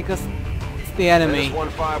 Unamusing because it's the enemy.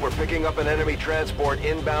 Menace 1-5, we're picking up an enemy transport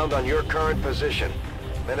inbound on your current position.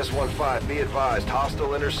 Menace 1-5, be advised,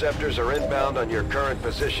 hostile interceptors are inbound on your current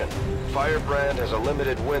position. Firebrand has a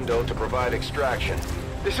limited window to provide extraction.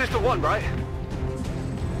 This is the one, right?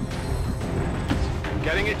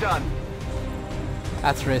 Getting it done.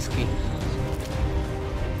 That's risky.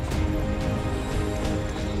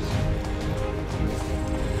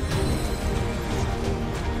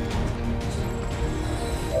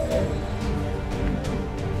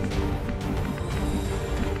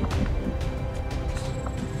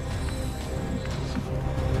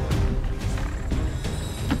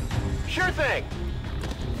 Sure thing.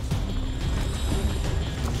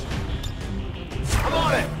 I'm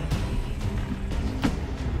on it.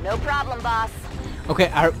 No problem, boss. Okay,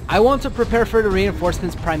 I want to prepare for the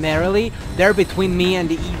reinforcements primarily. They're between me and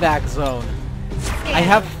the evac zone. I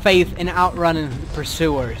have faith in outrunning the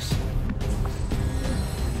pursuers.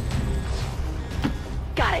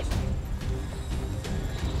 Got it.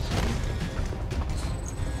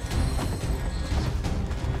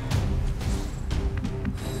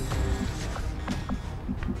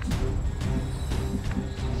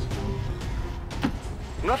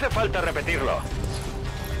 No hace falta repetirlo.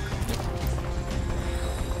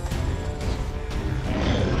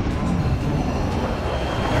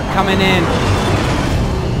 They're coming in.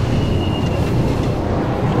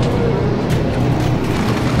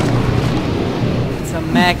 It's a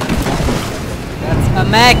mech. That's a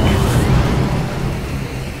mech.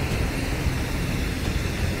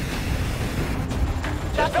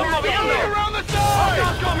 Around the side!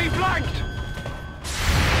 Just got me flanked!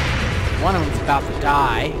 One of them's about to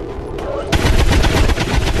die.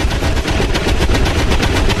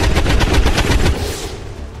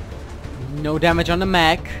 No damage on the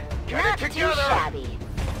mech. Not too shabby.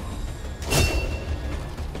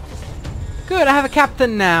 Good, I have a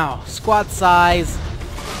captain now. Squad size.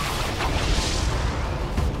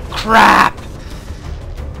 Crap!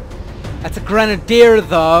 That's a grenadier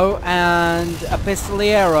though, and a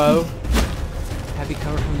pistoliero. Heavy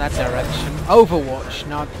cover from that direction. Overwatch,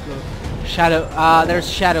 not the shadow. There's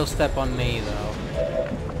shadow step on me though.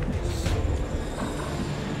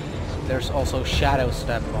 There's also shadow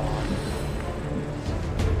step on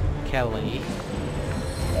Kelly.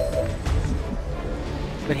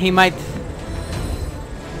 But he might.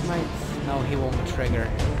 No, he won't trigger.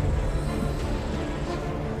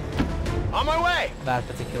 On my way! That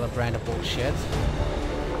particular brand of bullshit.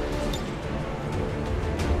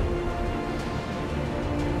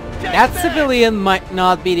 That civilian might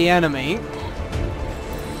not be the enemy.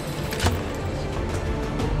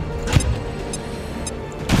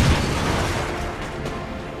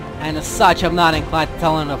 And as such, I'm not inclined to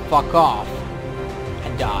tell him to fuck off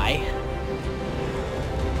and die.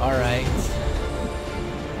 Alright.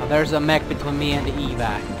 Now there's a mech between me and the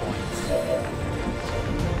evac point.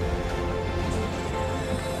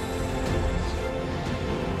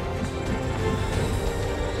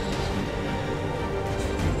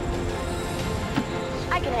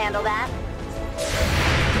 I can handle that.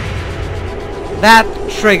 That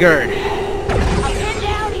triggered. I'm pinned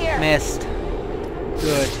down here. Missed.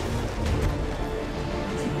 Good.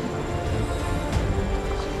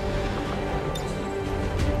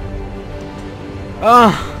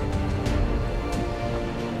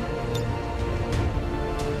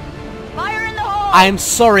 Fire in the hole. I'm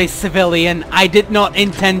sorry, civilian. I did not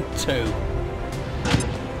intend to.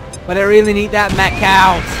 But I really need that mech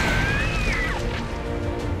out.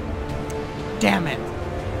 Damn it.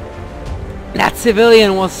 That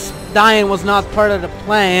civilian was dying was not part of the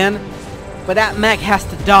plan. But that mech has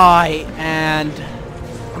to die, and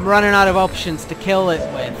I'm running out of options to kill it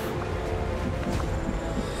with.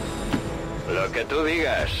 Lo que tú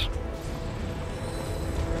digas.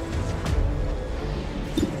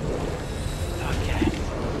 Okay.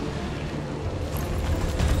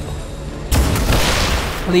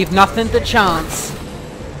 Leave nothing to chance.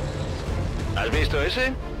 ¿Has visto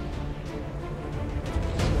ese?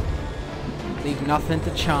 Leave nothing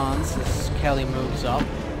to chance as Kelly moves up.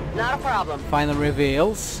 Not a problem. Final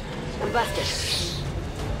reveals. I'm busted.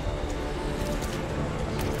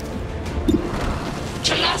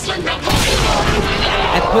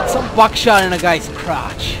 And put some buckshot in a guy's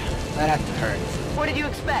crotch. That had to hurt. What did you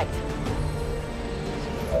expect?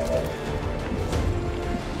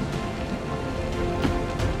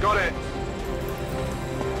 Got it.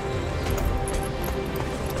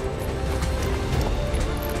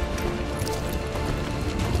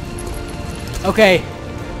 Okay.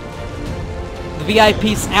 The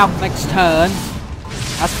VIP's out next turn.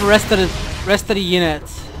 As for rest of the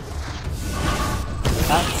units,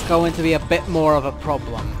 that's going to be a bit more of a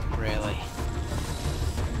problem, really.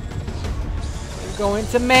 We're going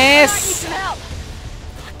to miss.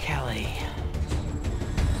 Kelly.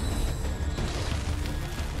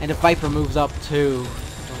 And the Viper moves up too.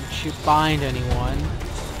 Don't you find anyone.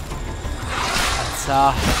 That's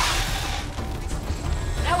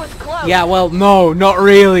That was close. yeah, well, no, not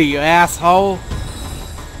really, you asshole.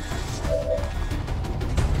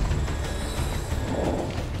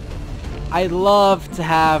 I'd love to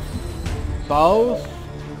have both,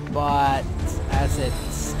 but as it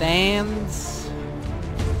stands,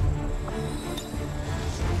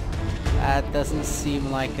 that doesn't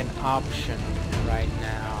seem like an option right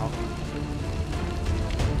now.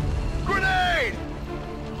 Grenade!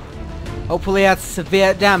 Hopefully that's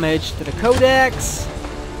severe damage to the codex.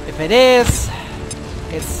 If it is,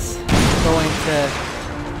 it's going to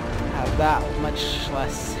have that much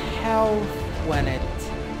less health when it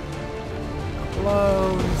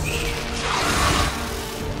clones.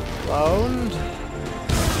 Cloned.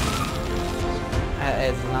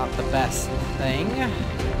 That is not the best thing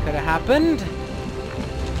could have happened.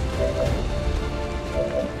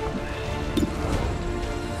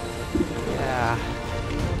 Yeah.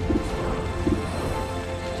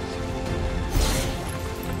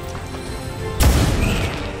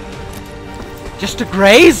 Just to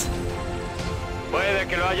graze? Puede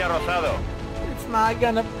que lo haya rozado. It's not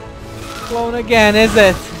gonna clone again, is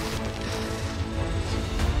it?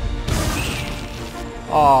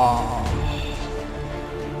 Oh.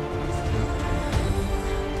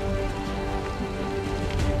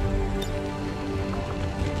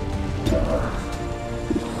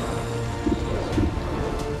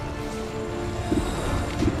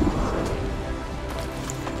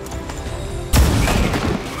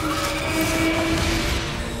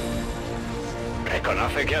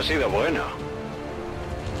 Reconoce que ha sido bueno.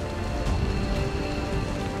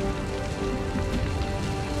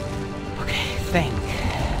 Okay, think.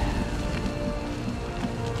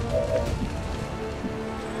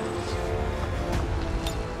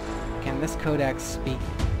 Can this codex speak?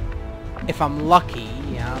 If I'm lucky,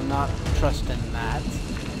 yeah, I'm not trusting that.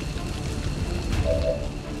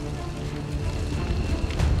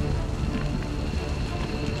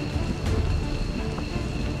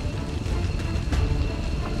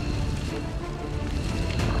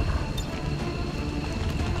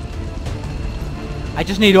 I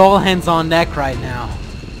just need all hands on deck right now.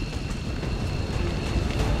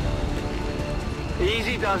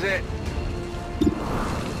 Easy does it.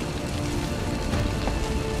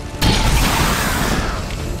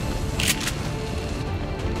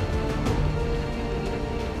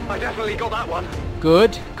 I definitely got that one.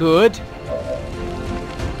 Good, good.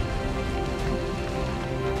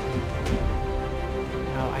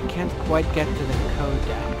 No, I can't quite get to the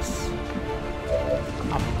codex.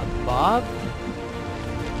 Up above?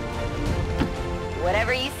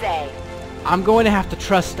 Whatever you say. I'm going to have to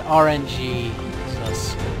trust RNG.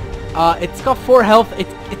 It's got 4 health. It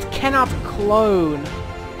cannot clone.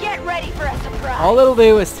 Get ready for a surprise. All it'll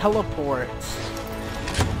do is teleport.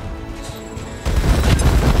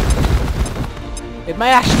 It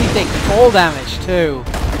might actually take fall damage too.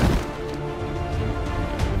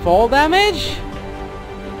 Fall damage?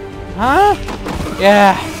 Huh?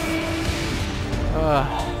 Yeah.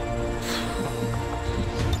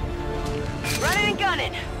 Running and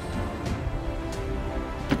gunning.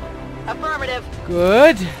 Affirmative.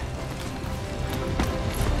 Good.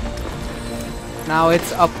 Now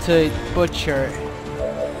it's up to Butcher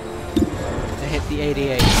to hit the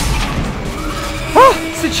 88.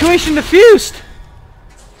 Oh! Situation diffused!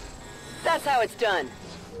 That's how it's done.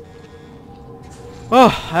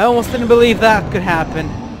 Oh, I almost didn't believe that could happen.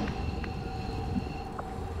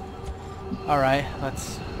 Alright,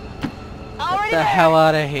 let's get the hell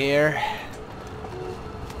out of here.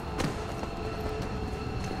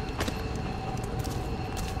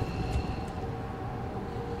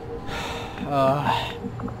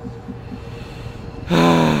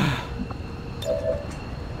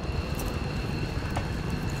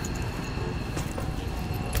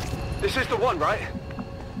 This is the one, right?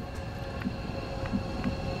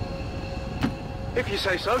 If you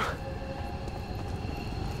say so.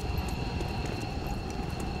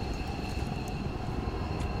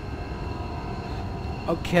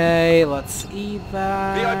 Okay, let's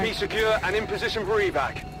evac. VIP secure and in position for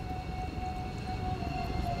evac.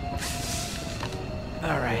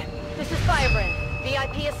 Alright. This is Firebrand.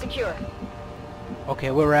 VIP is secure.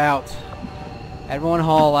 Okay, we're out. Everyone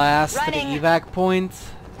haul ass to the Running. evac point.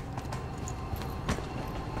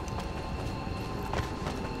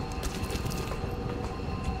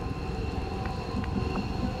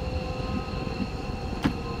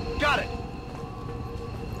 Got it.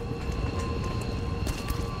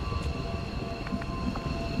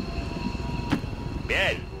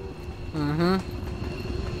 Bien. Mm-hmm.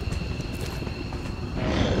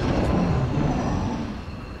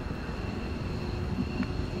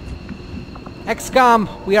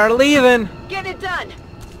 XCOM, we are leaving! Get it done!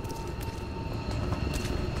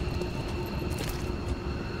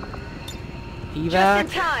 Evac.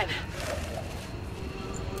 Just in time!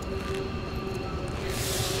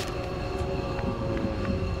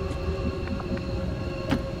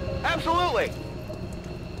 Absolutely!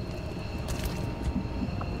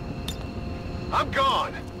 I'm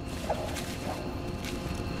gone!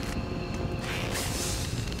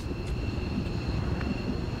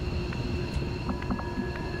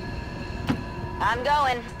 I'm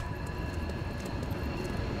going.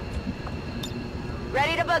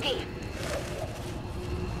 Ready to boogie.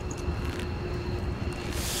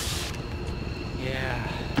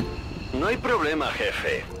 Yeah. No hay problema,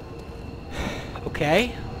 jefe.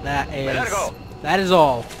 Okay, that Let is... go. That is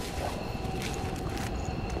all.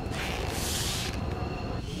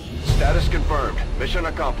 Status confirmed. Mission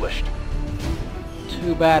accomplished.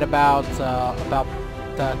 Too bad about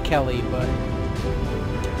Kelly, but...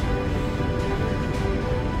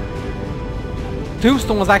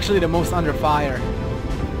 Tombstone was actually the most under fire.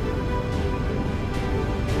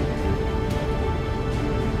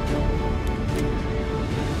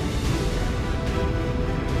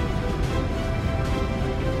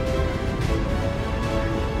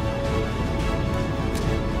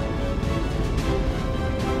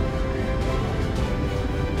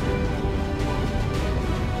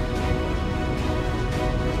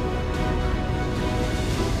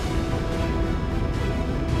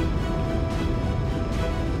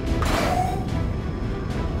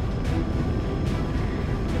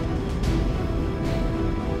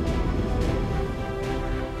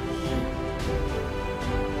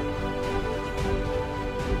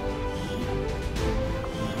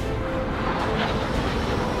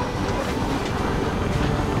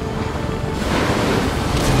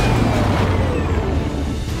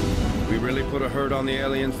 Put a hurt on the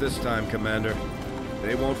aliens this time, Commander.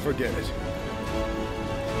 They won't forget it.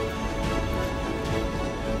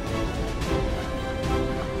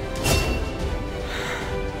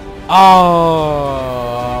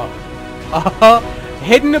 Oh!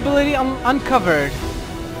 Hidden ability uncovered.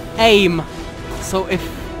 Aim. So if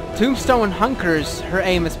Tombstone hunkers, her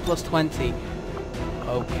aim is +20.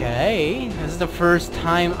 Okay. This is the first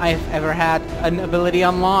time I've ever had an ability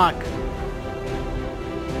unlock.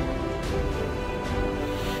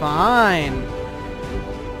 Fine.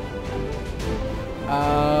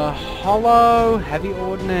 Hollow, heavy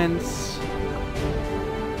ordnance.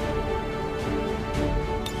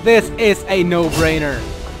 This is a no-brainer.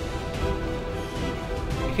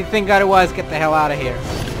 If you think otherwise, get the hell out of here.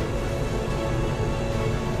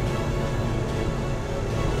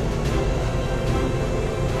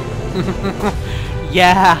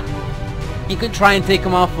 Yeah. You could try and take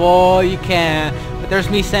them off all you can. There's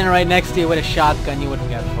me standing right next to you with a shotgun, you wouldn't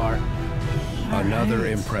get far. Another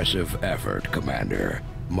impressive effort, Commander.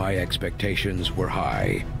 My expectations were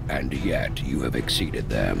high, and yet you have exceeded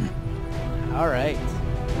them. Alright.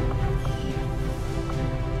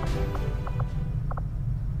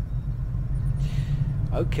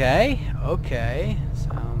 Okay, okay.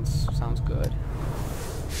 Sounds good.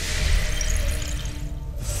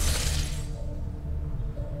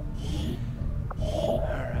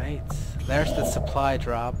 Alright. There's the supply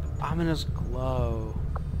drop. Ominous glow.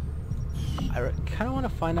 I kind of want to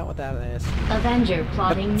find out what that is. Avenger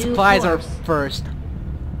plotting new supplies course. are first,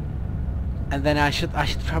 and then I should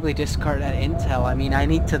probably discard that intel. I mean, I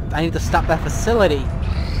need to stop that facility.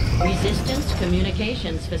 Resistance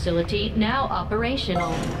communications facility now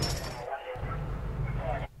operational.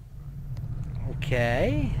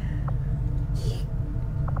 Okay.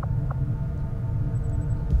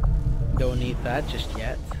 Don't need that just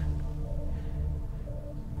yet.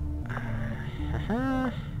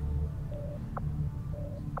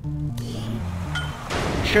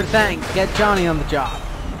 Sure thing. Get Johnny on the job.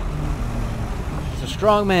 He's a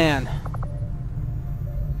strong man.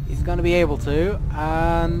 He's gonna be able to.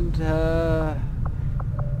 And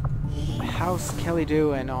how's Kelly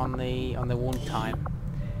doing on the wound time?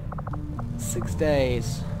 6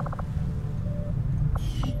 days.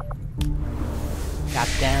 God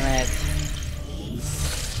damn it.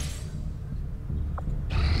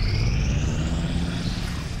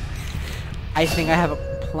 I think I have a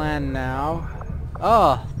plan now.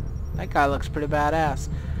 Oh, that guy looks pretty badass.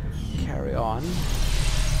 Carry on.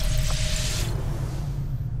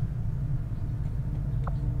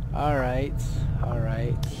 Alright,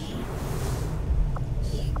 alright.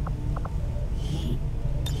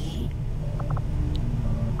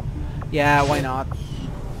 Yeah, why not?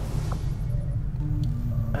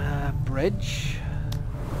 bridge.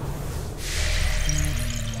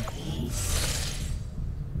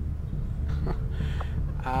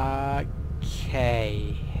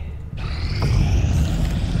 Okay.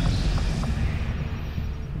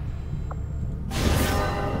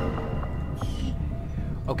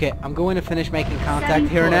 Okay, I'm going to finish making contact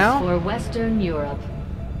here now. For Western Europe.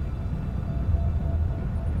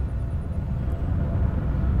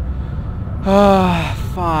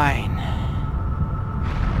 Fine.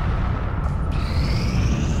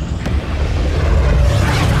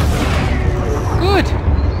 Good.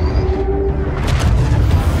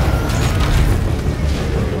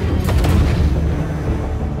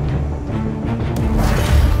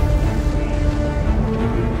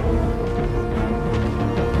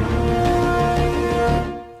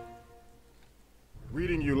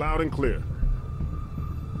 Reading you loud and clear.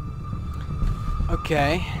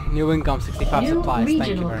 Okay, new income, 65 New supplies. Thank you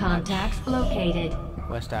regional very contacts located. much.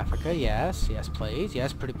 West Africa, yes, yes, please,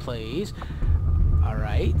 yes, pretty please. All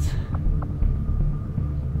right.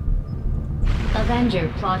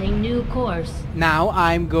 Avenger plotting new course. Now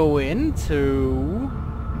I'm going to.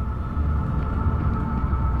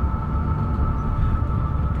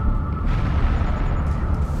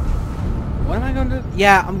 What am I going to?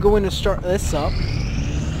 Yeah, I'm going to start this up.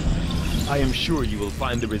 I am sure you will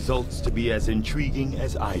find the results to be as intriguing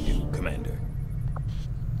as I do, Commander.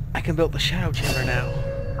 I can build the shadow chamber now.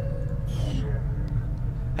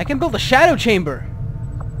 I can build a shadow chamber.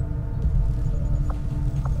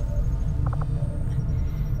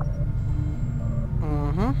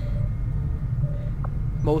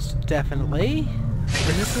 Most definitely.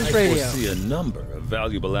 Resistance radio. I foresee a number of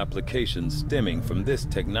valuable applications stemming from this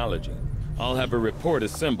technology. I'll have a report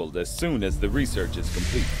assembled as soon as the research is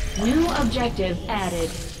complete. New objective added.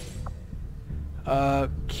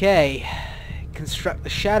 Okay. Construct the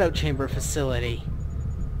shadow chamber facility.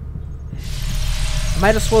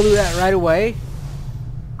 Might as well do that right away.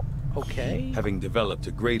 Okay. Having developed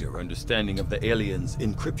a greater understanding of the aliens'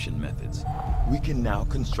 encryption methods, we can now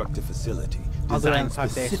construct a facility designed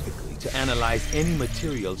specifically to analyze any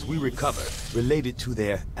materials we recover related to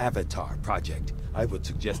their Avatar project. I would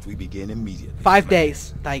suggest we begin immediately. 5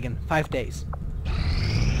 days, Daigen. 5 days.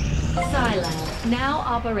 Scilab now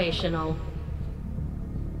operational.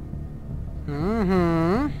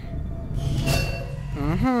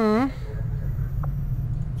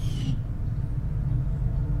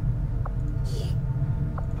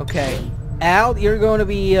 Okay. Al, you're going to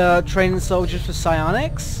be training soldiers for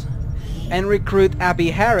psionics. And recruit Abby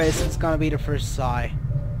Harris. It's going to be the first psi.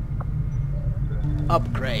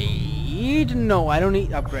 Upgrade. No, I don't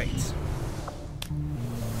need upgrades.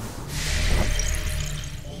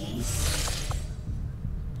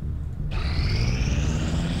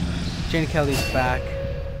 Jane Kelly's back.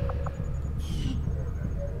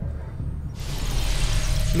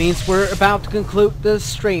 Means we're about to conclude the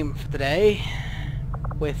stream for today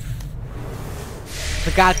with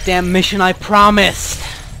the goddamn mission I promised.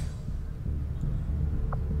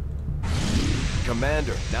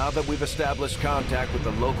 Commander, now that we've established contact with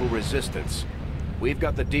the local resistance, we've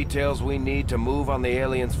got the details we need to move on the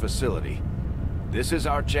aliens' facility. This is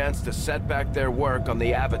our chance to set back their work on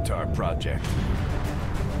the Avatar project.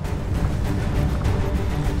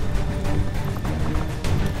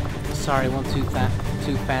 Sorry, two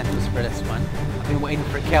phantoms for this one. I've been waiting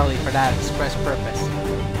for Kelly for that express purpose.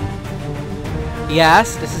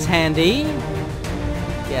 Yes, this is handy.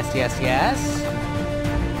 Yes, yes, yes.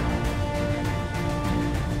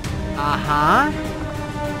 Uh-huh.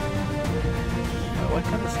 What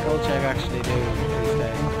kind of skill check actually do these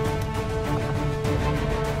days?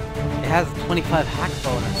 It has a 25 hack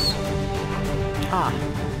bonus. Huh.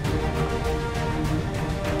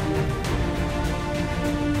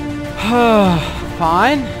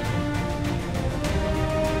 Fine.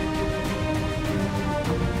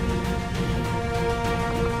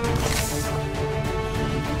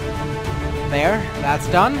 There, that's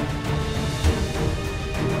done.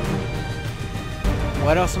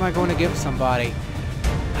 What else am I going to give somebody?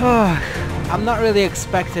 I'm not really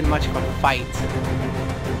expecting much of a fight.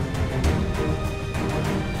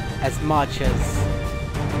 As much as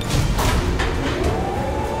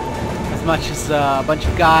a bunch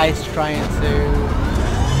of guys trying to...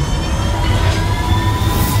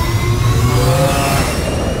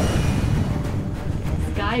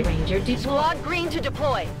 Sky Ranger deploy. Squad green to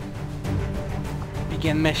deploy.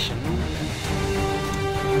 Begin mission.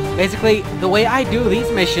 Basically, the way I do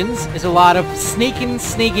these missions is a lot of sneaking,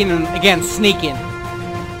 and again, sneaking.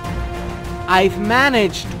 I've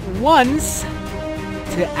managed once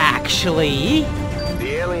to actually...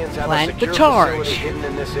 The aliens aliens have a plant the secure charge facility hidden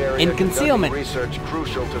in this area in concealment. conducting research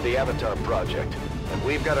crucial to the Avatar project. And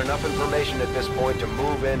we've got enough information at this point to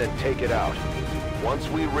move in and take it out. Once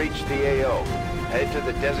we reach the AO, head to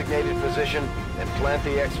the designated position and plant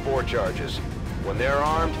the X4 charges. When they're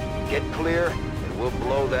armed, get clear, and we'll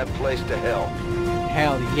blow that place to hell.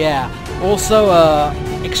 Hell yeah. Also,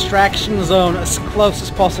 extraction zone as close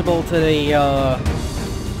as possible to the,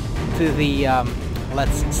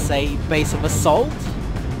 let's say, base of assault,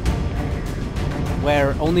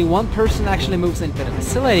 where only one person actually moves into the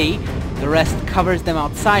facility, the rest covers them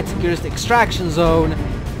outside, secures the extraction zone,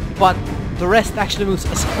 but the rest actually moves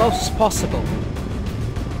as close as possible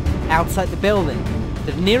outside the building,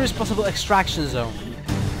 the nearest possible extraction zone.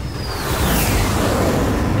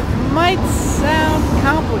 It might sound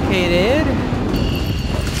complicated,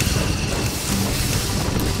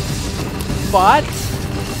 but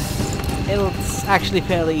it's actually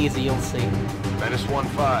fairly easy, you'll see. Menace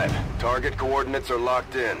 1-5. Target coordinates are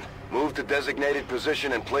locked in. Move to designated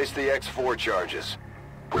position and place the X4 charges.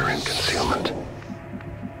 We're in concealment.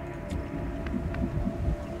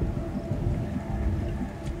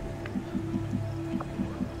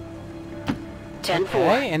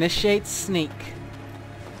 Okay, initiate sneak.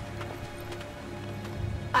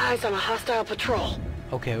 Eyes on a hostile patrol.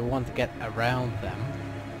 Okay, we want to get around them.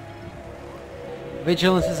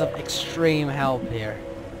 Vigilance is of extreme help here.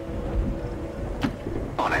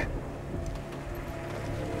 On it.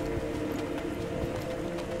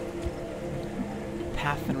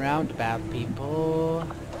 Path and roundabout, people.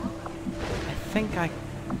 I think I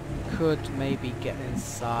could maybe get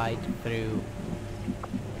inside through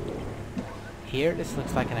here. This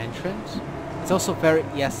looks like an entrance. It's also very...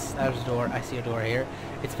 Yes, there's a door. I see a door here.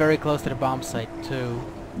 It's very close to the bomb site too.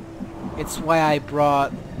 It's why I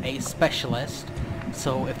brought a specialist.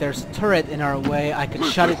 So if there's a turret in our way, I can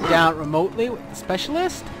shut it down remotely with the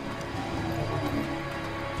specialist.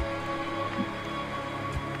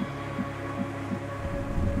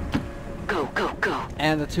 Go, go, go.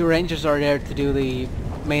 And the two rangers are there to do the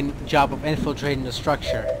main job of infiltrating the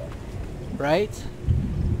structure. Right?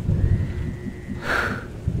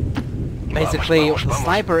 Basically, what the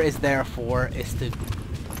sniper is there for is to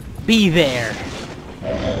be there.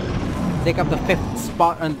 Take up the 5th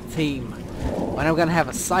spot on the team. When I'm gonna have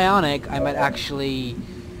a psionic, I might actually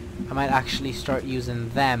start using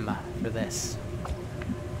them for this.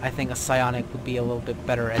 I think a psionic would be a little bit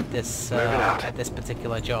better at this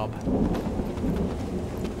particular job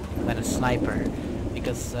than a sniper,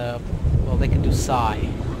 because well, they can do psi.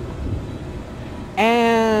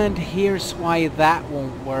 And here's why that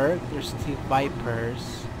won't work. There's 2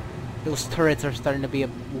 Vipers. Those turrets are starting to be a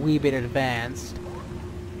wee bit advanced.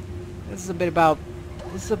 This is a bit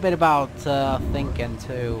about thinking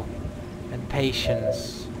too, and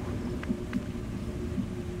patience.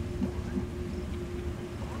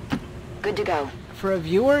 Good to go. For a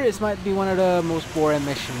viewer, this might be one of the most boring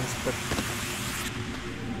missions, but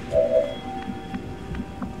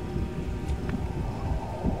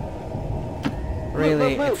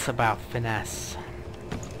really, it's about finesse.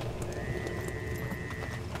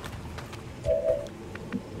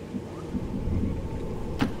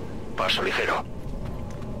 Paso ligero.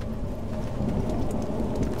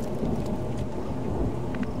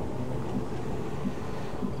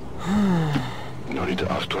 No need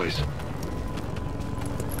to ask twice.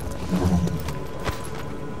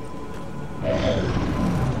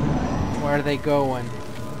 Where are they going?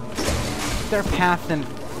 If they're pathing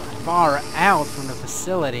far out from the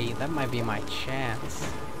facility, that might be my chance.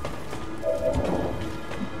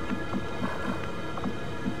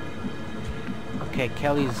 Okay,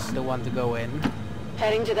 Kelly's the one to go in.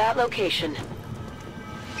 Heading to that location.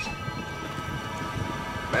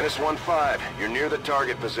 Menace 1-5, you're near the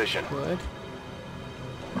target position. Good.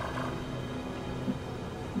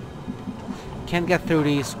 Can't get through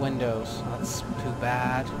these windows. That's too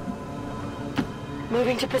bad.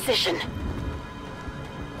 Moving to position.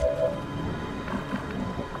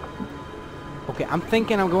 Okay, I'm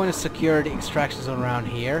thinking I'm going to secure the extraction zone around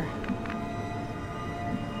here.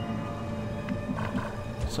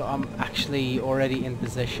 So I'm actually already in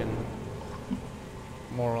position,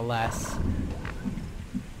 more or less.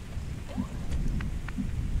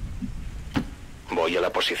 Voy a la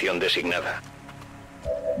posición designada.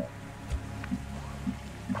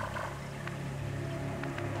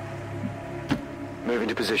 Moving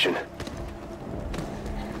to position.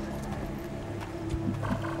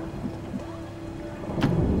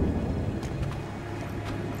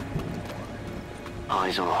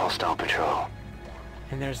 Eyes on a hostile patrol.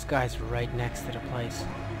 And there's guys right next to the place.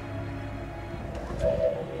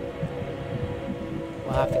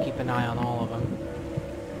 We'll have to keep an eye on all of them.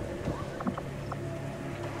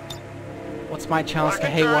 What's my chance to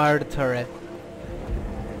haywire the turret?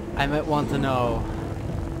 I might want to know.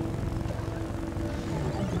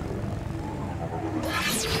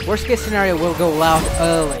 Worst case scenario, we'll go loud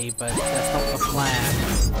early, but that's not the plan.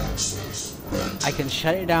 I can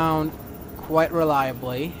shut it down quite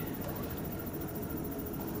reliably.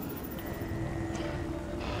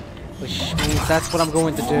 Which means that's what I'm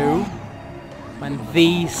going to do when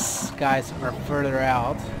these guys are further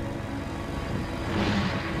out.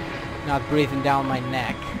 Not breathing down my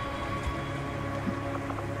neck.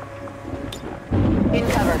 In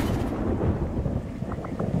cover.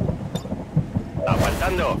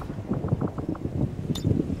 Aguantando.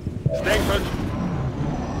 Staying put.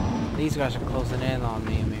 These guys are closing in on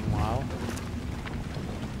me, meanwhile.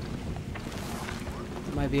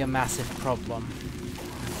 It might be a massive problem.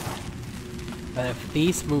 But if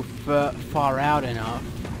these move far out enough,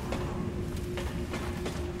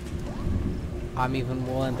 I'm even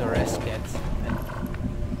willing to risk it.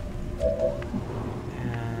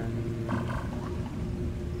 And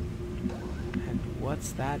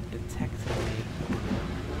what's that detecting me?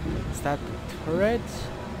 Is that the turret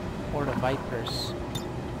or the Vipers?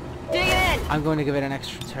 Dig it in! I'm going to give it an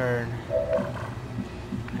extra turn.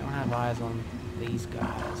 I don't have eyes on these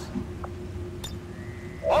guys.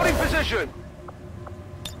 Holding position!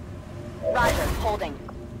 Roger, holding.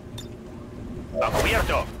 A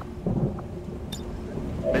cubierto.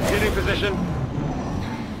 Maintaining position.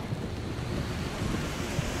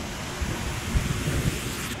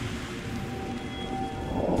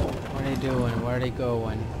 What are they doing? Where are they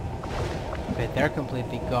going? Okay, they're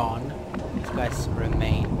completely gone. These guys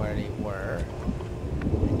remain where they were.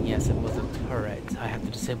 And yes, it was a turret. I have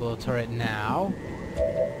to disable a turret now.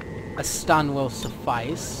 A stun will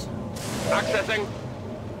suffice. Accessing.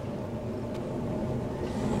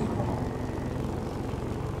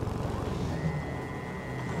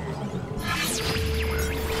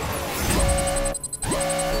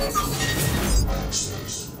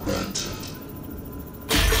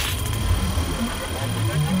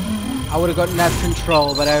 I would have gotten that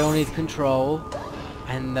control, but I don't need control.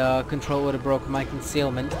 And control would have broken my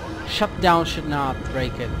concealment. Shut down should not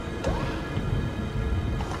break it.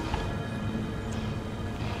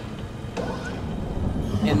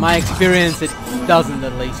 In my experience, it doesn't,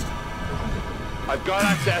 at least. I've got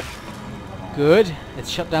access. Good. It's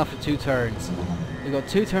shut down for 2 turns. We got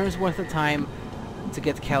 2 turns worth of time to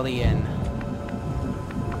get Kelly in.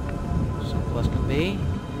 Simple as can be.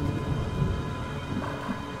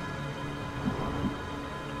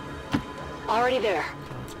 Already there.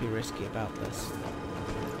 Let's be risky about this.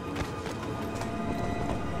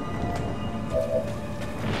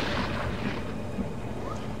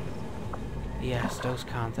 Yes, those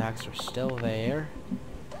contacts are still there.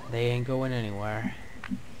 They ain't going anywhere.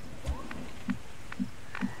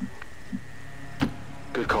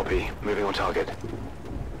 Good copy. Moving on target.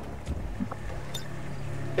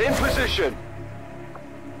 In position.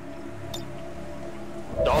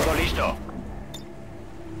 Todo listo.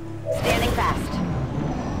 Standing fast.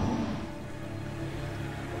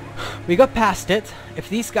 We got past it. If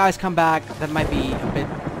these guys come back, that might be a bit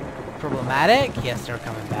problematic. Yes, they're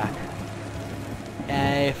coming back.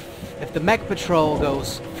 If the mech patrol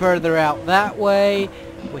goes further out that way,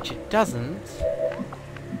 which it doesn't.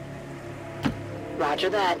 Roger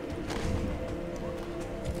that.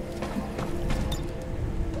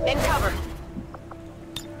 In cover.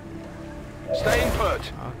 Staying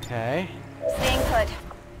put. Okay. Staying put.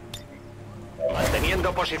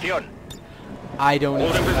 Manteniendo posición. I don't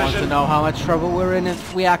even want to know how much trouble we're in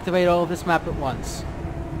if we activate all of this map at once.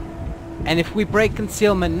 And if we break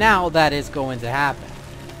concealment now, that is going to happen.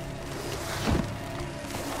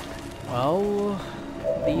 Well,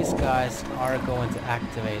 these guys are going to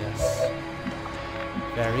activate us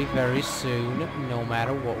very, very soon, no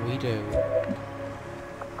matter what we do.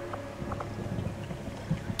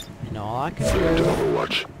 And all I can do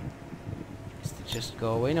is to just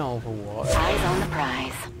go in Overwatch. Eyes on the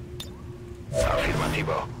prize.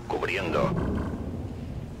 Afirmativo. Cubriendo.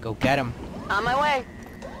 Go get him. On my way.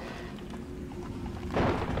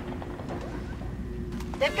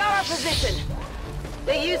 They've got our position.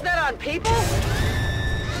 They use that on people?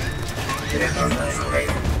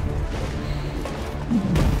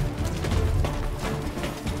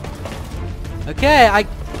 Okay,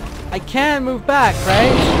 I can move back,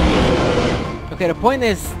 right? Okay, the point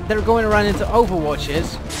is they're going to run into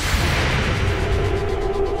Overwatches.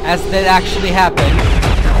 As that actually happen.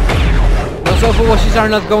 Those Overwatches are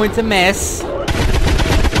not going to miss.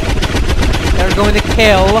 They're going to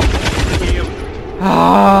kill.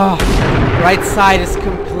 Ah, right side is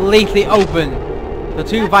completely open. The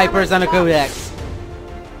 2 Vipers and a Codex.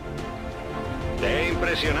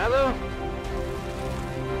 ¿Impresionado?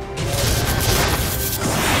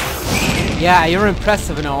 Yeah, you're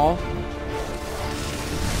impressive and all.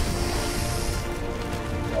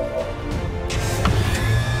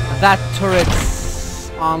 That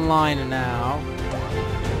turret's online now.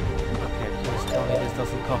 Okay, please tell me this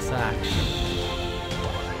doesn't cost an action.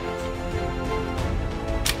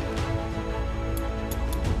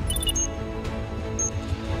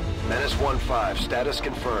 Menace 1-5, status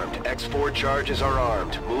confirmed. X4 charges are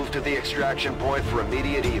armed. Move to the extraction point for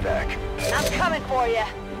immediate evac. I'm coming for you.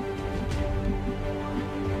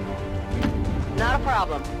 Not a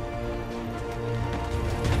problem.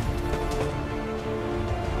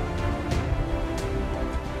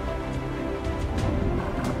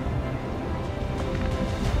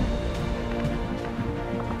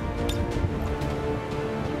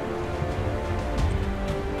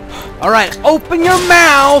 Alright, open your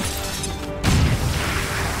mouth!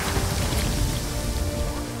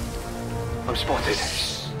 I'm spotted.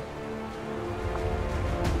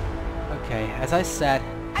 Okay, as I said,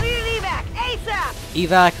 I need an evac, ASAP!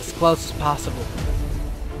 evac as close as possible.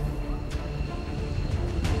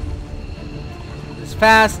 It's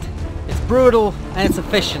fast, it's brutal, and it's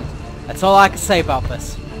efficient. That's all I can say about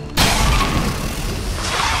this.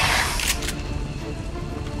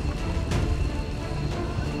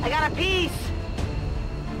 I got a piece!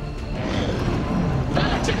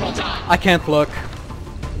 I can't look.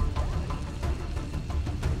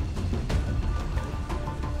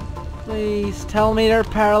 Please tell me they're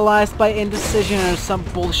paralyzed by indecision or some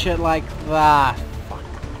bullshit like that. Fuck.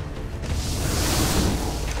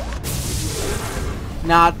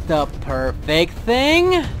 Not the perfect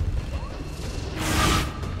thing.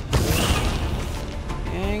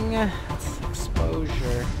 Dang. That's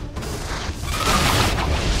exposure.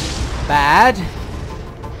 Bad.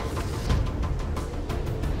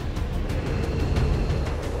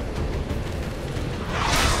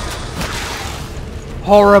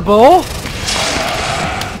 Horrible.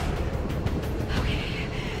 Okay,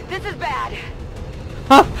 this is bad.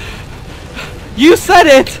 Huh. You said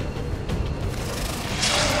it.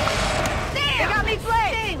 Damn, got me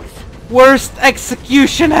flames. Worst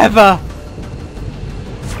execution ever.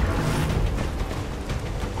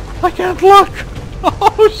 I can't look.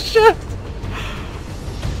 Oh shit.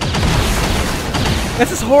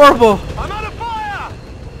 This is horrible. I'm out of fire!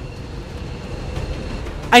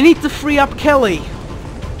 I need to free up Kelly.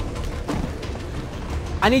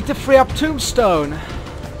 I need to free up Tombstone.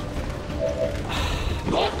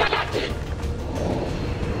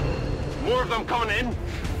 More of them coming in.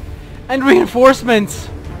 And reinforcements.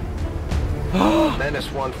 Menace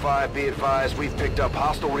 1-5, be advised, we've picked up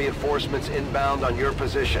hostile reinforcements inbound on your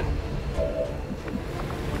position.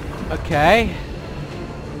 Okay.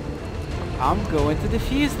 I'm going to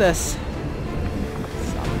defuse this.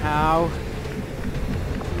 Somehow.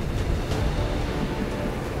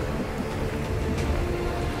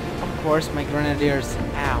 Of course, my grenadier's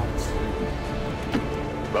out.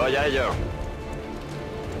 Voy a ello.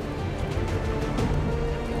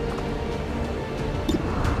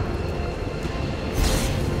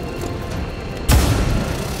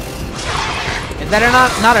 Is that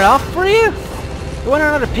not enough for you? You want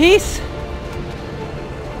another piece?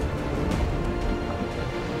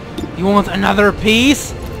 You want another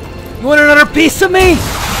piece? You want another piece of me?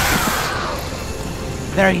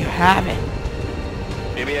 There you have it.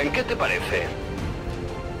 Y bien, ¿qué te parece?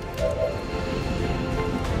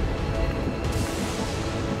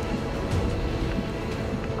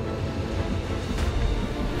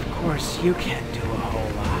 Of course, you can't do a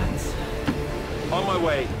whole lot. On my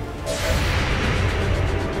way.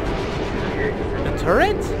 A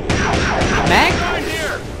turret? Mag?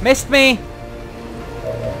 Missed me!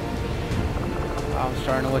 I'm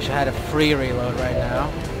starting to wish I had a free reload right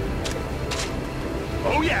now.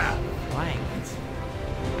 Oh yeah! Flanked.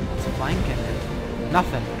 What's flanking it?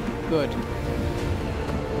 Nothing. Good.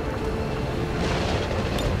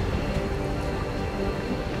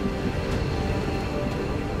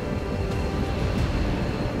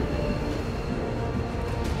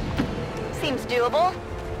 Seems doable.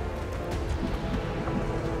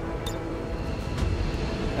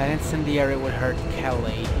 That incendiary would hurt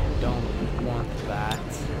Kelly. Don't want that.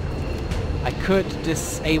 I could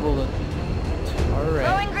disable the turret.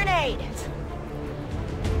 Throwing grenade.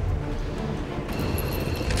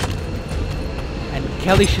 And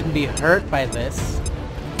Kelly shouldn't be hurt by this.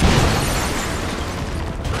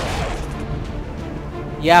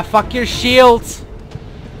 Yeah, fuck your shields!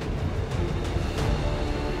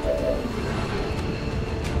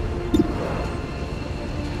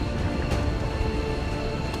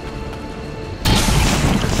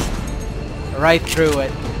 right through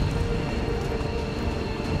it.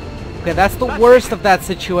 Okay, that's the worst of that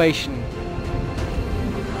situation.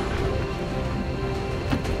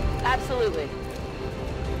 Absolutely.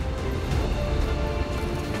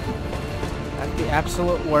 That's the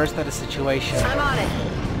absolute worst of the situation. I'm on it.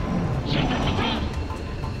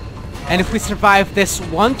 And if we survive this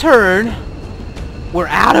one turn, we're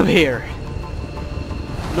out of here.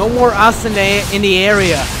 No more us in the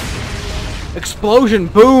area. Explosion,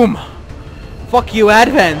 boom. Fuck you,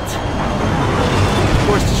 Advent. Of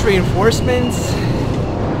course, just reinforcements.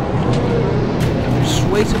 There's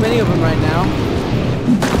way too many of them right now.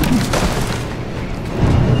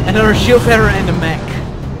 Another shield bearer and a mech.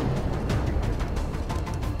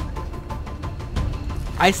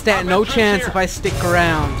 I stand no chance if I stick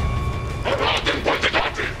around.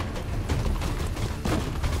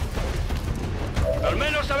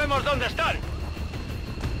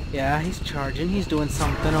 Yeah, he's charging. He's doing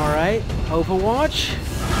something, alright. Overwatch.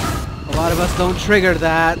 A lot of us don't trigger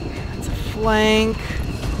that. It's a flank.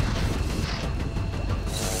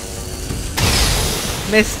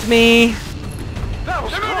 Missed me. That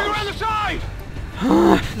was around the side.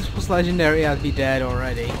 If this was legendary, I'd be dead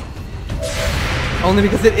already. Only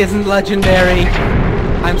because it isn't legendary.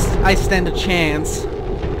 I stand a chance.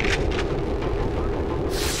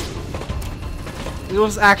 It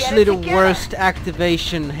was actually the worst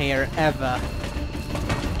activation here ever.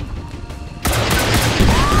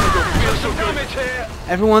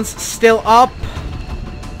 Everyone's still up.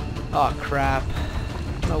 Oh crap.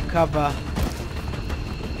 No cover.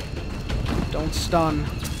 Don't stun.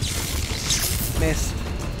 Missed.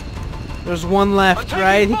 There's one left,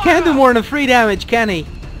 right? He can't do more than 3 damage, can he?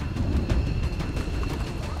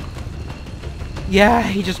 Yeah,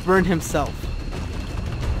 he just burned himself.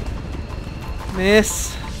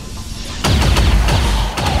 Miss.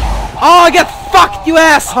 Oh, I got fucked, you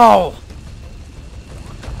asshole!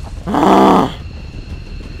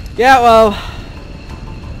 Yeah, well...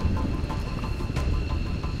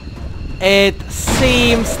 It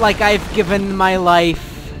seems like I've given my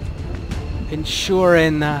life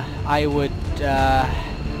ensuring I would,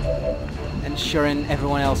 ensuring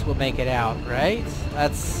everyone else will make it out, right?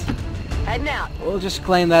 That's... Heading out. We'll just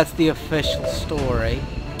claim that's the official story.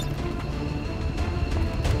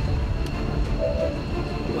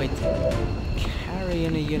 Wait,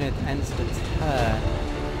 carrying a unit ends the turn.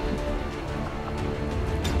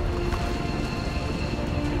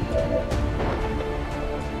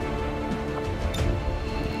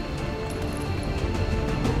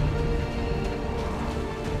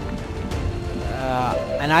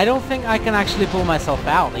 And I don't think I can actually pull myself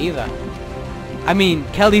out either. I mean,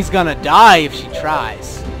 Kelly's gonna die if she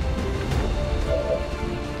tries.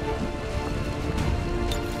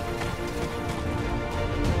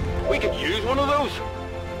 We could use one of those.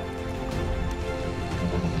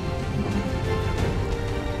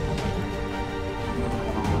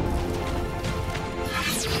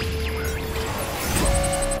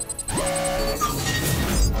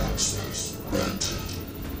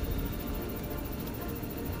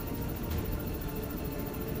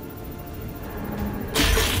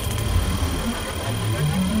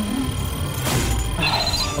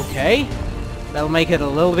 Okay, that'll make it a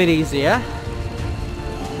little bit easier.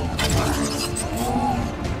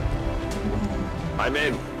 I'm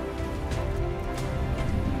in.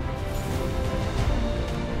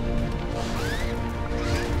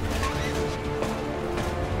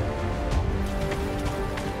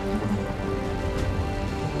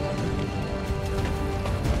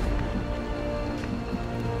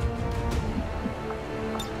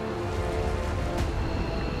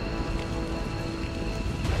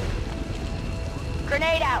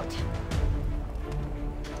 Grenade out.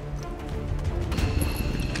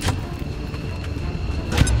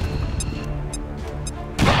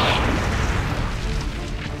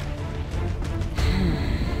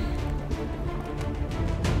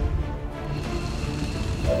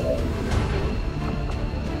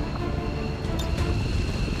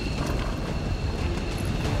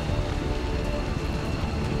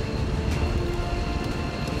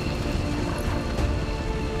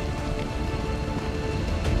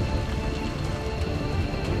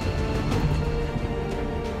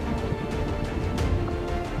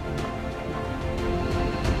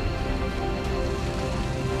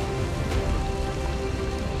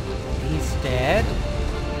 Dead.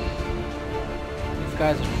 These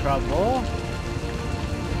guys are trouble.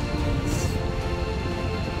 He's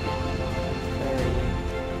very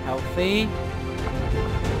healthy.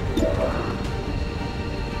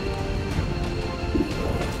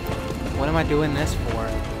 What am I doing this for?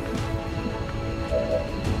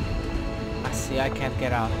 I see I can't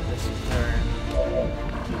get out of this turn.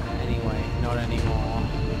 Anyway, not anymore.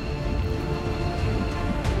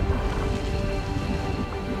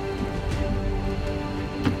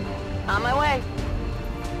 On my way.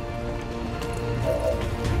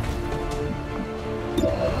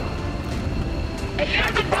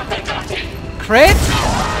 Crit?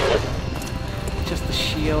 Just the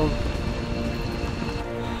shield.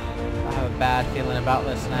 I have a bad feeling about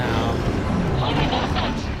this now.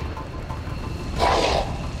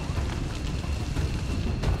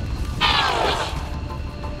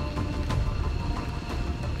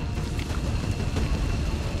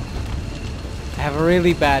 I have a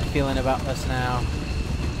really bad feeling about this now.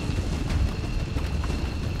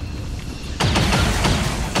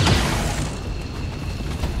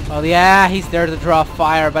 Well, yeah, he's there to draw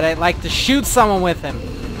fire, but I'd like to shoot someone with him.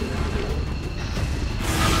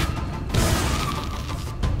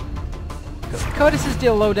 Because codices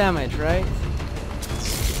deal low damage, right?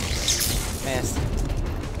 Missed.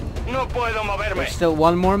 No puedo moverme. There's still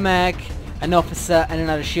one more mech, an officer, and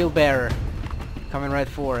another shield bearer coming right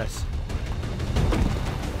for us.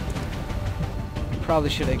 Probably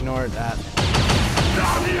should have ignored that.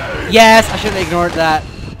 Yes, I should have ignored that.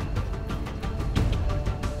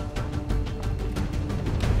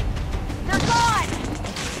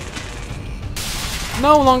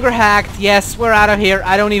 No longer hacked. Yes, we're out of here.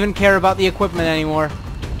 I don't even care about the equipment anymore.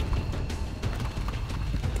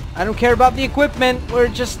 I don't care about the equipment. We're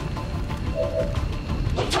just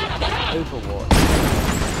overwatch.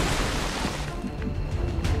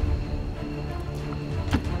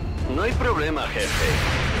 No hay problema, jefe.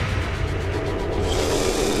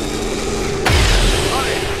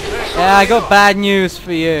 Yeah, I got bad news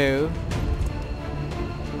for you.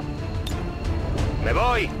 Me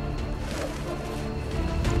voy.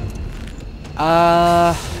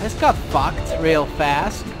 This got fucked real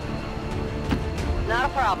fast. Not a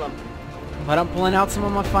problem. But I'm pulling out some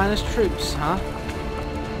of my finest troops, huh?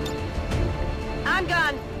 I'm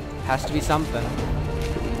gone. Has to be something.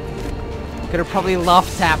 Could have probably love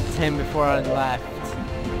tapped him before I left.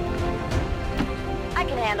 I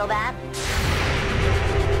can handle that.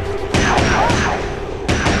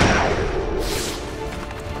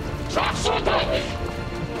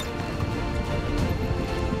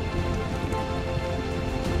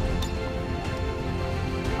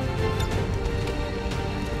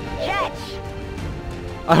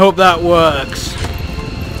 I hope that works.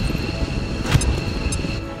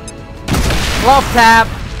 Love tap!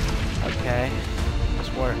 Okay. This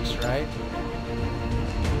works, right?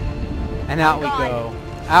 And out we go.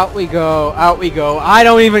 Out we go. Out we go. I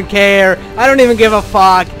don't even care. I don't even give a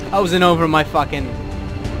fuck. I wasn't over my fucking...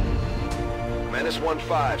 Menace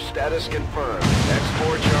 1-5, status confirmed.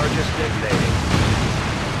 X4 charges detonating.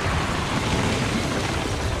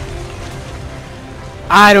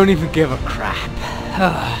 I don't even give a crap.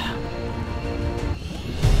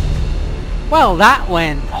 Well, that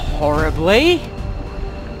went horribly.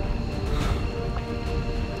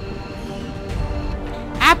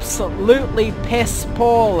 Absolutely piss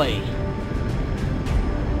poorly.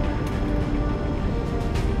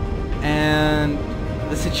 And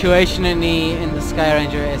the situation in the Sky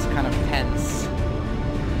Ranger is kind of tense.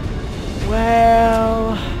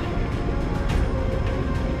 Well,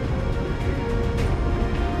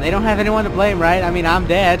 they don't have anyone to blame, right? I mean, I'm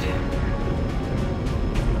dead.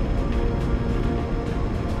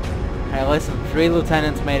 Hey, listen, 3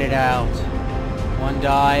 lieutenants made it out. 1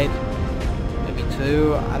 died. Maybe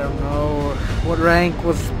 2. I don't know. What rank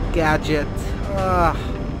was Gadget?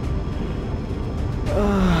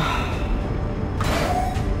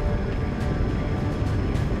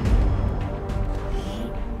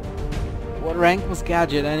 What rank was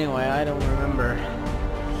Gadget anyway? I don't remember.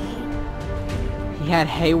 He had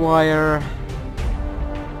Haywire.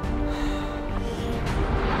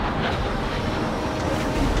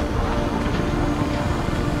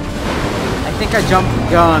 I think I jumped the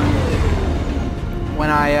gun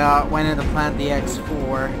when I went in to plant the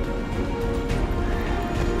X4.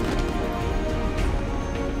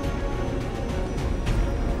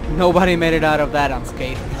 Nobody made it out of that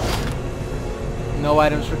unscathed. No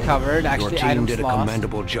items recovered. Actually, your team items did a lost.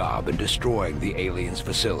 commendable job in destroying the aliens'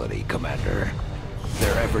 facility, Commander.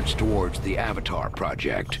 Their efforts towards the Avatar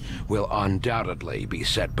project will undoubtedly be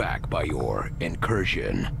set back by your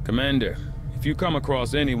incursion. Commander, if you come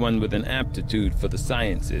across anyone with an aptitude for the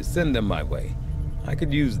sciences, send them my way. I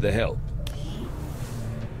could use the help.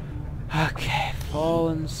 Okay,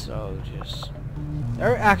 fallen soldiers.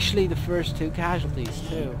 They're actually the first 2 casualties,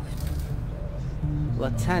 too.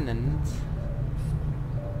 Lieutenant.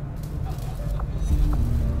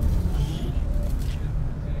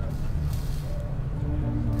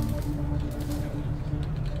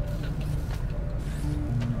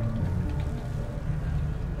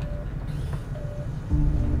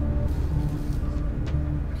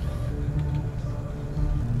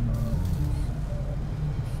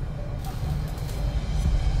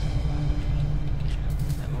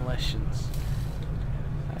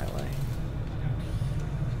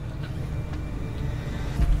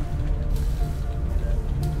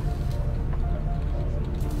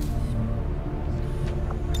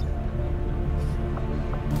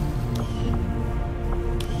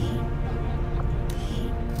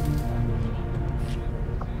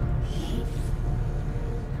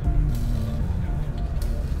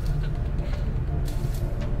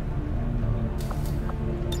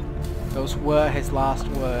 Those were his last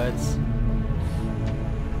words.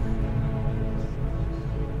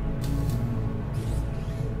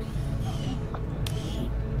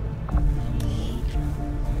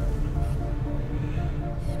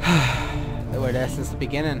 They were there since the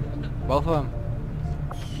beginning. Both of them.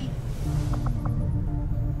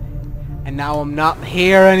 And now I'm not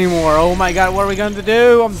here anymore. Oh my god, what are we going to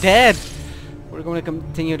do? I'm dead. We're going to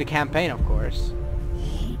continue the campaign, of course.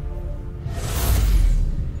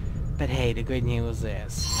 But hey, the good news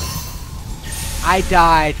is I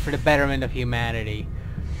died for the betterment of humanity.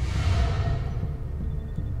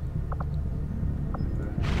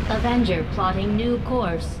 Avenger plotting new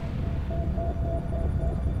course.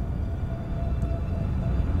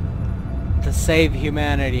 To save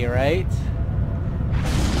humanity, right?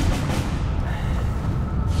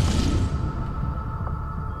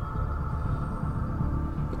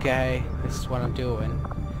 Okay, this is what I'm doing.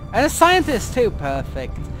 And a scientist too,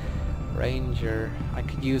 perfect. Ranger. I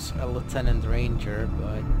could use a lieutenant ranger,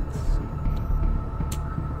 but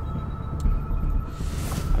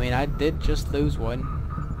I mean, I did just lose one.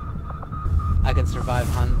 I can survive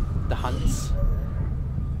the hunts.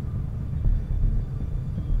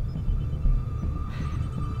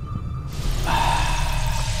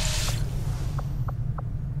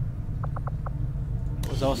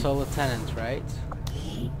 Was also a lieutenant, right?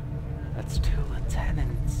 That's 2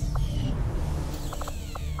 lieutenants.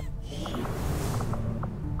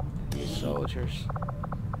 Soldiers.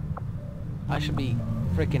 I should be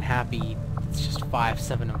freaking happy. It's just 5,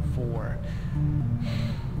 7, and 4.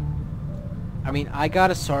 I mean, I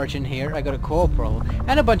got a sergeant here, I got a corporal,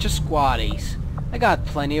 and a bunch of squaddies. I got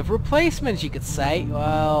plenty of replacements, you could say.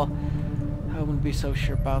 Well, I wouldn't be so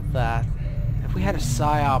sure about that. If we had a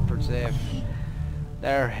psi operative,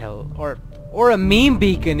 there hell, or a meme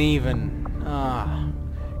beacon even.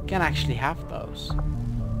 Can't actually have those.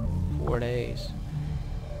 4 days.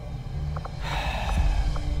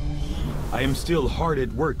 I am still hard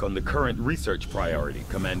at work on the current research priority,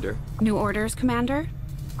 Commander. New orders, Commander?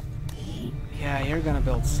 Yeah, you're gonna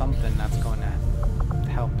build something that's gonna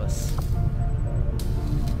help us.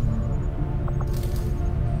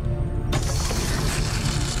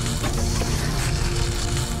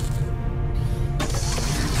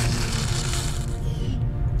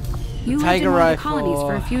 You lived in one of the colonies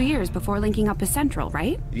for a few years before linking up with Central,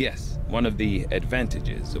 right? Yes, one of the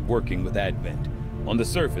advantages of working with Advent. On the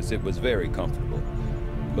surface, it was very comfortable.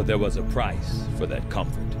 But there was a price for that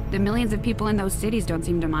comfort. The millions of people in those cities don't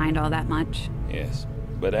seem to mind all that much. Yes,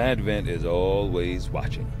 but Advent is always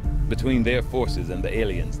watching. Between their forces and the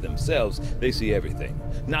aliens themselves, they see everything.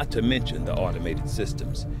 Not to mention the automated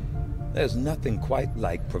systems. There's nothing quite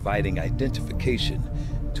like providing identification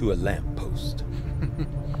to a lamppost.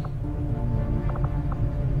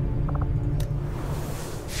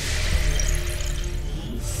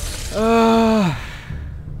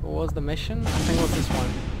 What was the mission? I think it was this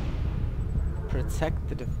one. Protect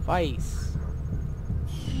the device.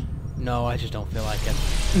 No, I just don't feel like it.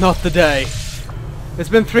 Not today. It's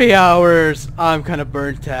been 3 hours. I'm kind of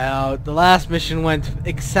burnt out. The last mission went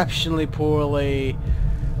exceptionally poorly.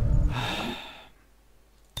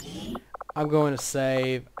 I'm going to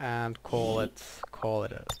save and call it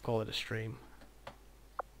a stream.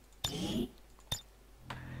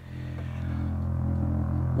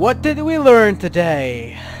 What did we learn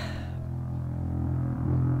today?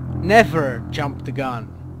 Never jump the gun.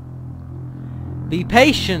 Be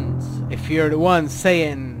patient if you're the one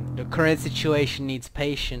saying the current situation needs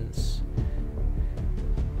patience.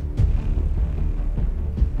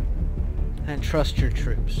 And trust your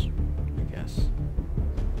troops, I guess.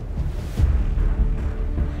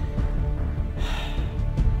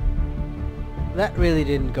 That really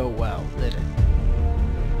didn't go well, did it?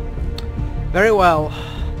 Very well.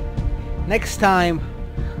 Next time,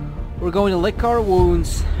 we're going to lick our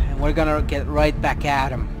wounds, and we're gonna get right back at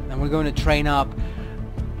them. And we're going to train up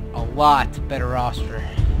a lot better roster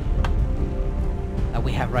that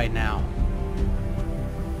we have right now.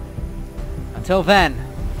 Until then,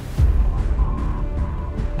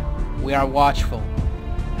 we are watchful,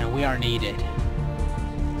 and we are needed.